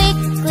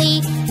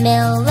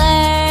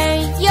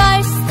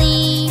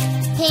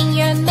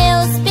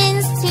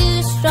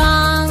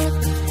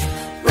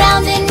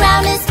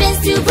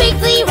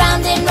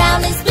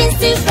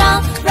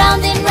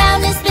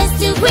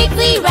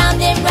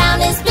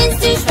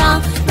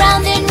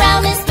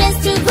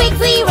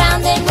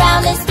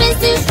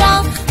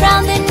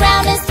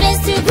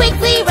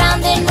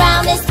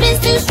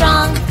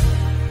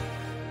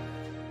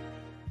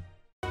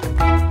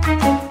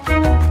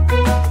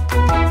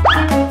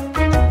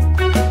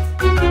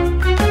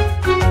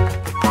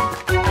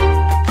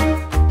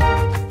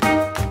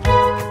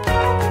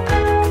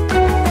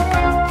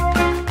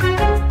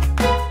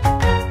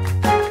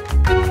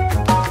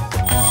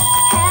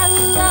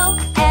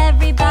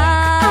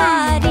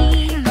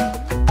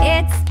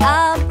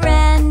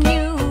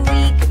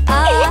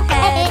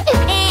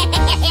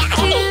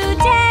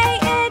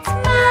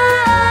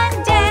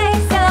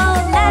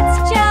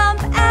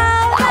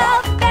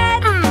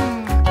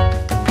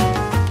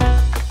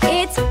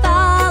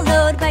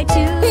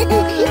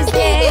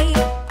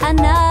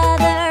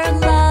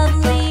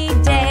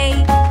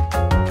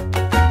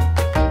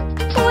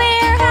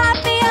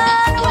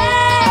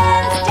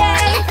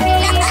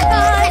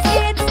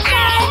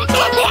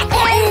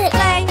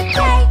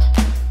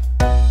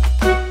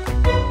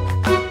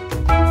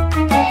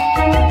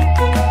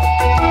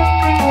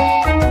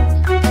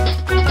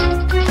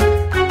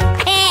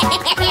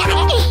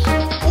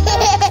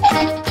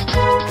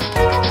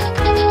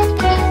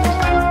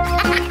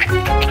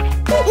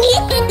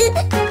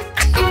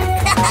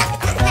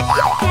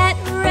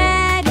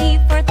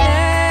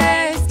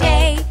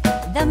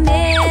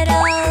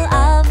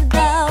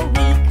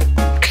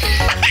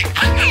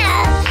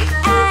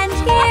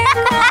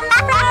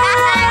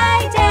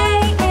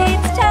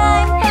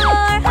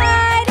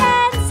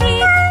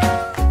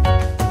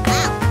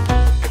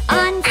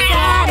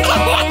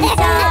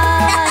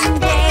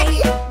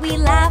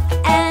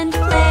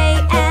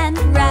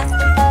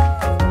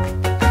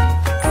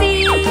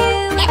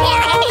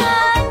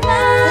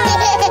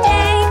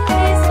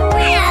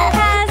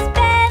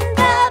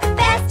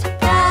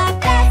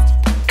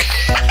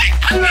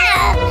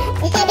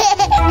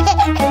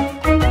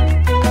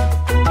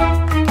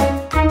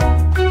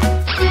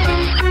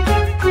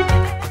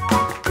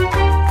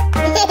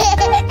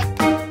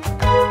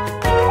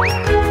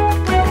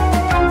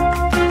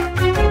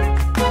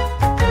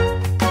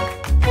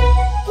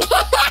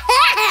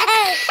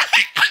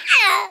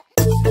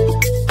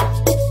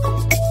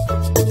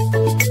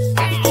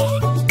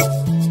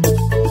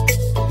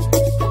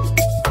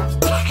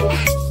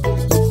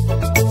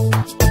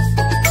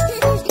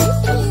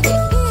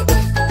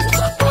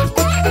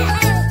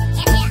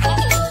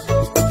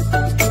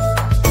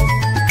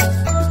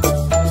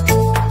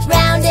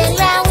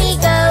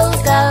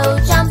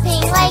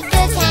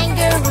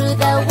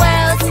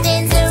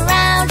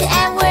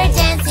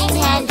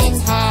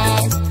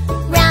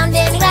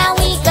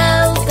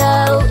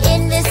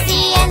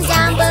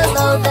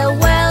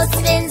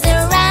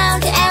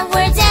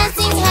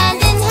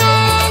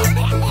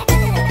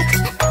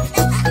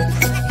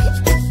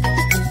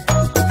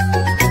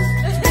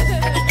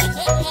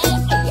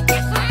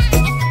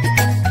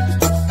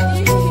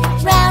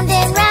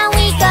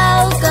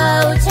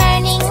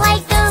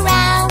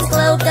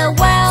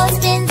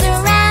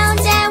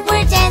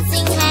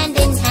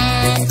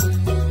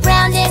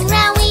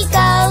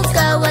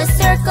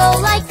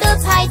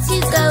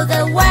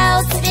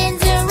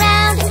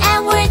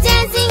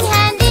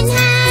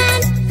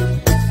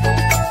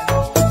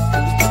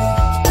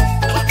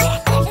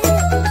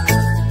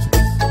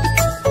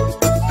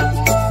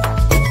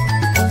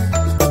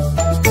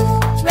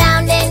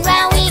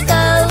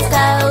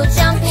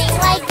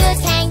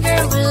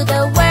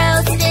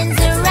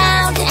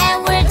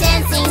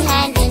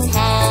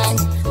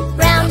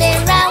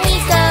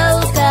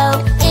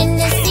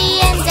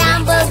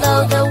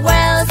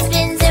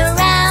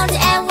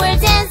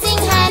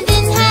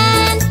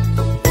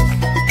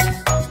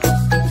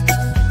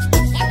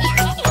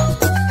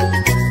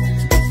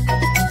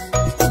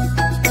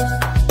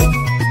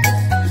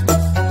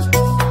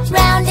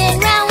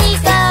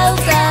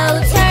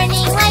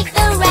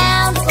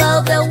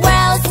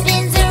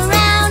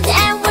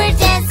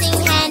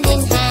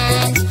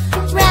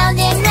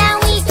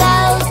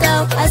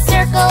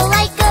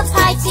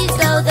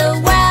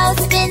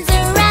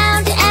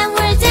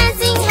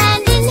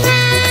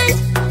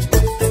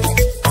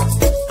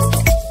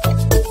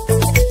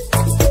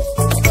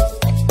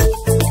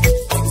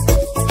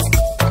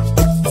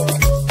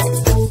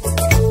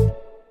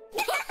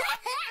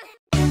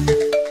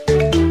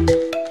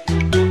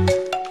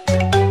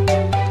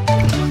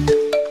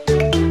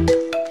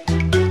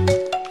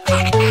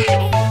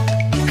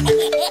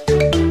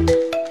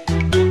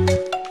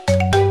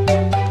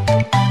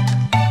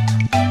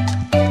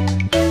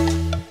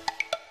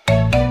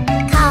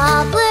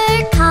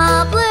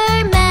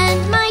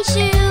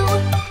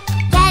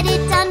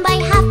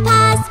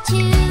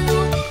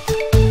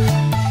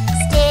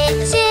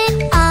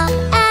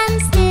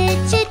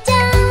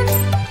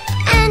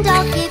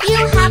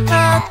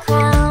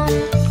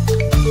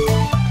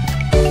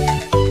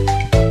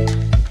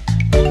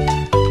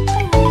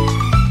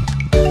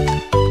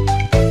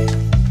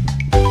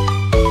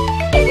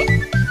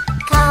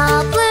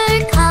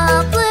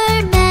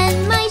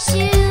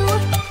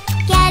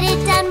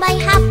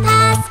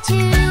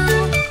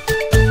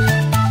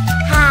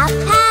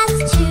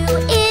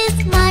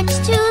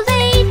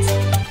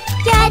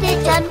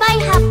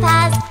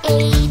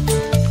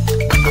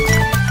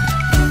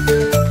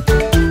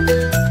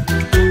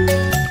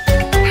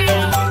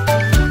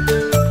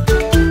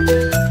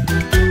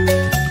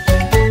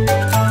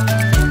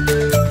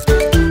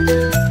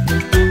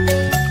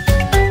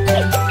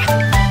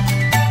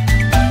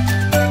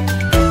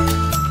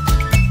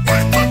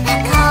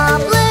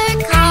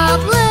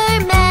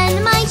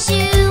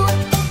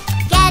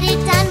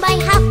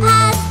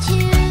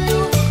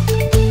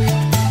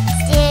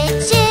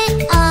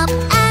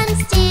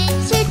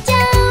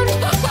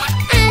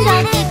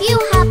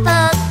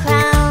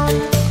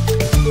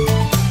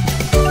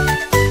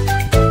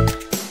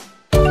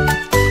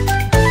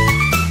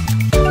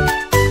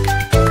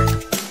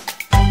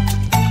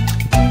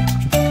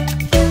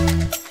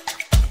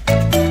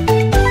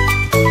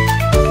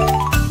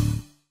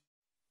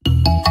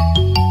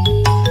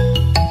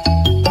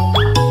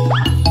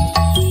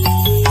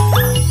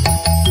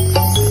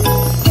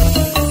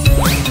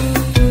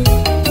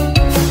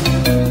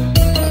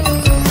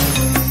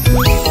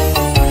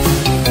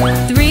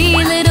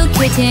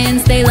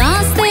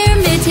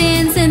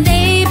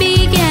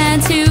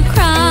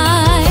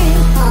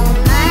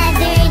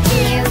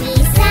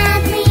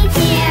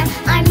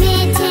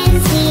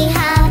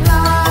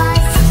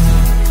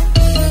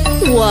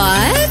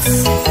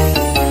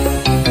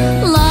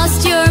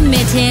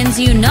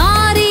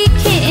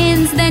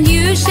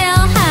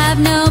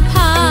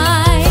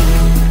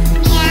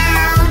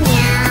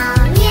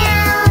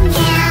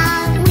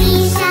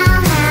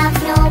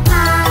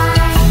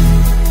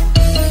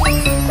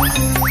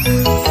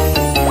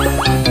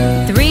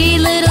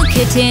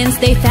kittens,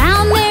 they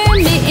found their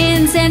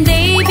mittens and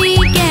they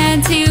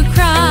began to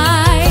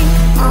cry.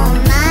 Oh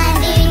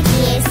mother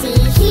dear,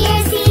 see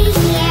here,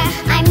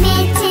 our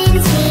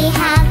mittens we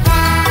have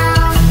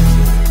found.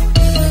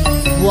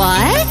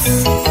 What?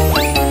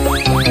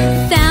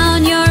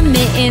 Found your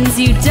mittens,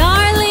 you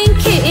darling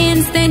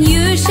kittens, then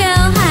you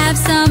shall have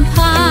some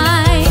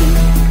pie.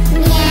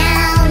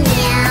 Meow,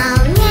 meow,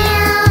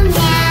 meow,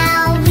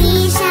 meow,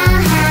 we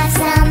shall have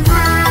some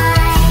pie.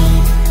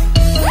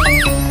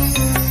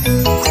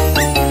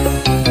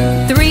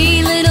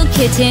 3 little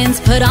kittens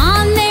put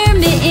on their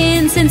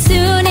mittens and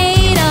soon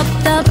ate up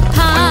the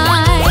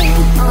pie.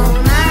 Oh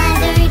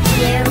mother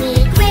dear, we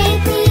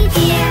greatly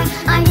fear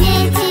our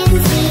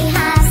mittens we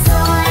have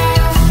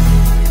soiled.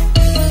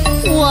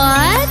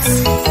 What?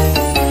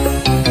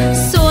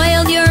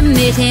 Soiled your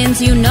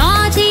mittens, you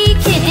naughty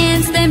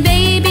kittens, then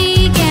they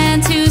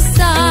began to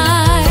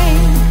sigh.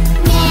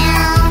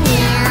 Meow,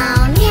 meow,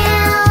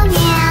 meow,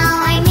 meow,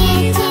 our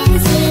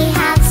mittens we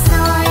have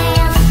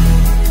soiled.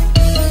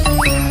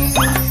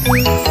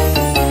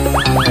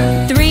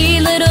 3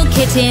 little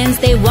kittens,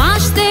 they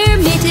washed their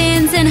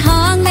mittens and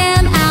hung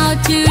them out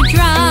to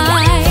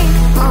dry.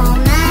 Oh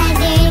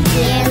mother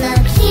dear,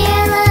 look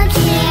here,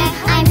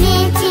 our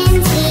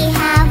mittens we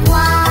have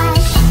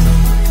washed.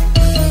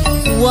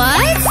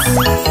 What?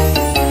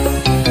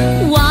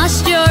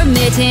 Washed your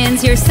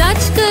mittens, you're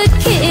such good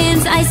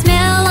kittens, I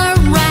smell a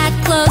rat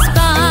close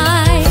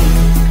by.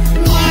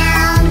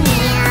 Meow,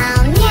 meow,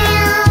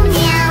 meow,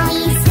 meow, we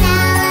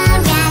smell a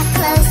rat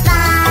close by.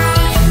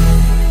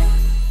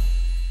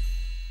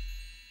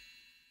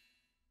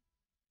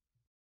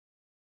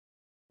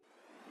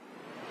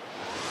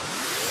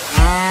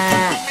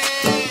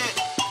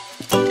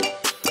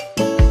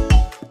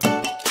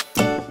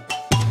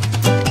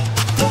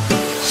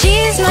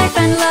 She's my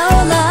friend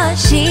Lola,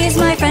 she's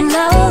my friend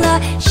Lola.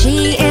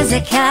 She is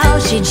a cow,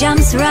 she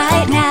jumps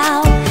right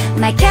now.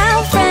 My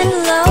cow friend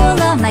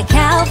Lola, my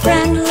cow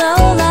friend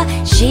Lola.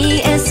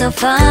 She is so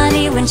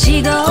funny when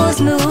she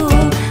goes moo,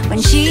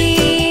 when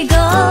she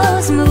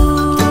goes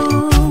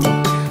moo,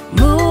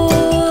 moo.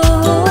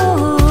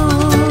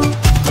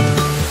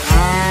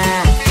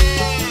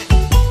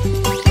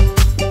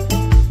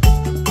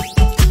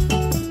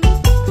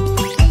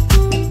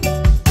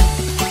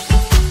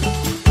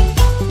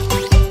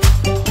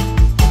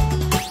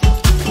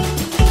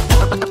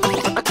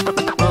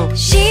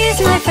 She's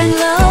my friend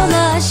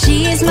Lola,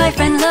 she's my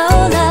friend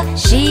Lola.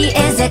 She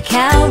is a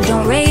cow,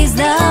 don't raise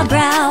the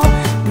brow.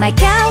 My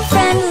cow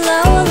friend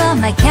Lola,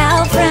 my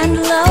cow friend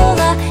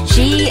Lola.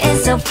 She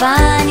is so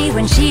funny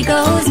when she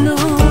goes moo,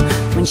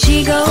 when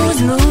she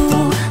goes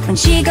moo, when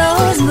she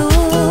goes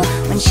moo,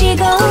 when she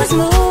goes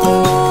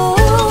moo.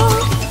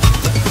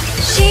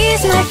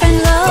 She's my friend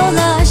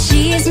Lola,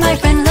 she's my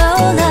friend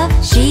Lola.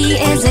 She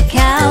is a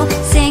cow,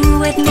 sing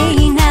with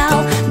me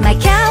now. My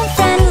cow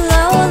friend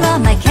Lola,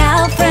 my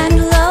cow friend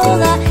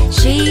Lola.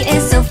 She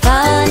is so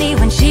funny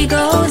when she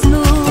goes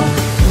moo,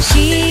 when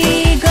she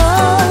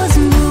goes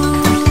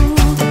moo,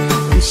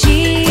 when she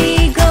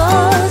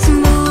goes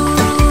moo.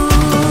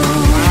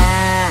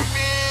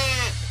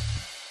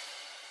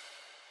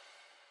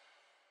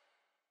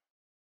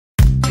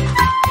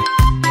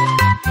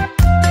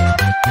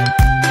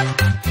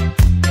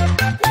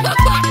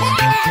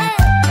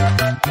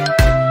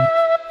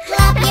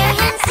 Clap your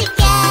hands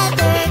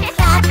together,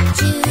 clap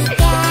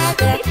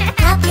together,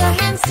 clap your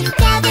hands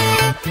together.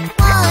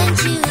 1,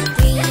 2,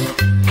 3.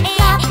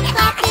 Clap,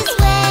 clap this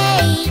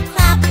way,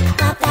 clap,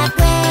 clap that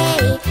way,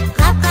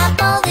 clap, clap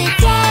all the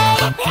day.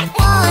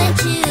 1,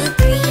 2,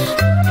 3.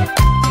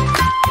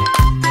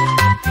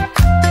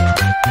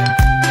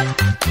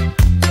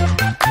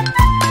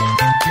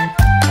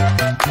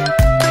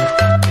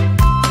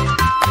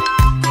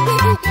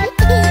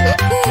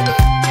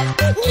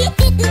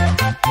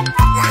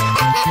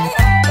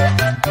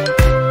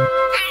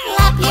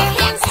 Clap your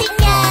hands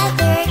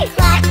together,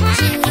 clap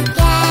together.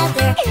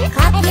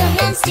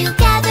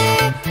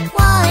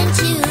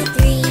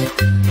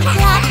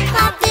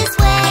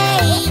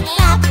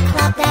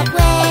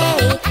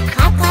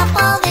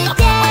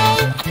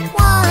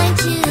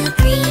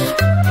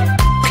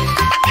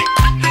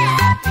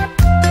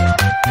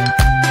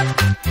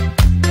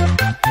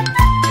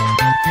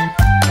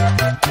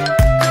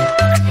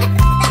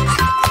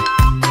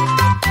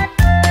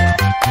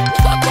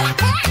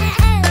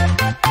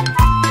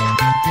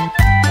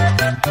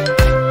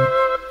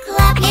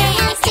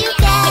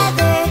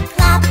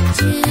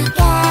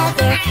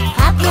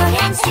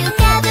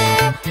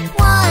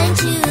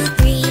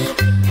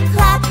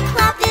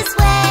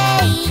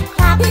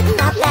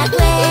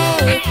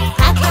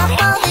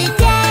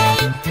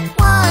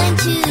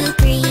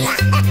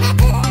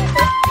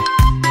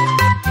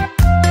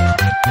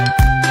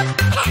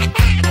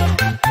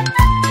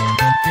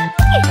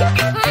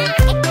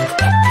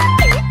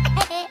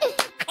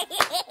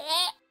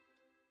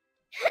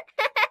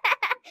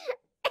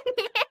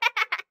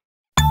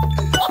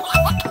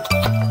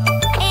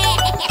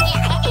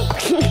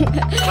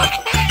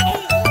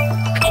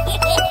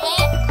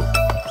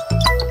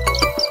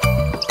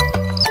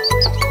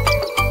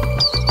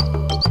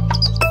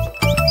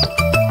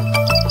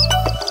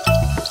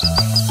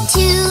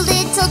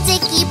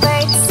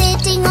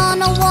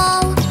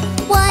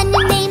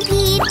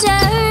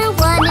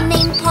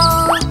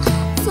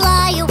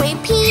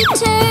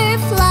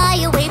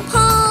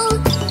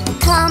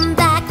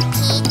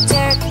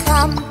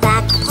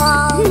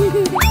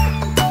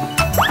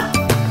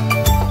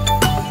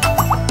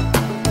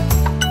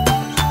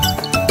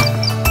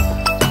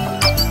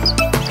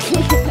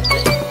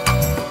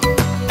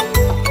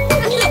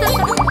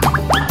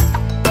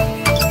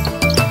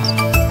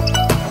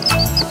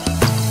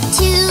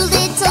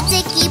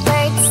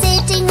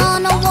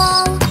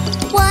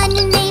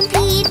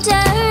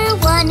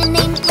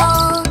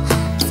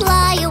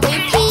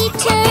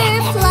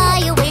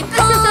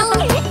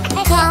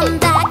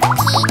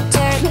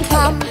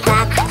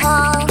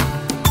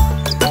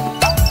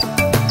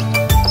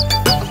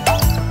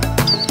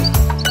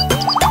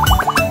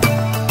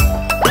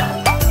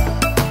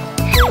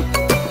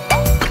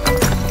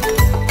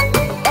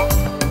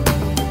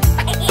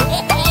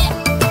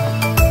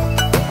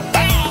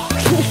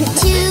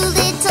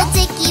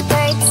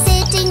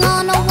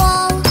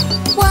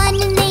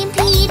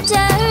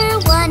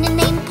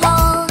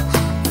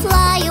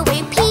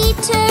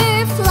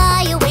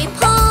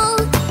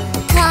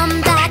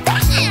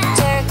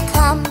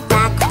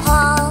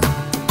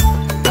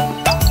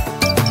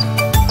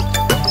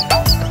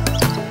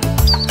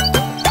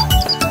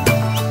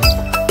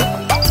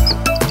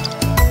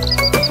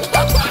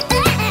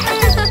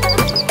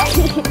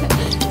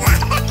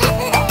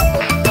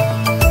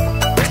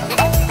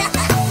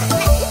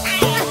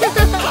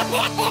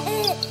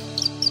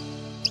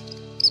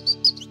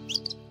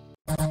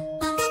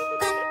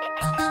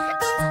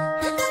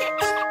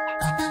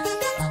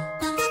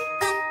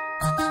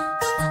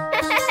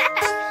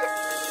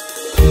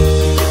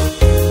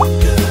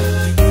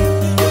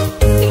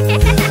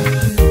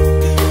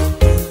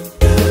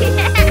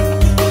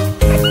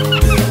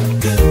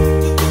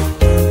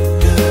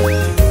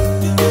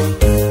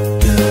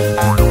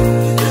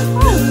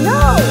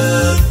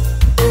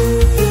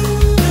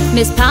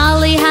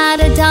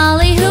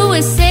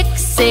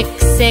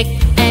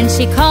 Then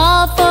she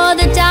called for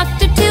the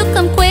doctor to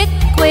come quick,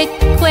 quick,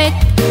 quick.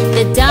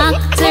 The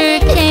doctor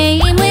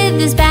came with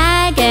his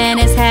bag and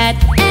his hat,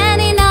 and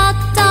he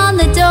knocked on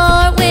the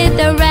door with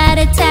a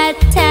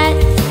rat-a-tat-tat.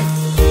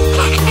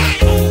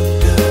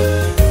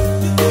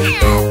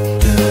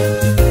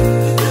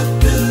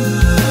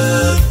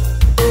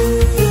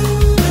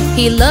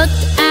 He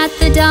looked at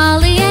the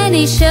dolly and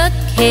he shook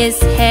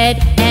his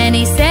head, and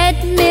he said,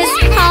 "Miss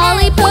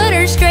Polly, put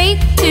her straight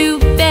to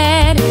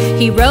bed."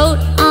 He wrote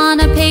on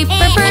a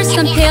paper for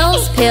some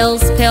pills,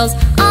 pills, pills.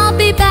 "I'll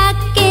be back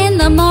in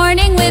the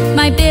morning with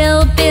my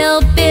bill,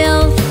 bill,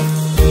 bill."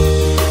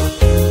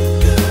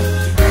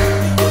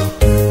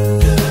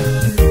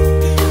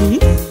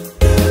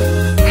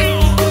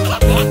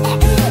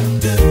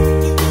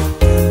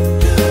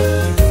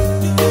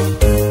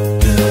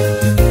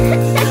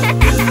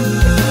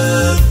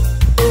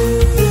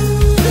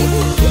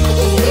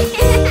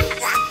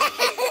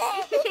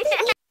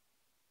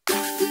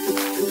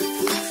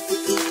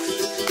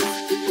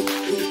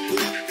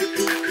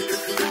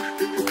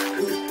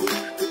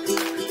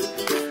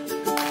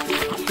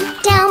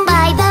 Down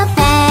by the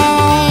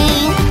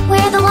bay,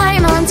 where the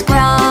watermelons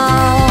grow,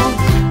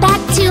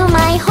 back to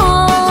my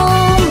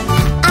home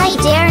I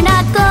dare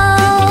not go.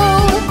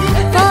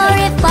 For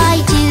if I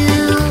do,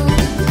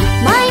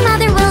 my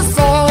mother will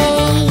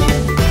say,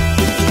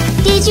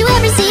 "Did you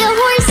ever see a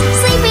horse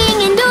sleeping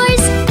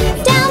indoors?"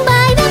 Down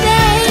by the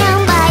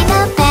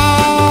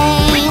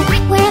bay,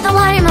 where the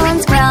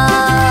watermelons grow,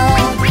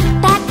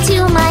 back to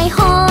my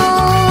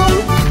home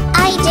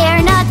I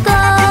dare not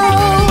go.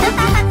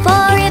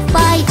 For if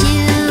I do,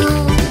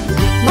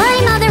 my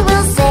mother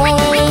will say,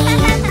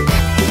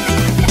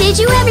 "Did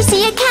you ever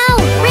see a cow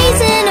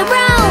raising a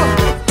brow?"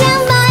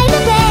 Down by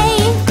the bay.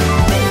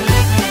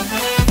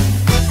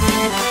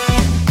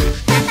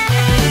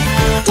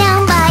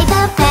 Down by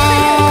the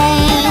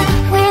bay,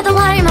 where the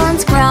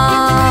watermelons grow,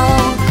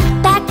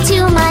 back to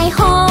my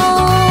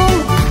home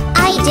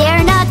I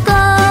dare not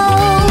go.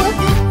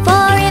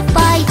 For if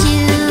I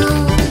do,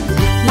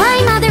 my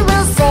mother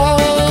will say,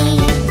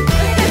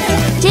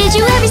 "Did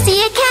you ever see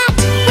a cat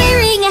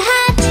wearing a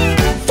hat?"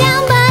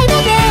 Down by the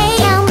bay,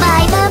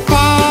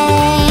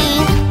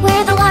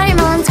 where the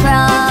watermelons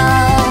grow,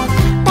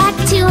 back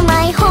to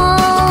my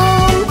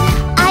home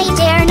I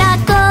dare not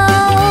go.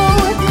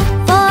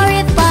 For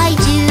if I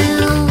do,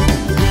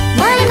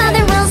 my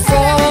mother will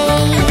say,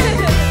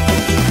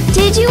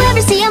 "Did you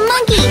ever see a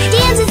monkey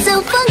dancing so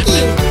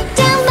funky?"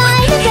 Down by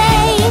the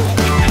bay.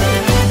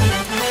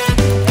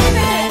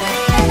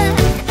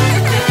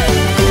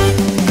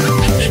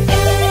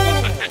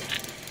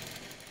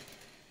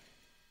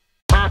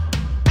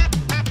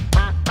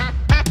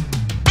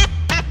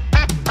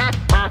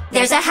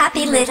 There's a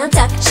happy little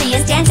duck, she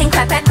is dancing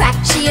quack, quack, quack.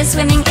 She is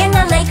swimming in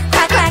the lake,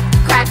 quack, quack,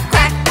 quack,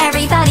 quack.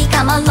 Everybody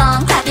come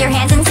along, clap your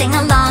hands and sing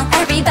along.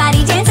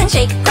 Everybody dance and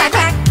shake, quack,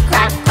 quack,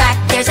 quack, quack.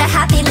 There's a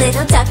happy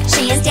little duck,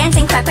 she is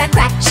dancing quack, quack,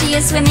 quack. She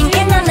is swimming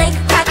in the lake,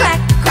 quack, quack,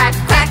 quack,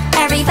 quack.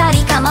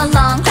 Everybody come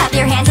along, clap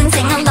your hands and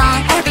sing along.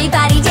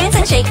 Everybody dance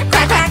and shake,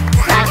 quack, quack,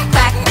 quack,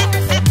 quack.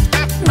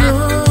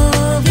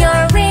 Move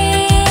your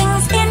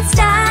rings in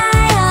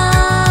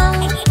style.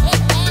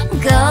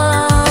 Go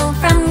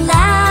from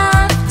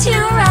left to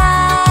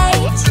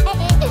right.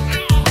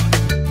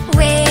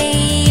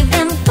 Wave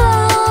them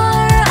for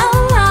a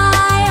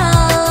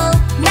while.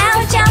 Now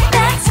jump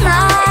and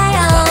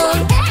smile.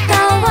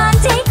 Go on,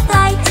 take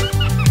flight.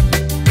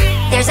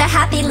 There's a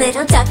happy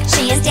little duck,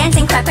 she is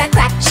dancing quack, quack,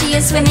 quack. She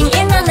is swimming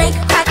in the lake,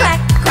 quack, quack,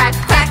 quack,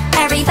 quack.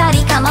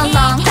 Everybody come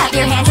along, clap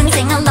your hands and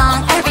sing along.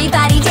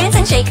 Everybody dance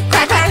and shake,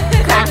 quack, quack,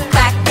 quack,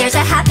 quack. There's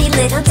a happy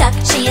little duck,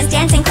 she is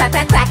dancing quack,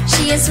 quack, quack.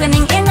 She is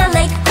swimming in the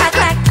lake, quack,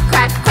 quack,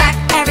 quack, quack.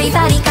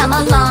 Everybody come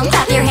along,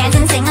 clap your hands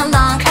and sing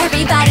along.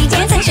 Everybody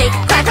dance and shake,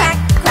 quack, quack,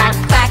 quack,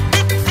 quack.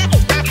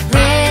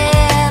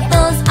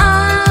 Ripples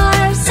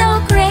are so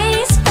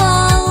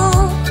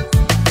graceful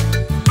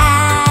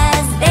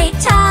as they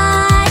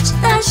touch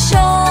the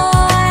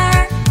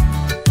shore.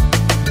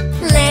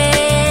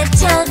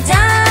 Little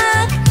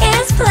duck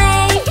is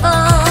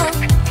playful,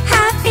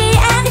 happy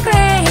and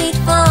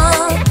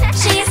grateful.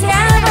 She's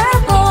never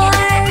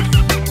bored.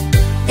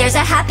 There's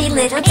a happy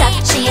little duck,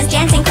 she is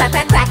dancing quack,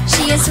 quack, quack.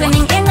 She is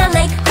swimming in the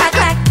lake, quack,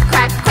 quack,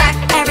 quack, quack.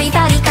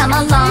 Everybody come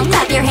along,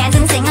 clap your hands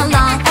and sing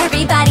along.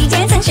 Everybody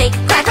dance and shake,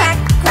 quack, quack,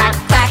 quack,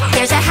 quack.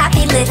 There's a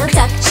happy little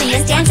duck, she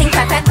is dancing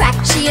quack, quack, quack.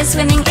 She is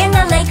swimming in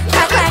the lake,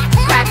 quack, quack,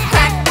 quack,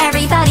 quack.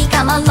 Everybody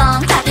come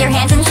along, clap your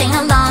hands and sing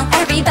along.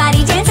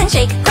 Everybody dance and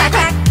shake, quack,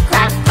 quack,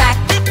 quack, quack.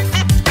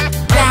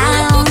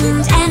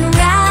 Round and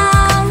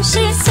round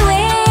she's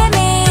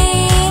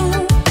swimming,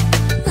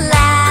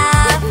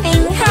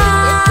 laughing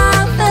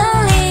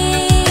happily.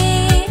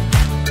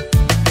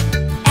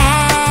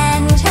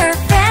 And her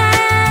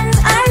friends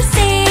are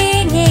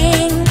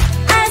singing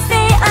as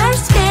they are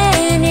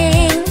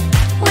spinning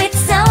with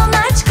so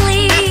much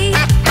glee.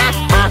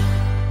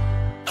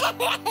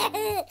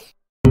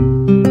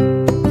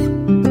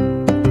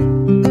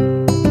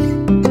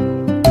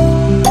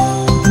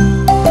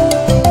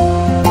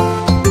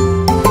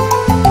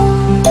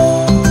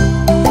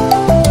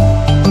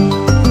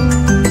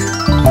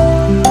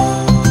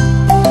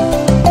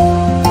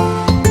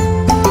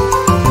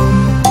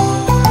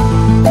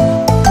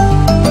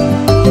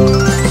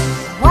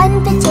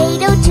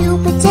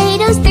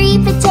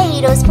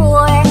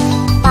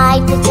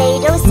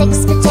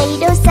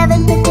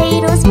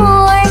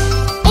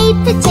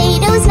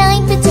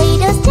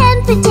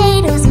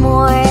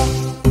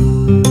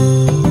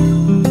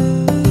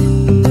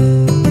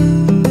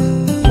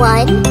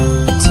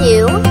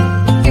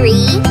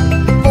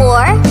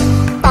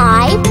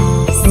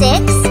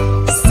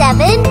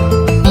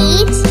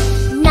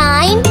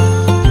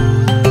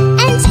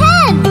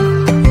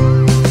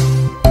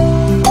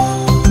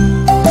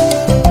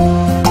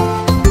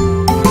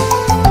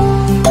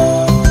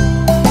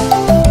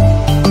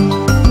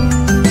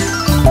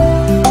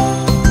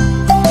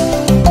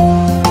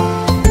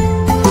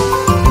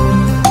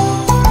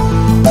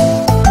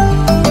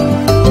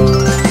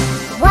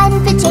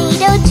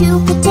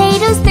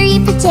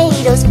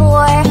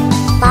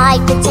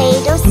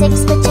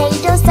 6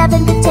 potatoes,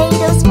 7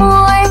 potatoes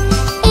more,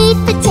 8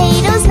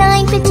 potatoes,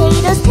 9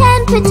 potatoes,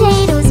 10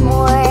 potatoes.